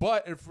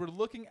 But if we're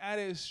looking at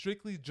it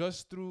strictly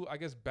just through, I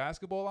guess,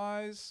 basketball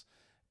eyes,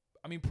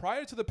 I mean,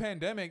 prior to the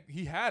pandemic,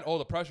 he had all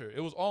the pressure. It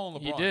was all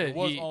on LeBron. He did. It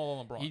was all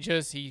on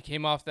LeBron. He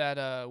came off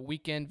that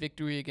weekend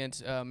victory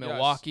against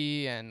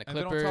Milwaukee and the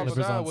Clippers. And then on top of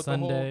Clippers that, on with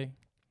Sunday.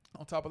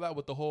 on top of that,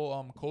 with the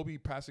whole Kobe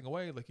passing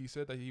away, like he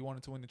said that he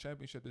wanted to win the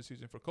championship this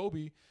season for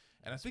Kobe,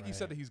 and I think he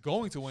said that he's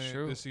going to win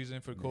it this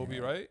season for Kobe,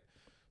 right?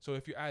 So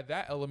if you add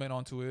that element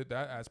onto it,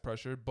 that adds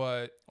pressure.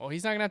 But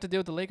he's not gonna have to deal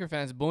with the Laker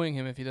fans booing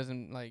him if he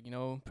doesn't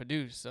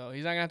produce. So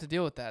he's not gonna have to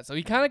deal with that. So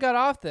he kind of got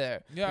off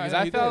there. Yeah, because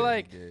I felt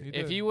like He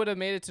if he would have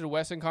made it to the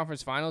Western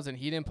Conference Finals and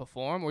he didn't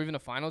perform, or even the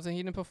finals and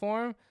he didn't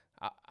perform,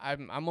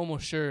 I'm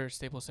almost sure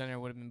Staples Center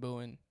would have been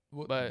booing.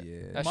 But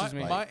that's just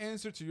me. My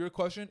answer to your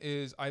question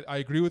is I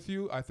agree with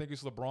you. I think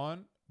it's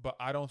LeBron, but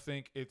I don't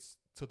think it's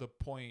to the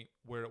point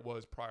where it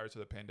was prior to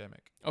the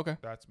pandemic. Okay.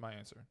 That's my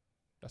answer.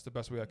 That's the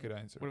best way I could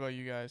answer. What about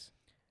you guys?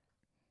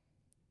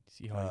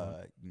 See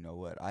how you know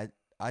what?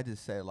 I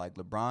just say like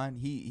LeBron,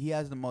 he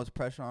has the most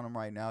pressure on him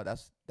right now.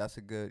 That's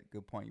a good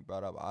point you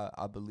brought up.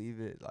 I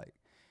believe it. Like,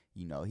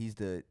 he's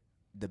the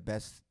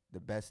best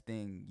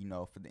thing,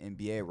 for the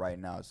NBA right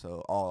now.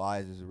 So all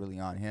eyes is really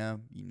on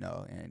him,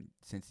 and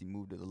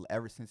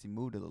ever since he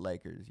moved to the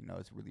Lakers,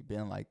 it's really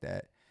been like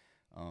that.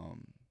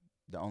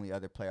 The only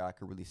other player I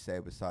could really say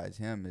besides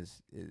him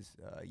is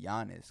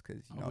Giannis,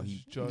 because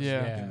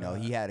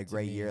he had a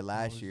great year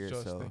last year.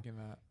 So thinking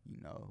that.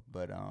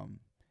 But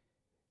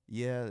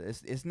yeah,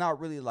 it's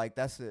not really like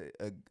that's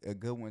a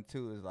good one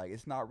too. Is like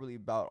it's not really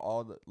about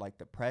all the like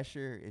the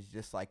pressure. It's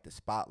just like the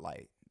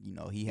spotlight.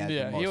 He has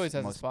the most, he always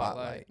has most the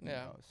spotlight.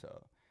 Yeah.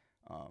 So,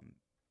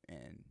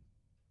 and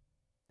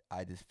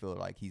I just feel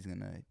like he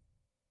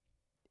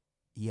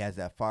has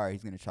that fire.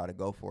 He's gonna try to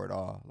go for it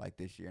all like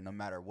this year, no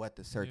matter what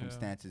the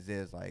circumstances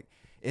is. Like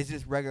it's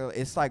just regular.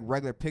 It's like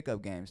regular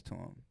pickup games to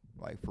him.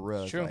 Like for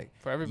real. It's true. Like,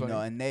 for everybody.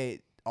 And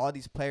all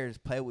these players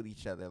play with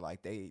each other.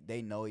 Like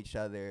they know each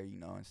other.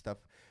 And stuff.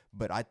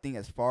 But I think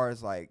as far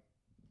as like,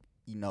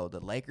 the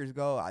Lakers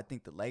go, I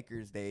think the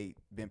Lakers, they've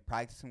been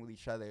practicing with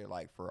each other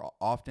like for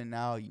often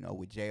now.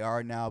 With JR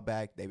now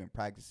back, they've been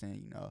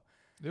practicing.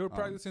 They were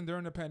practicing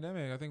during the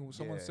pandemic. I think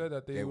someone said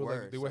that they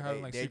were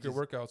having like secret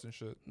workouts and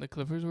shit. The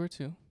Clippers were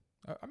too.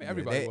 I mean,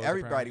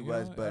 everybody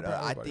was. But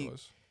I think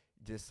was.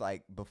 Just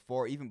like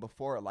before,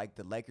 like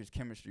the Lakers'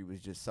 chemistry was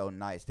just so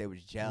nice. They was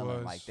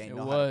gelling, like they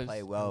know how to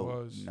play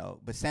well.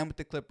 But same with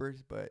the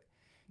Clippers, but.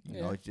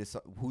 It's just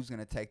who's going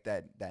to take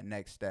that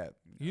next step.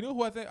 You know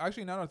who I think,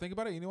 actually, now that I think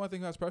about it, who I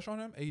think has pressure on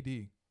him?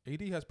 AD.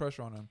 AD has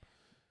pressure on him.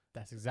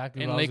 That's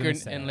exactly what I was going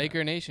to say. In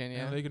Laker Nation,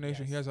 yeah. In Laker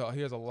Nation, yes.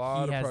 he has a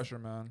lot of pressure,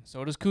 man.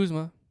 So does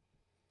Kuzma.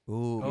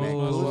 Ooh,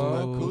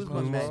 man,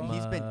 Kuzma, man,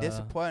 he's been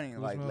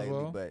disappointing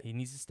lately, but he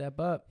needs to step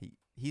up.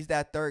 He's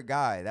that third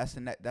guy. That's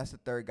the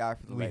third guy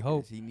for the Lakers.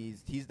 Hope.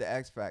 He's the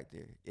X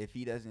factor. If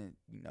he doesn't,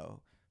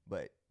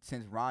 but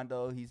since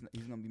Rondo, he's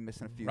going to be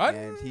missing a few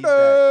games. He's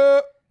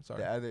that.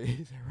 Sorry. The other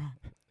is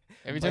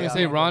Every time you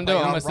say Rondo,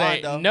 I'm gonna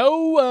say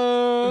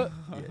no.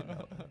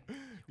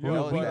 We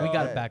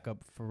got a backup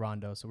for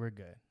Rondo, so we're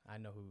good. I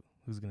know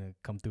who's gonna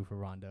come through for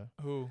Rondo.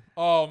 Who?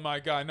 Oh my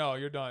God, no,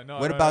 you're done. No.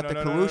 What about the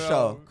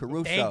Caruso?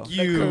 Caruso. Thank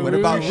you. What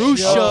about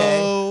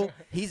Caruso? Okay.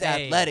 He's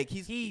athletic.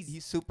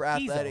 He's super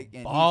athletic.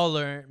 He's a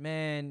baller,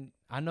 man.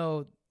 I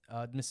know.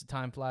 Mr.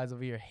 Time Flies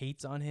over here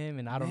hates on him,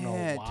 and I don't know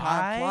why.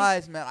 Time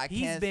flies, man.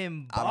 He's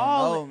been balling.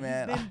 I don't know,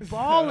 man. He's been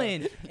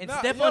balling. And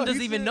Stephon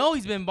doesn't even know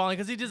he's been balling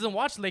because he doesn't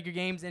watch Laker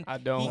games. And I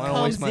don't. He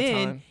comes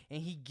in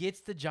and he gets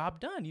the job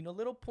done.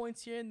 Little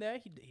points here and there.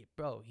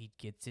 He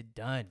gets it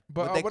done.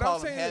 But what I'm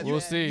saying is,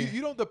 we'll see.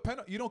 You don't depend.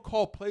 You don't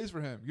call plays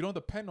for him. You don't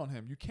depend on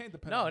him. You can't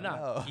depend on him.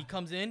 No. He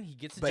comes in. He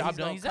gets the job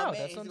done. He's out.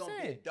 That's what I'm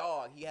saying.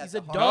 He's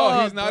a dog.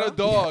 No, he's not a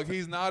dog.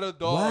 He's not a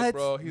dog,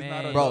 bro. He's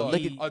not a dog.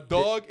 Look a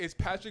dog is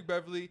Patrick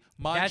Beverly,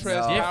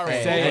 Montrezl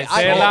Harrell. Say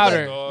it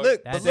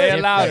louder. Say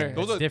it louder.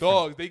 Those are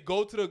dogs. They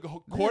go to the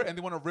court and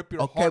they want to rip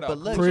your heart out. But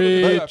look,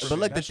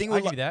 the thing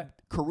with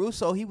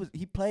Caruso,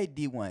 he played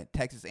D1,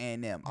 Texas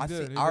A&M.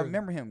 I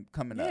remember him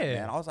coming up,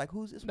 man. I was like,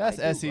 who's this?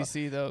 That's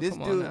SEC though. This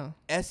Come dude, on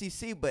now.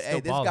 SEC, but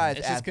hey, this guy's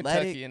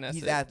athletic.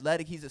 He's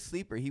athletic. He's a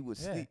sleeper. He was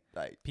sleep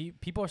like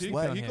people are sleeping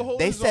on him.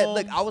 They said,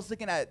 look,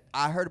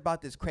 I heard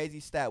about this crazy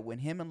stat when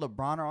him and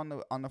LeBron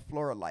are on the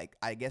floor. Like,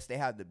 I guess they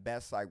have the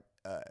best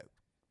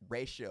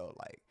ratio.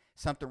 Like,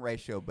 something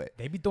ratio, but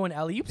They be throwing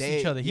alley-oops to They-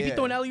 each other. He be yeah.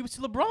 throwing alley-oops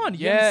to LeBron.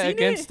 You Yeah, haven't seen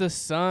against it? the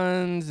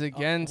Suns,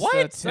 against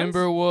what? the Suns?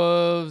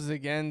 Timberwolves,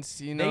 against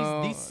These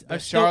the are still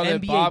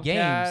Charlotte NBA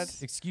Bobcats.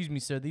 games. Excuse me,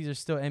 sir. These are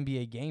still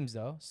NBA games,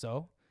 though.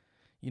 So,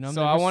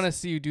 So I want to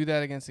see you do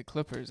that against the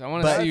Clippers. I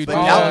want to But- see you do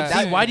but that.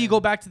 that- why do you go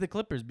back to the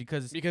Clippers?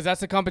 Because Because that's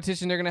the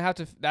competition they're gonna have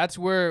to. That's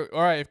where,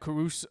 all right. If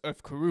Caruso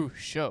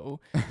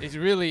is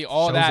really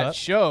all Shows that up.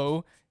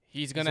 show,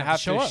 he's gonna gonna have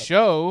show to up.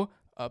 show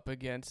up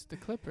against the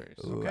Clippers.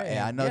 Ooh, okay,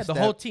 yeah, I know the Steph-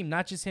 whole team,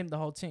 not just him, the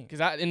whole team.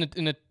 Because in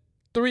the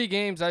 3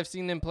 games I've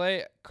seen them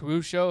play,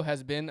 Caruso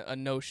has been a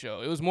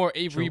no-show. It was more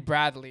Avery True.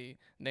 Bradley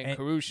than And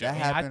Caruso. that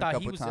And I happened a thought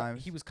couple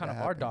times. he was kind That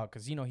of our happened. dog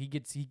because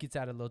he gets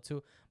at it a little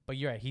too. But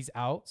you're right, he's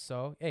out.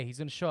 So hey, he's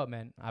gonna show up,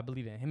 man. I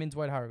believe in him and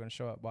Dwight Howard are gonna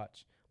show up.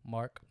 Watch,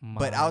 Mark.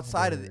 But my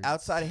outside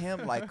words. of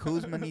him, like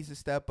Kuzma needs to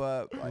step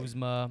up. Like,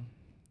 Kuzma.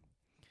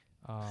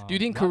 Do you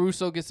think Wa-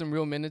 Caruso gets some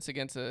real minutes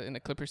against in the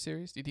Clippers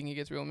series? Do you think he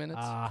gets real minutes?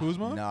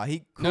 Kuzma? no,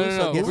 he No, Caruso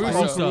no, gets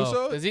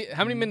Caruso. like Does he?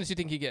 How many minutes do you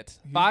think he gets?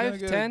 He's 5, gonna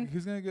get- 10?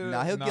 He's gonna get.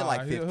 Nah, he'll get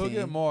like 15. He'll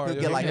get more. He'll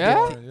Yeah, get like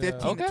Yeah?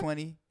 15 Okay. to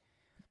 20.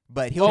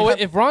 But he'll Oh, have-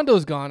 if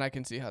Rondo's gone, I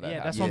can see how that Yeah,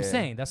 happens. that's what I'm Yeah.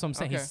 saying. That's what I'm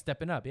saying. Okay. He's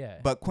stepping up. Yeah.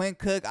 But Quinn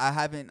Cook, I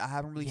haven't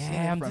really seen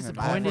Yeah, it I'm from him.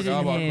 disappointed I forgot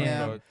in about him.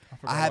 Quinn Cook.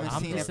 I haven't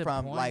I'm seen it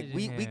from like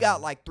disappointed in we him.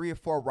 got like 3 or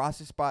 4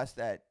 roster spots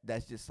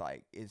that's just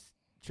like is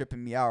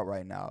tripping me out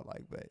right now.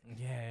 Like, but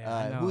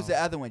Yeah. I who's know.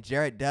 the other one?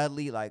 Jared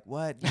Dudley. Like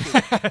what? You could-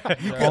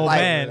 you could, Oh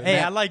like- man, hey,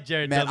 man, I like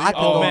Jared man, Dudley. I could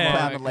Oh go man,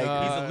 around the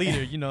Lakers. he's a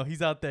leader. You know,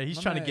 he's out there. He's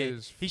My trying to man get.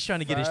 is He's trying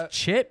to get his fat.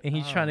 chip, and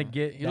he's trying to Oh.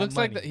 get. He that looks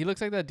like money. that. He looks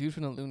like that dude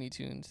from the Looney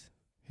Tunes.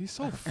 He's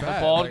so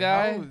fat. bald like,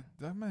 guy?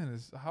 that man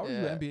is. How are you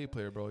Yeah. an NBA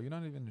player, bro? You're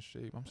not even in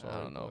shape. I'm sorry.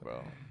 I don't know, but-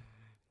 bro.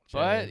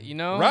 Jared. But you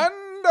know,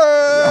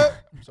 Randa.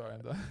 I'm sorry.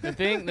 I'm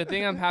done. the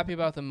thing I'm happy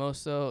about the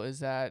most though is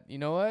that you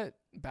know what,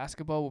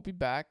 basketball will be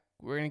back.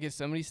 We're gonna get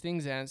some of these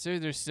things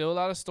answered. There's still a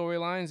lot of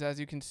storylines, as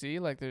you can see.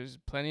 Like there's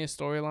plenty of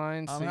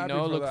storylines I'm to happy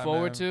for look that,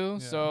 forward man. to.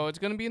 Yeah. So it's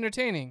gonna be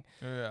entertaining.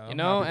 Yeah, You I'm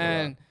know, happy for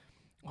that. and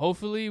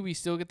hopefully we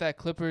still get that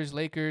Clippers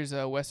Lakers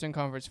Western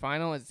Conference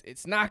final.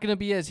 It's not gonna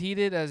be as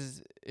heated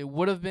as it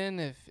would have been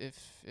if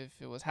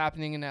it was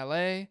happening in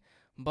LA,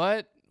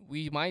 but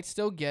we might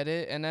still get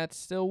it, and that's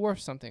still worth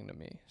something to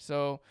me.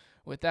 So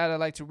with that, I'd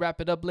like to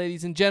wrap it up,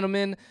 ladies and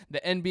gentlemen. The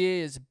NBA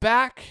is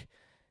back.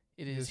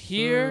 It is Yes,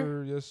 here.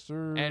 sir. Yes,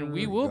 sir. And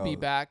we Here we will be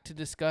go. back to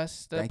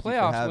discuss the Thank you for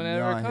playoffs having me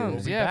whenever it on here. comes.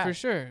 We'll be Yeah, back. for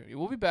sure.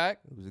 We'll be back.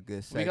 It was a good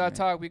We segment.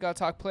 gotta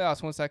talk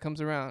playoffs once that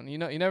comes around. You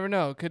know, you never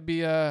know. It could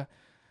be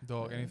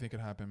Dog, anything could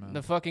happen, man.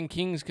 the fucking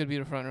Kings could be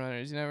the front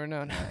runners. You never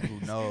know. Who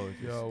knows?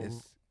 Yo,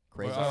 It's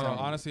crazy. But I don't know.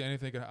 something. Honestly,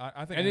 anything could.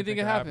 I think Anything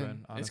can happen.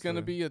 It's honestly.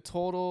 gonna be a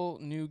total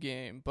new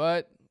game.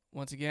 But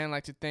once again, I'd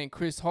like to thank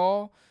Chris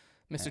Hall,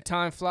 Mr.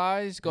 Time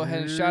Flies. Go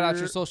ahead and shout out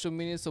your social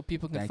media so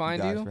people can Thank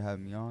find you guys you. for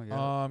having me on.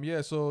 Yeah.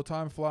 Yeah, so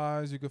Time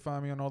Flies. You can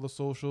find me on all the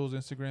socials,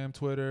 Instagram,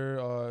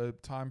 Twitter,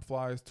 Time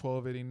Flies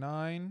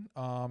 1289.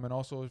 And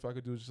also, if I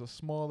could do just a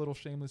small little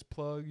shameless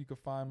plug, you can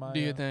find my. Do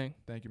your thing.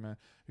 Thank you, man.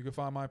 You can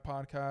find my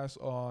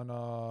podcast on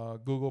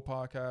Google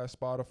Podcasts,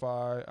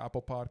 Spotify,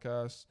 Apple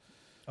Podcasts.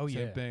 Oh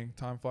Same yeah. thing.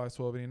 Time Flies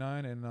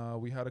 1289.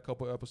 And we had a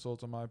couple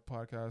episodes on my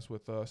podcast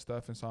with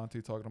Steph and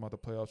Santi talking about the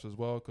playoffs as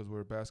well because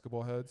we're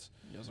basketball heads.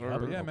 Yes,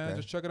 But yeah, man, Okay.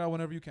 just check it out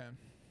whenever you can.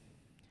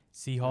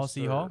 C Hall, Yes,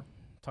 C Hall. sir.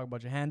 Talk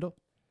about your handle.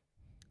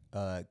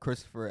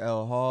 Christopher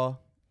L.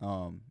 Hall,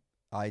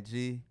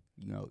 IG.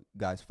 You know,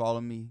 guys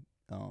follow me.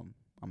 I'm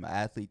an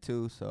athlete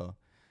too, so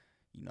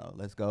you know,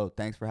 let's go.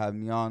 Thanks for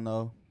having me on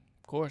though.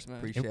 Of course, man.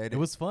 Appreciate it. It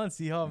was fun,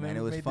 C Hall, man. man, it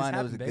We was made this fun.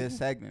 It was a happen, good baby.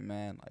 segment,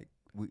 man.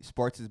 Like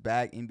sports is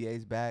back,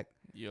 NBA's back.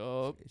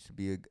 Yup. It should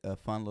be a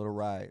fun little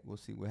ride. We'll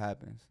see what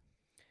happens.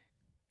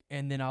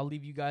 And then I'll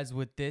leave you guys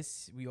with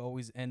this. We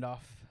always end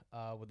off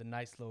with a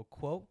nice little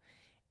quote.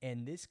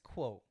 And this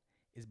quote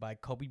is by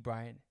Kobe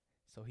Bryant.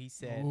 So he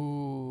said,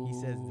 he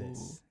says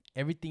this: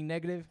 everything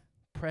negative,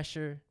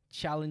 pressure,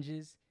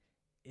 challenges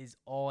is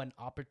all an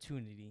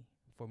opportunity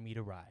for me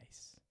to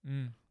rise.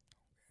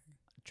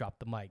 Drop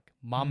the mic.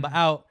 Mamba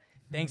out.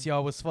 Thanks, y'all.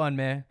 It was fun,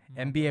 man.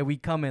 NBA, we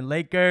coming.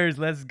 Lakers,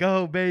 let's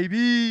go,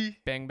 baby.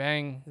 Bang,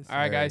 bang. Yes, All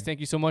right, guys. sir.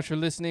 Thank you so much for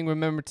listening.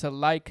 Remember to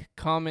like,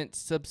 comment,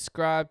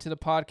 subscribe to the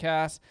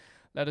podcast.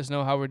 Let us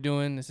know how we're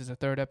doing. This is a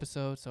 3rd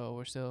episode, so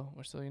we're still,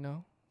 you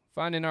know,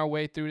 finding our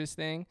way through this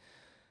thing.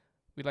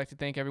 We'd like to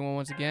thank everyone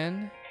once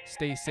again.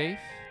 Stay safe.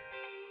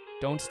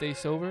 Don't stay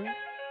sober.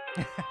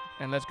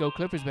 And let's go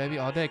Clippers, baby,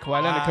 all day.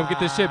 Kawhi Leonard, come get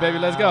this shit, baby.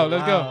 Let's go.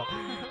 Let's go.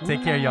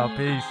 Take care, y'all.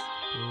 Peace.